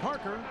 Here's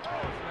Parker.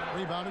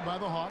 Rebounded by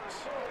the Hawks.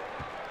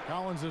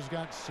 Collins has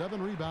got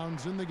 7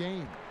 rebounds in the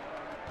game.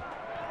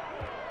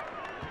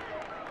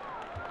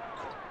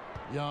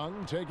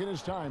 Young taking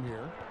his time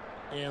here.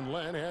 And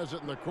Len has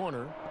it in the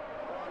corner.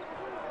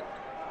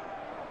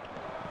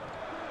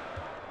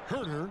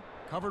 Herter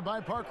covered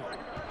by Parker.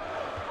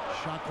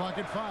 Shot clock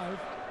at 5.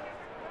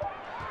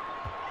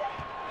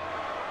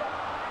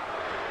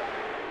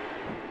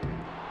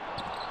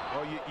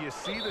 Well, you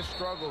see the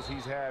struggles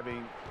he's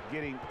having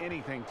getting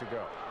anything to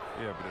go.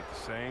 Yeah, but at the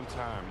same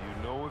time,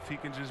 you know if he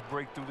can just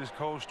break through this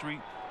cold streak,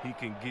 he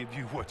can give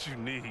you what you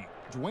need.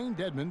 Dwayne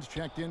Dedmon's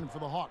checked in for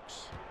the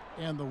Hawks.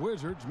 And the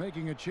Wizards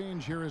making a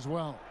change here as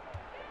well.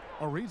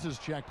 Ariza's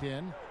checked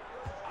in.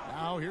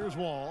 Now here's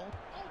Wall.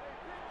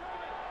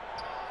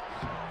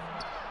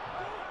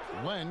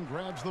 Len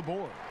grabs the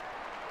board.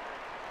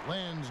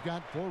 Len's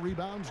got 4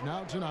 rebounds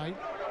now tonight.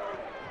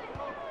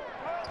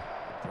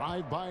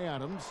 Drive by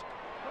Adams.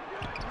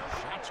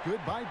 Shot's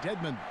good by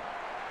Dedmon.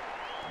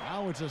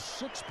 Now it's a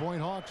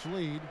 6-point Hawks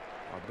lead.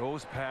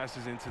 Those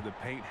passes into the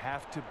paint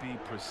have to be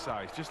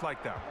precise, just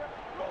like that.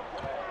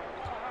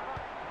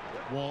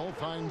 Wall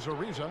finds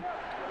Ariza.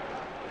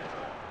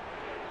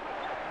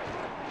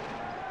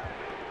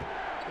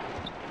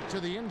 To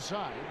the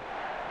inside.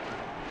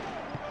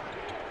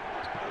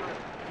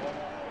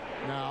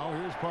 Now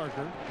here's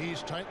Parker.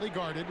 He's tightly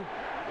guarded.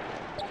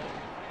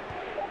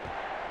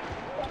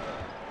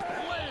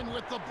 Len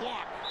with the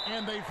block.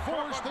 And they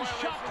force the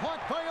shot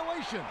clock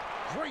violation.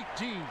 Great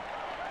team.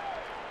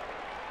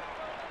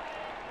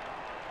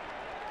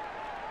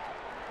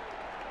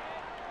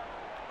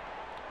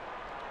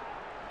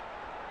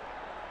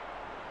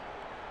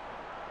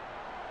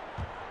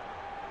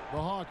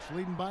 The Hawks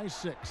leading by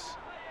 6.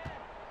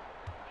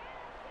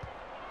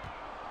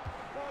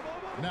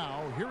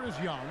 Now, here is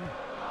Young.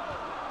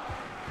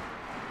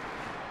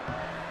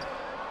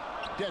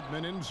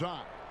 Dedmon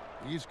inside.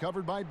 He's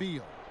covered by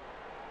Beal.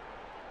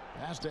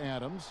 Pass to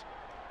Adams.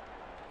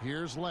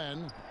 Here's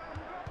Len.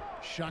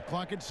 Shot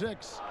clock at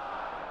 6.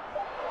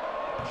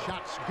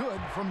 Shot's good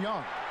from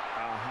Young.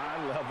 a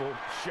high-level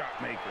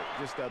shot maker.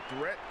 Just a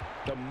threat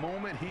the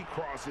moment he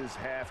crosses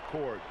half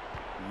court.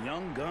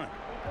 Young gun.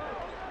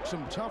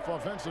 Some tough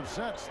offensive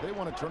sets. They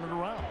want to turn it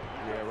around.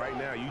 Yeah, right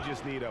now you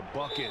just need a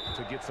bucket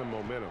to get some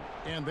momentum.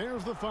 And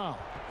there's the foul.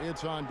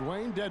 It's on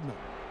Dwayne Dedmon.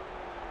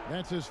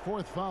 That's his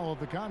 4th foul of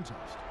the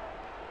contest.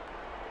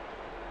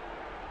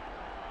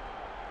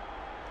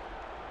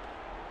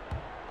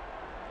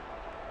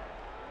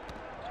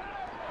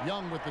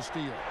 Young with the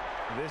steal.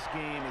 This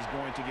game is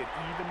going to get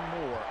even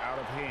more out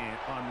of hand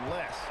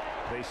unless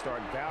they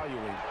start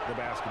valuing the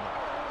basketball.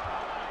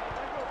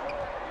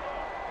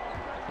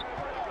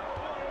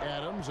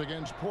 Adams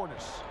against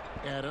Portis.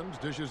 Adams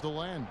dishes the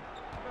land.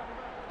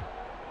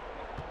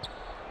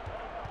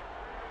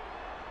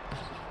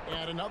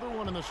 And another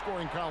one in the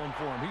scoring column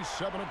for him. He's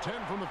 7 of 10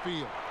 from the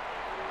field.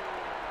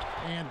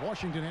 And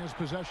Washington has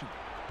possession.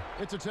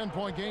 It's a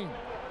 10-point game.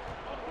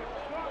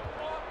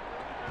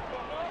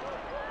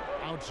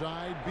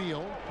 Outside,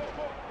 Beal.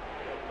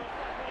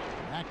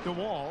 Back the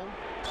wall.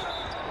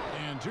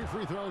 And 2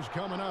 free throws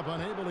coming up.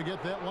 Unable to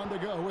get that one to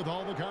go with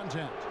all the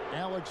contact.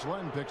 Alex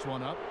Len picks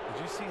one up.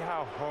 Did you see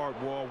how hard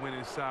Wall went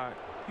inside?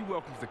 He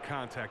welcomes the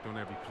contact on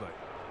every play.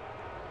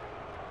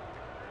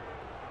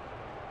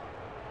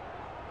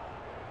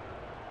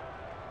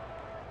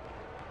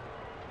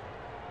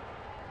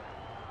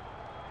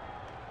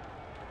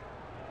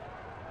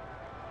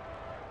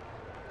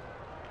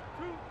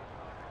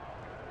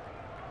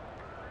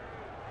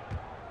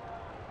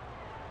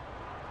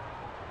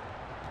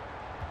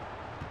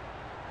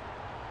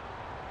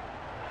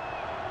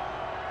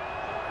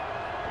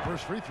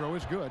 First free throw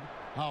is good.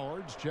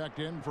 Howard's checked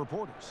in for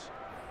Portis.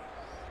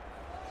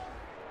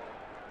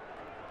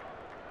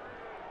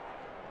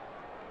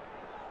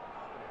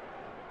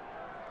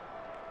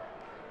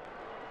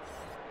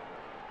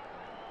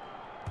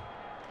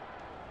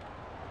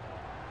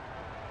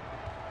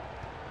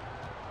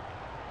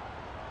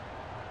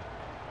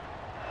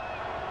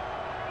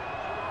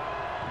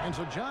 And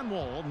so John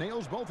Wall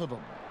nails both of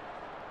them.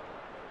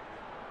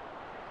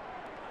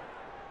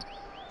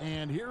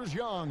 And here's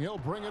Young. He'll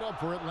bring it up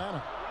for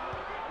Atlanta.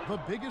 The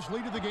biggest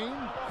lead of the game,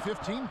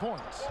 15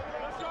 points.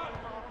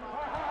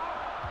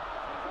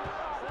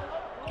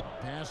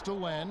 Pass to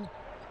Len.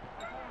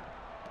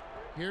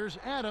 Here's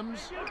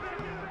Adams.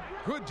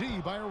 Good D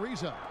by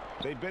Ariza.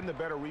 They've been the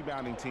better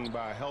rebounding team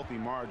by a healthy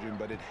margin,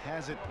 but it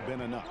hasn't been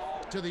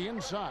enough. To the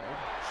inside.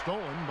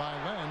 Stolen by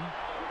Len.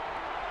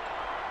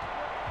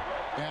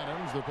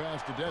 Adams, the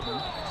pass to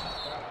Dedmon.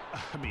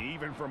 I mean,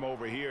 even from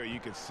over here,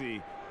 you could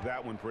see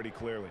that one pretty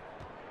clearly.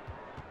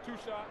 2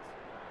 shots.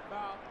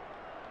 Foul.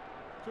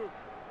 2.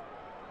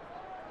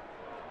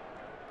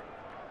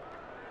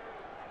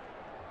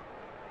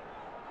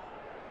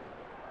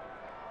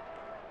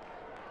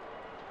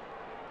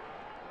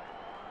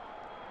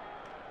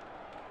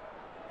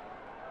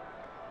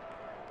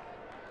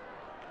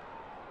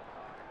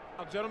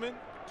 Now, gentlemen,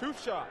 2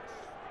 shots.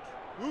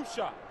 2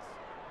 shots.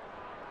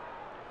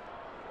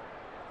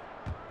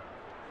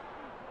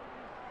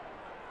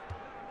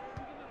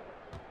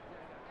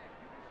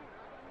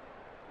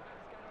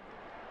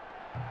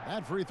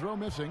 That free throw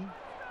missing.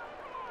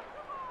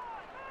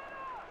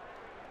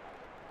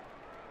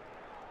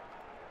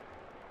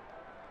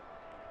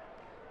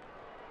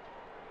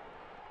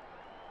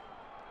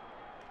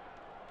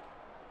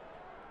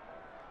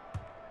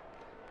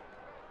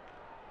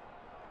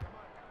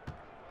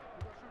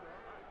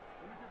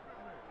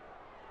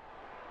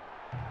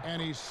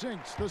 And he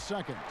sinks the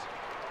second.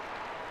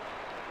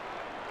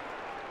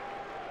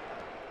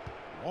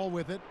 All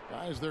with it.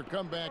 Guys, their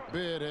comeback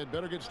bid had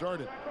better get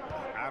started.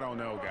 I don't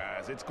know,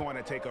 guys. It's going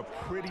to take a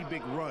pretty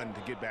big run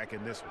to get back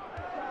in this one.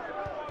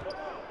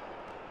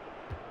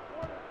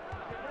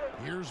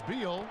 Here's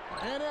Beal,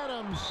 and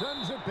Adams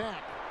sends it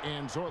back.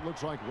 And so it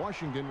looks like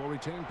Washington will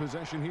retain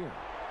possession here.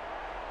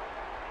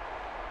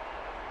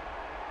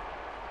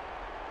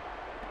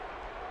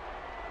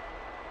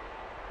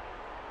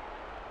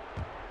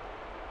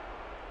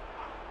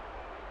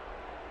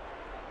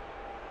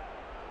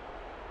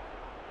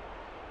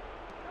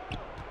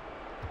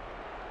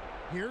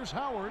 Here's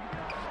Howard.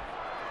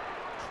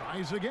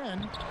 Tries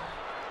again.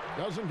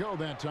 Doesn't go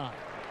that time.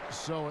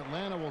 So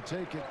Atlanta will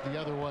take it the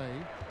other way.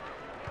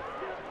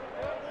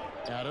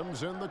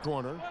 Adams in the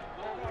corner.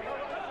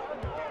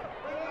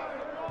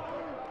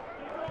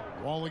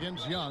 Wall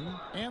against Young.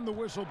 And the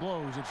whistle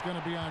blows. It's going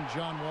to be on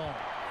John Wall.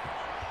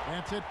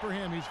 That's it for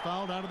him. He's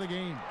fouled out of the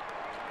game.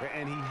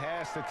 And he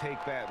has to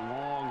take that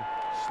long,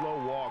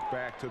 slow walk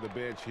back to the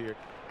bench here.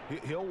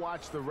 He'll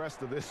watch the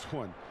rest of this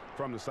one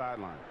from the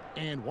sideline.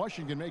 And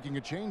Washington making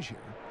a change here.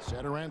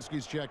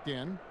 Satoransky's checked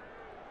in.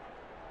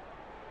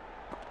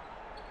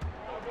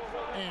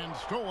 And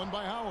stolen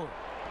by Howard.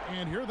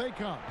 And here they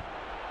come.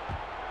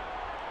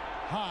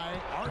 High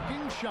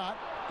arcing shot.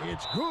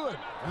 It's good.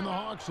 And the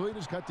Hawks lead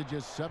is cut to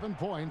just 7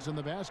 points in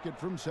the basket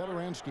from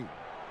Satoransky.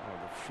 Oh,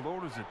 the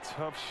floater's a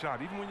tough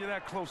shot, even when you're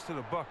that close to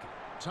the bucket.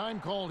 Time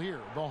called here.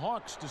 The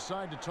Hawks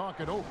decide to talk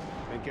it over.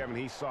 And Kevin,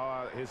 he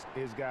saw his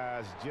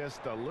guys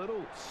just a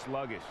little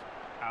sluggish.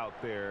 out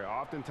there.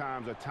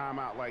 Oftentimes a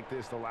timeout like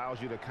this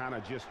allows you to kind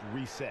of just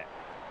reset.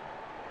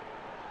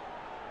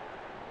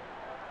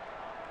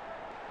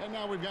 And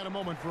now we've got a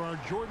moment for our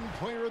Jordan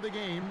player of the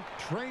game,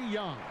 Trae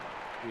Young.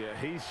 Yeah,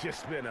 he's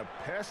just been a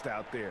pest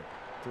out there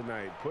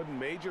tonight, putting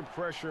major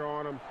pressure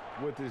on him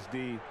with his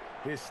D.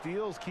 His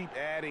steals keep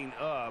adding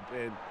up,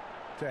 and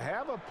to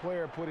have a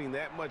player putting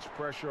that much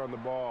pressure on the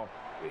ball,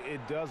 it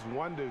does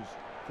wonders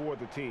for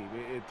the team.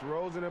 It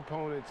throws an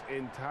opponent's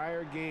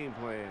entire game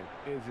plan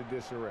into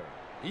disarray.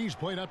 He's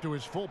played up to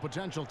his full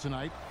potential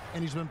tonight,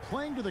 and he's been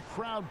playing to the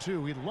crowd,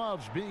 too. He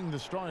loves being the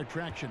star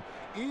attraction,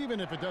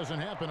 even if it doesn't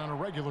happen on a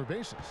regular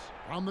basis.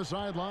 From the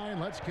sideline,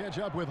 let's catch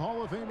up with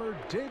Hall of Famer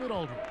David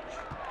Aldridge.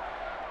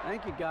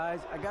 Thank you,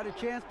 guys. I got a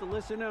chance to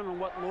listen in on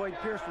what Lloyd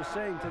Pierce was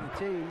saying to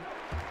the team.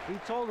 He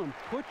told them,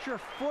 put your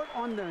foot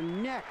on their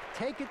neck.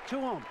 Take it to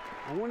them.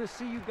 I want to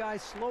see you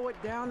guys slow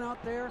it down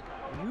out there,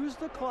 use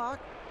the clock,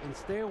 and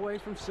stay away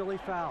from silly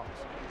fouls.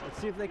 Let's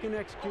see if they can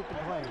execute the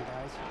play,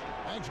 guys.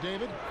 Thanks,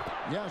 David.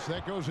 Yes,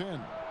 that goes in.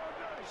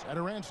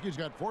 Satoransky's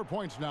got 4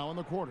 points now in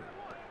the quarter.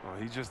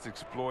 He just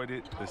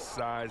exploited the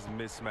size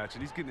mismatch,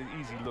 and he's getting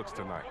easy looks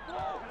tonight.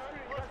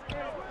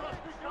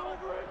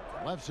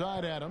 Left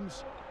side,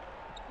 Adams.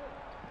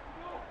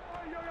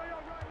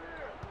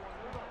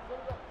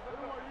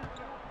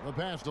 The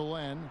pass to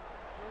Len.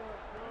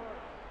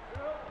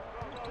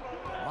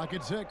 Clock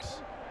at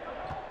 6.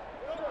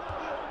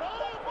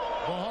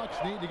 The Hawks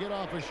need to get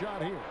off a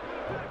shot here.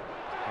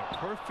 A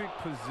perfect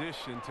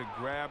position to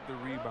grab the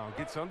rebound.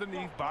 Gets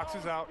underneath,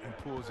 boxes out, and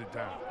pulls it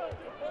down.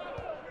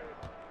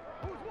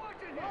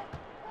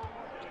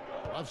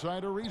 Left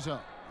side, Ariza.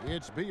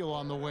 It's Beal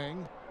on the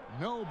wing.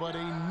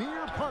 Nobody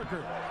near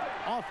Parker.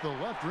 Off the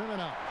left rim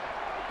and out.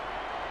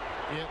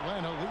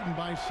 Atlanta leading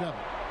by 7.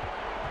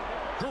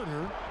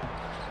 Turner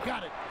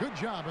got it. Good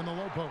job in the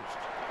low post.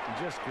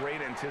 Just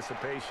great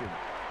anticipation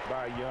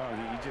by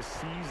Young. He just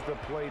sees the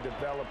play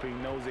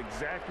developing, knows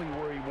exactly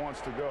where he wants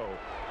to go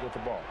with the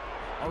ball.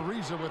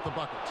 Ariza with the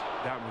bucket.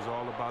 That was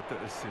all about the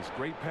assist.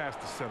 Great pass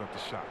to set up the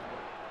shot.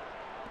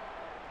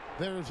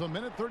 There's a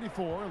minute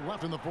 34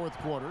 left in the fourth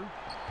quarter.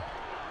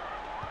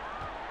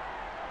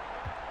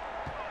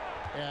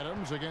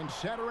 Adams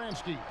against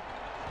Satoransky.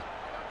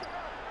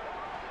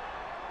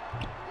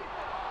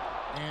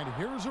 And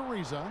here's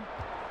Ariza.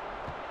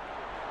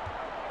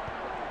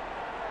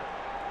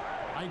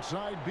 Right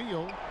side,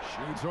 Beal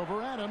shoots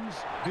over Adams.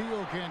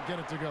 Beal can't get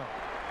it to go.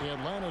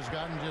 Atlanta's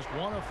gotten just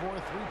 1 of 4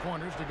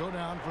 3-pointers to go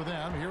down for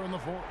them here in the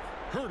fourth.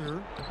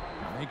 Herter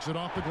makes it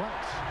off the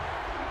glass.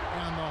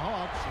 And the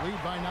Hawks lead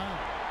by 9.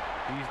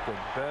 He's the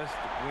best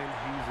when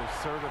he's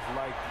assertive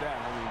like that.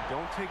 I mean,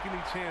 don't take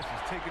any chances.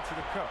 Take it to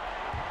the cup.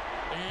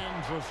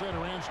 And so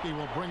Satoransky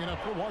will bring it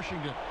up for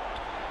Washington.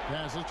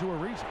 Passes to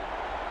Ariza.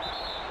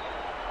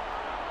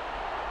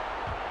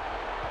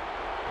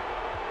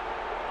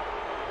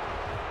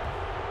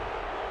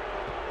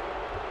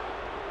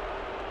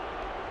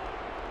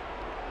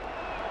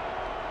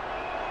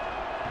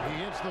 He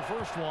hits the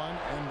first one,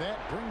 and that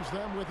brings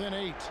them within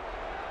 8.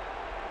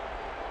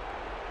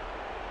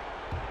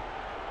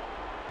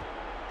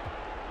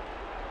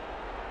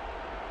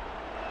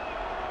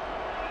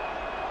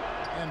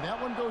 And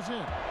that one goes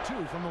in.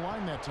 2 from the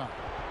line that time.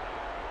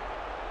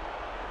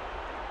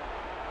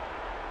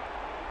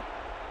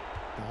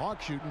 The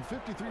Hawks shooting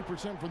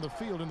 53% from the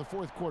field in the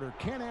fourth quarter.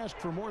 Can't ask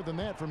for more than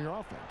that from your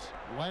offense.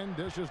 Len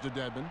dishes to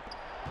Dedmon.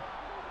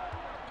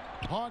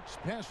 Hawks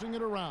passing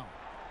it around.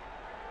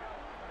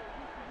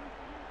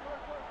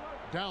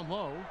 Down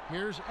low.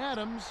 Here's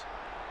Adams.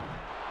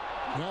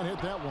 Can't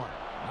hit that one.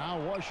 Now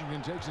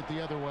Washington takes it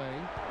the other way.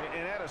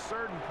 And at a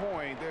certain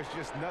point, there's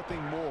just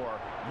nothing more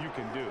you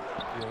can do.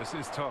 Yeah,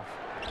 it's tough.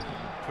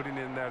 Putting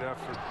in that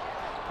effort,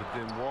 but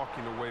then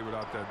walking away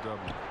without that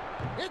W.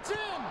 It's in!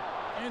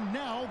 And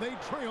now they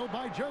trail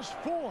by just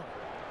 4.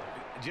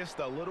 Just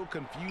a little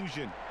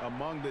confusion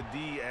among the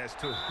D as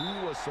to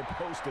who was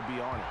supposed to be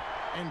on it.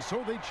 And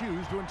so they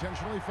choose to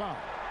intentionally foul.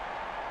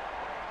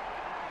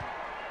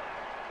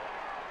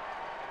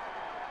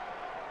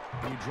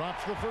 He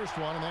drops the first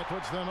one, and that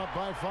puts them up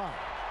by 5.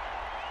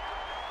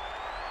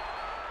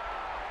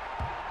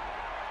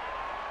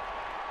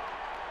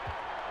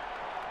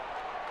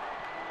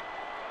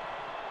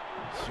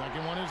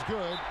 Second one is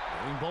good.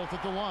 Getting both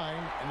at the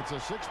line, and it's a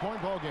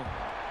 6-point ball game.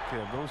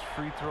 Yeah, those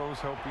free throws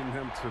helping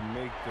him to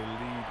make the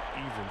lead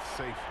even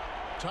safer.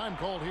 Time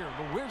called here.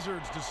 The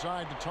Wizards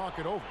decide to talk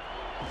it over.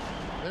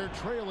 They're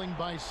trailing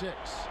by 6.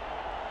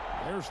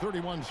 There's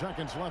 31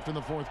 seconds left in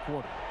the fourth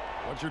quarter.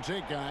 What's your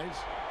take, guys?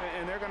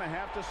 And they're going to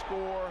have to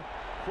score.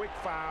 Quick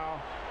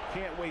foul.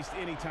 Can't waste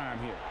any time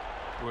here.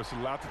 Well, it's a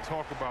lot to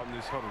talk about in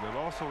this huddle.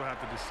 They'll also have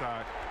to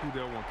decide who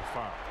they'll want to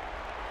foul.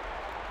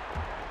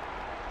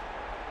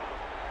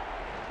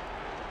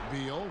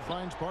 Beal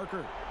finds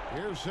Parker.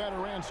 Here's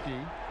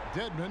Satoransky.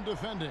 Dedmon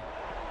defending.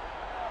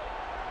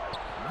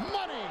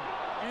 Money!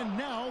 And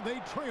now they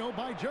trail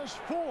by just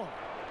 4.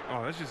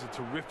 Oh, that's just a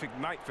terrific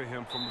night for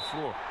him from the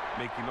floor,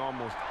 making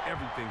almost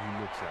everything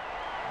he looks at.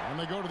 And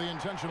they go to the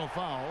intentional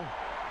foul.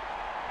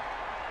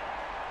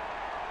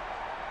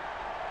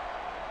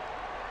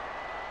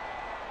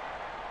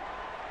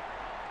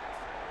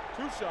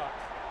 2 shots.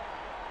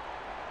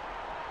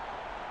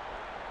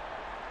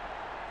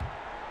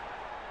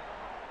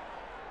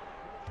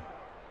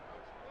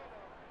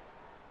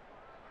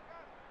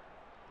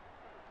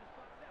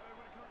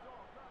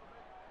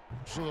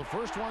 So the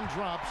first one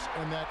drops,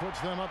 and that puts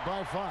them up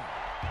by 5.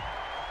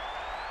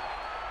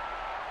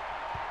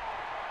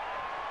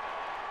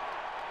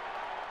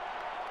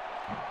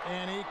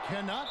 And he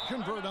cannot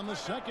convert on the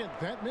second.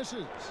 That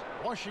misses.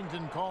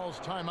 Washington calls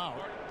timeout.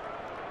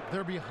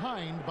 They're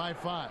behind by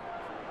 5.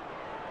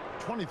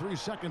 23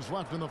 seconds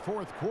left in the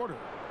fourth quarter.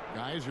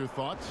 Guys, your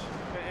thoughts?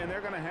 And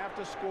they're going to have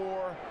to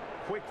score.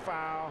 Quick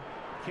foul.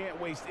 Can't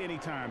waste any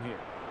time here.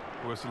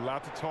 Well, it's a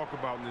lot to talk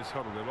about in this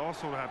huddle. They'll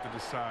also have to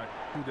decide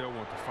who they'll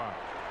want to foul.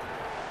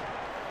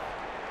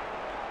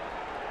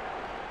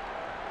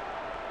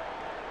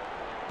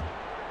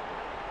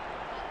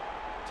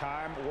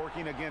 Time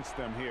working against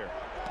them here.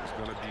 It's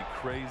going to be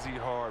crazy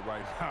hard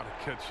right now to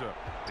catch up.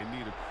 They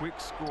need a quick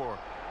score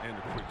and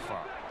a quick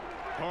foul.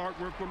 Hard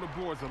work on the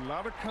boards. A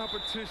lot of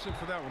competition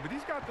for that one, but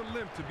he's got the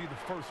limp to be the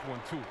first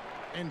one, too.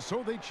 And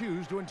so they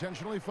choose to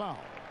intentionally foul.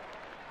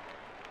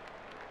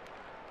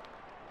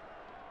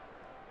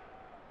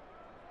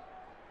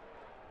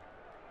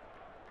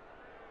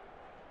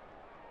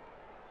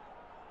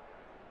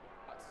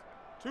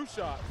 Two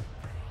shots.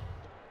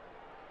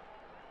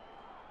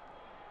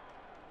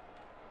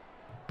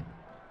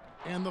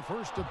 And the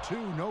first of 2,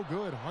 no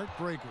good.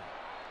 Heartbreaker.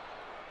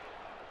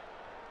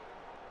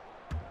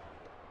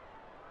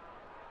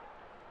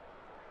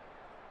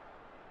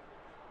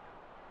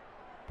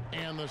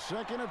 And the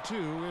second of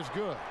 2 is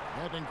good.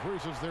 That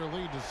increases their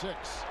lead to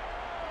 6.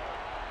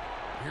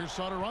 Here's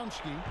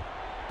Sotoronsky.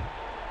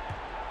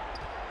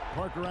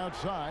 Parker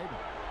outside.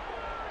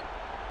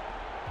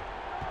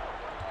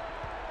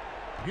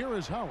 Here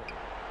is Howard.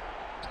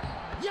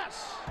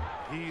 Yes!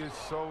 He is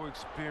so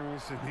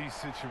experienced in these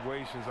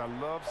situations. I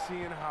love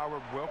seeing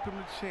Howard welcome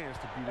the chance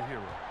to be the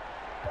hero.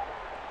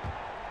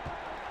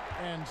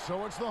 And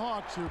so it's the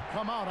Hawks who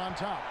come out on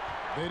top.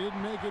 They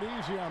didn't make it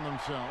easy on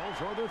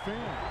themselves or their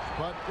fans,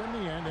 but in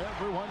the end,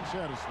 everyone's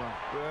satisfied.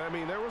 I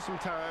mean, there were some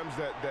times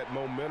that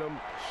momentum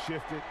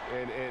shifted,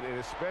 and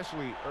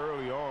especially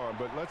early on,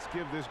 but let's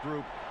give this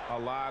group a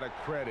lot of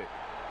credit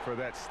for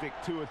that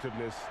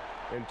stick-to-itiveness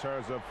in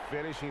terms of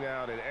finishing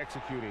out and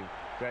executing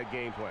that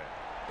game plan.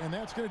 And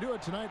that's going to do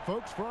it tonight,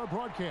 folks, for our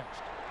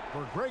broadcast.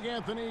 For Greg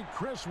Anthony,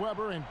 Chris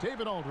Webber, and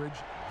David Aldridge,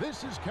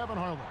 this is Kevin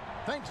Harlan.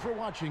 Thanks for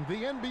watching the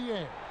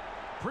NBA,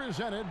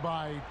 presented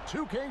by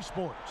 2K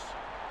Sports.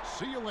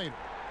 See you later.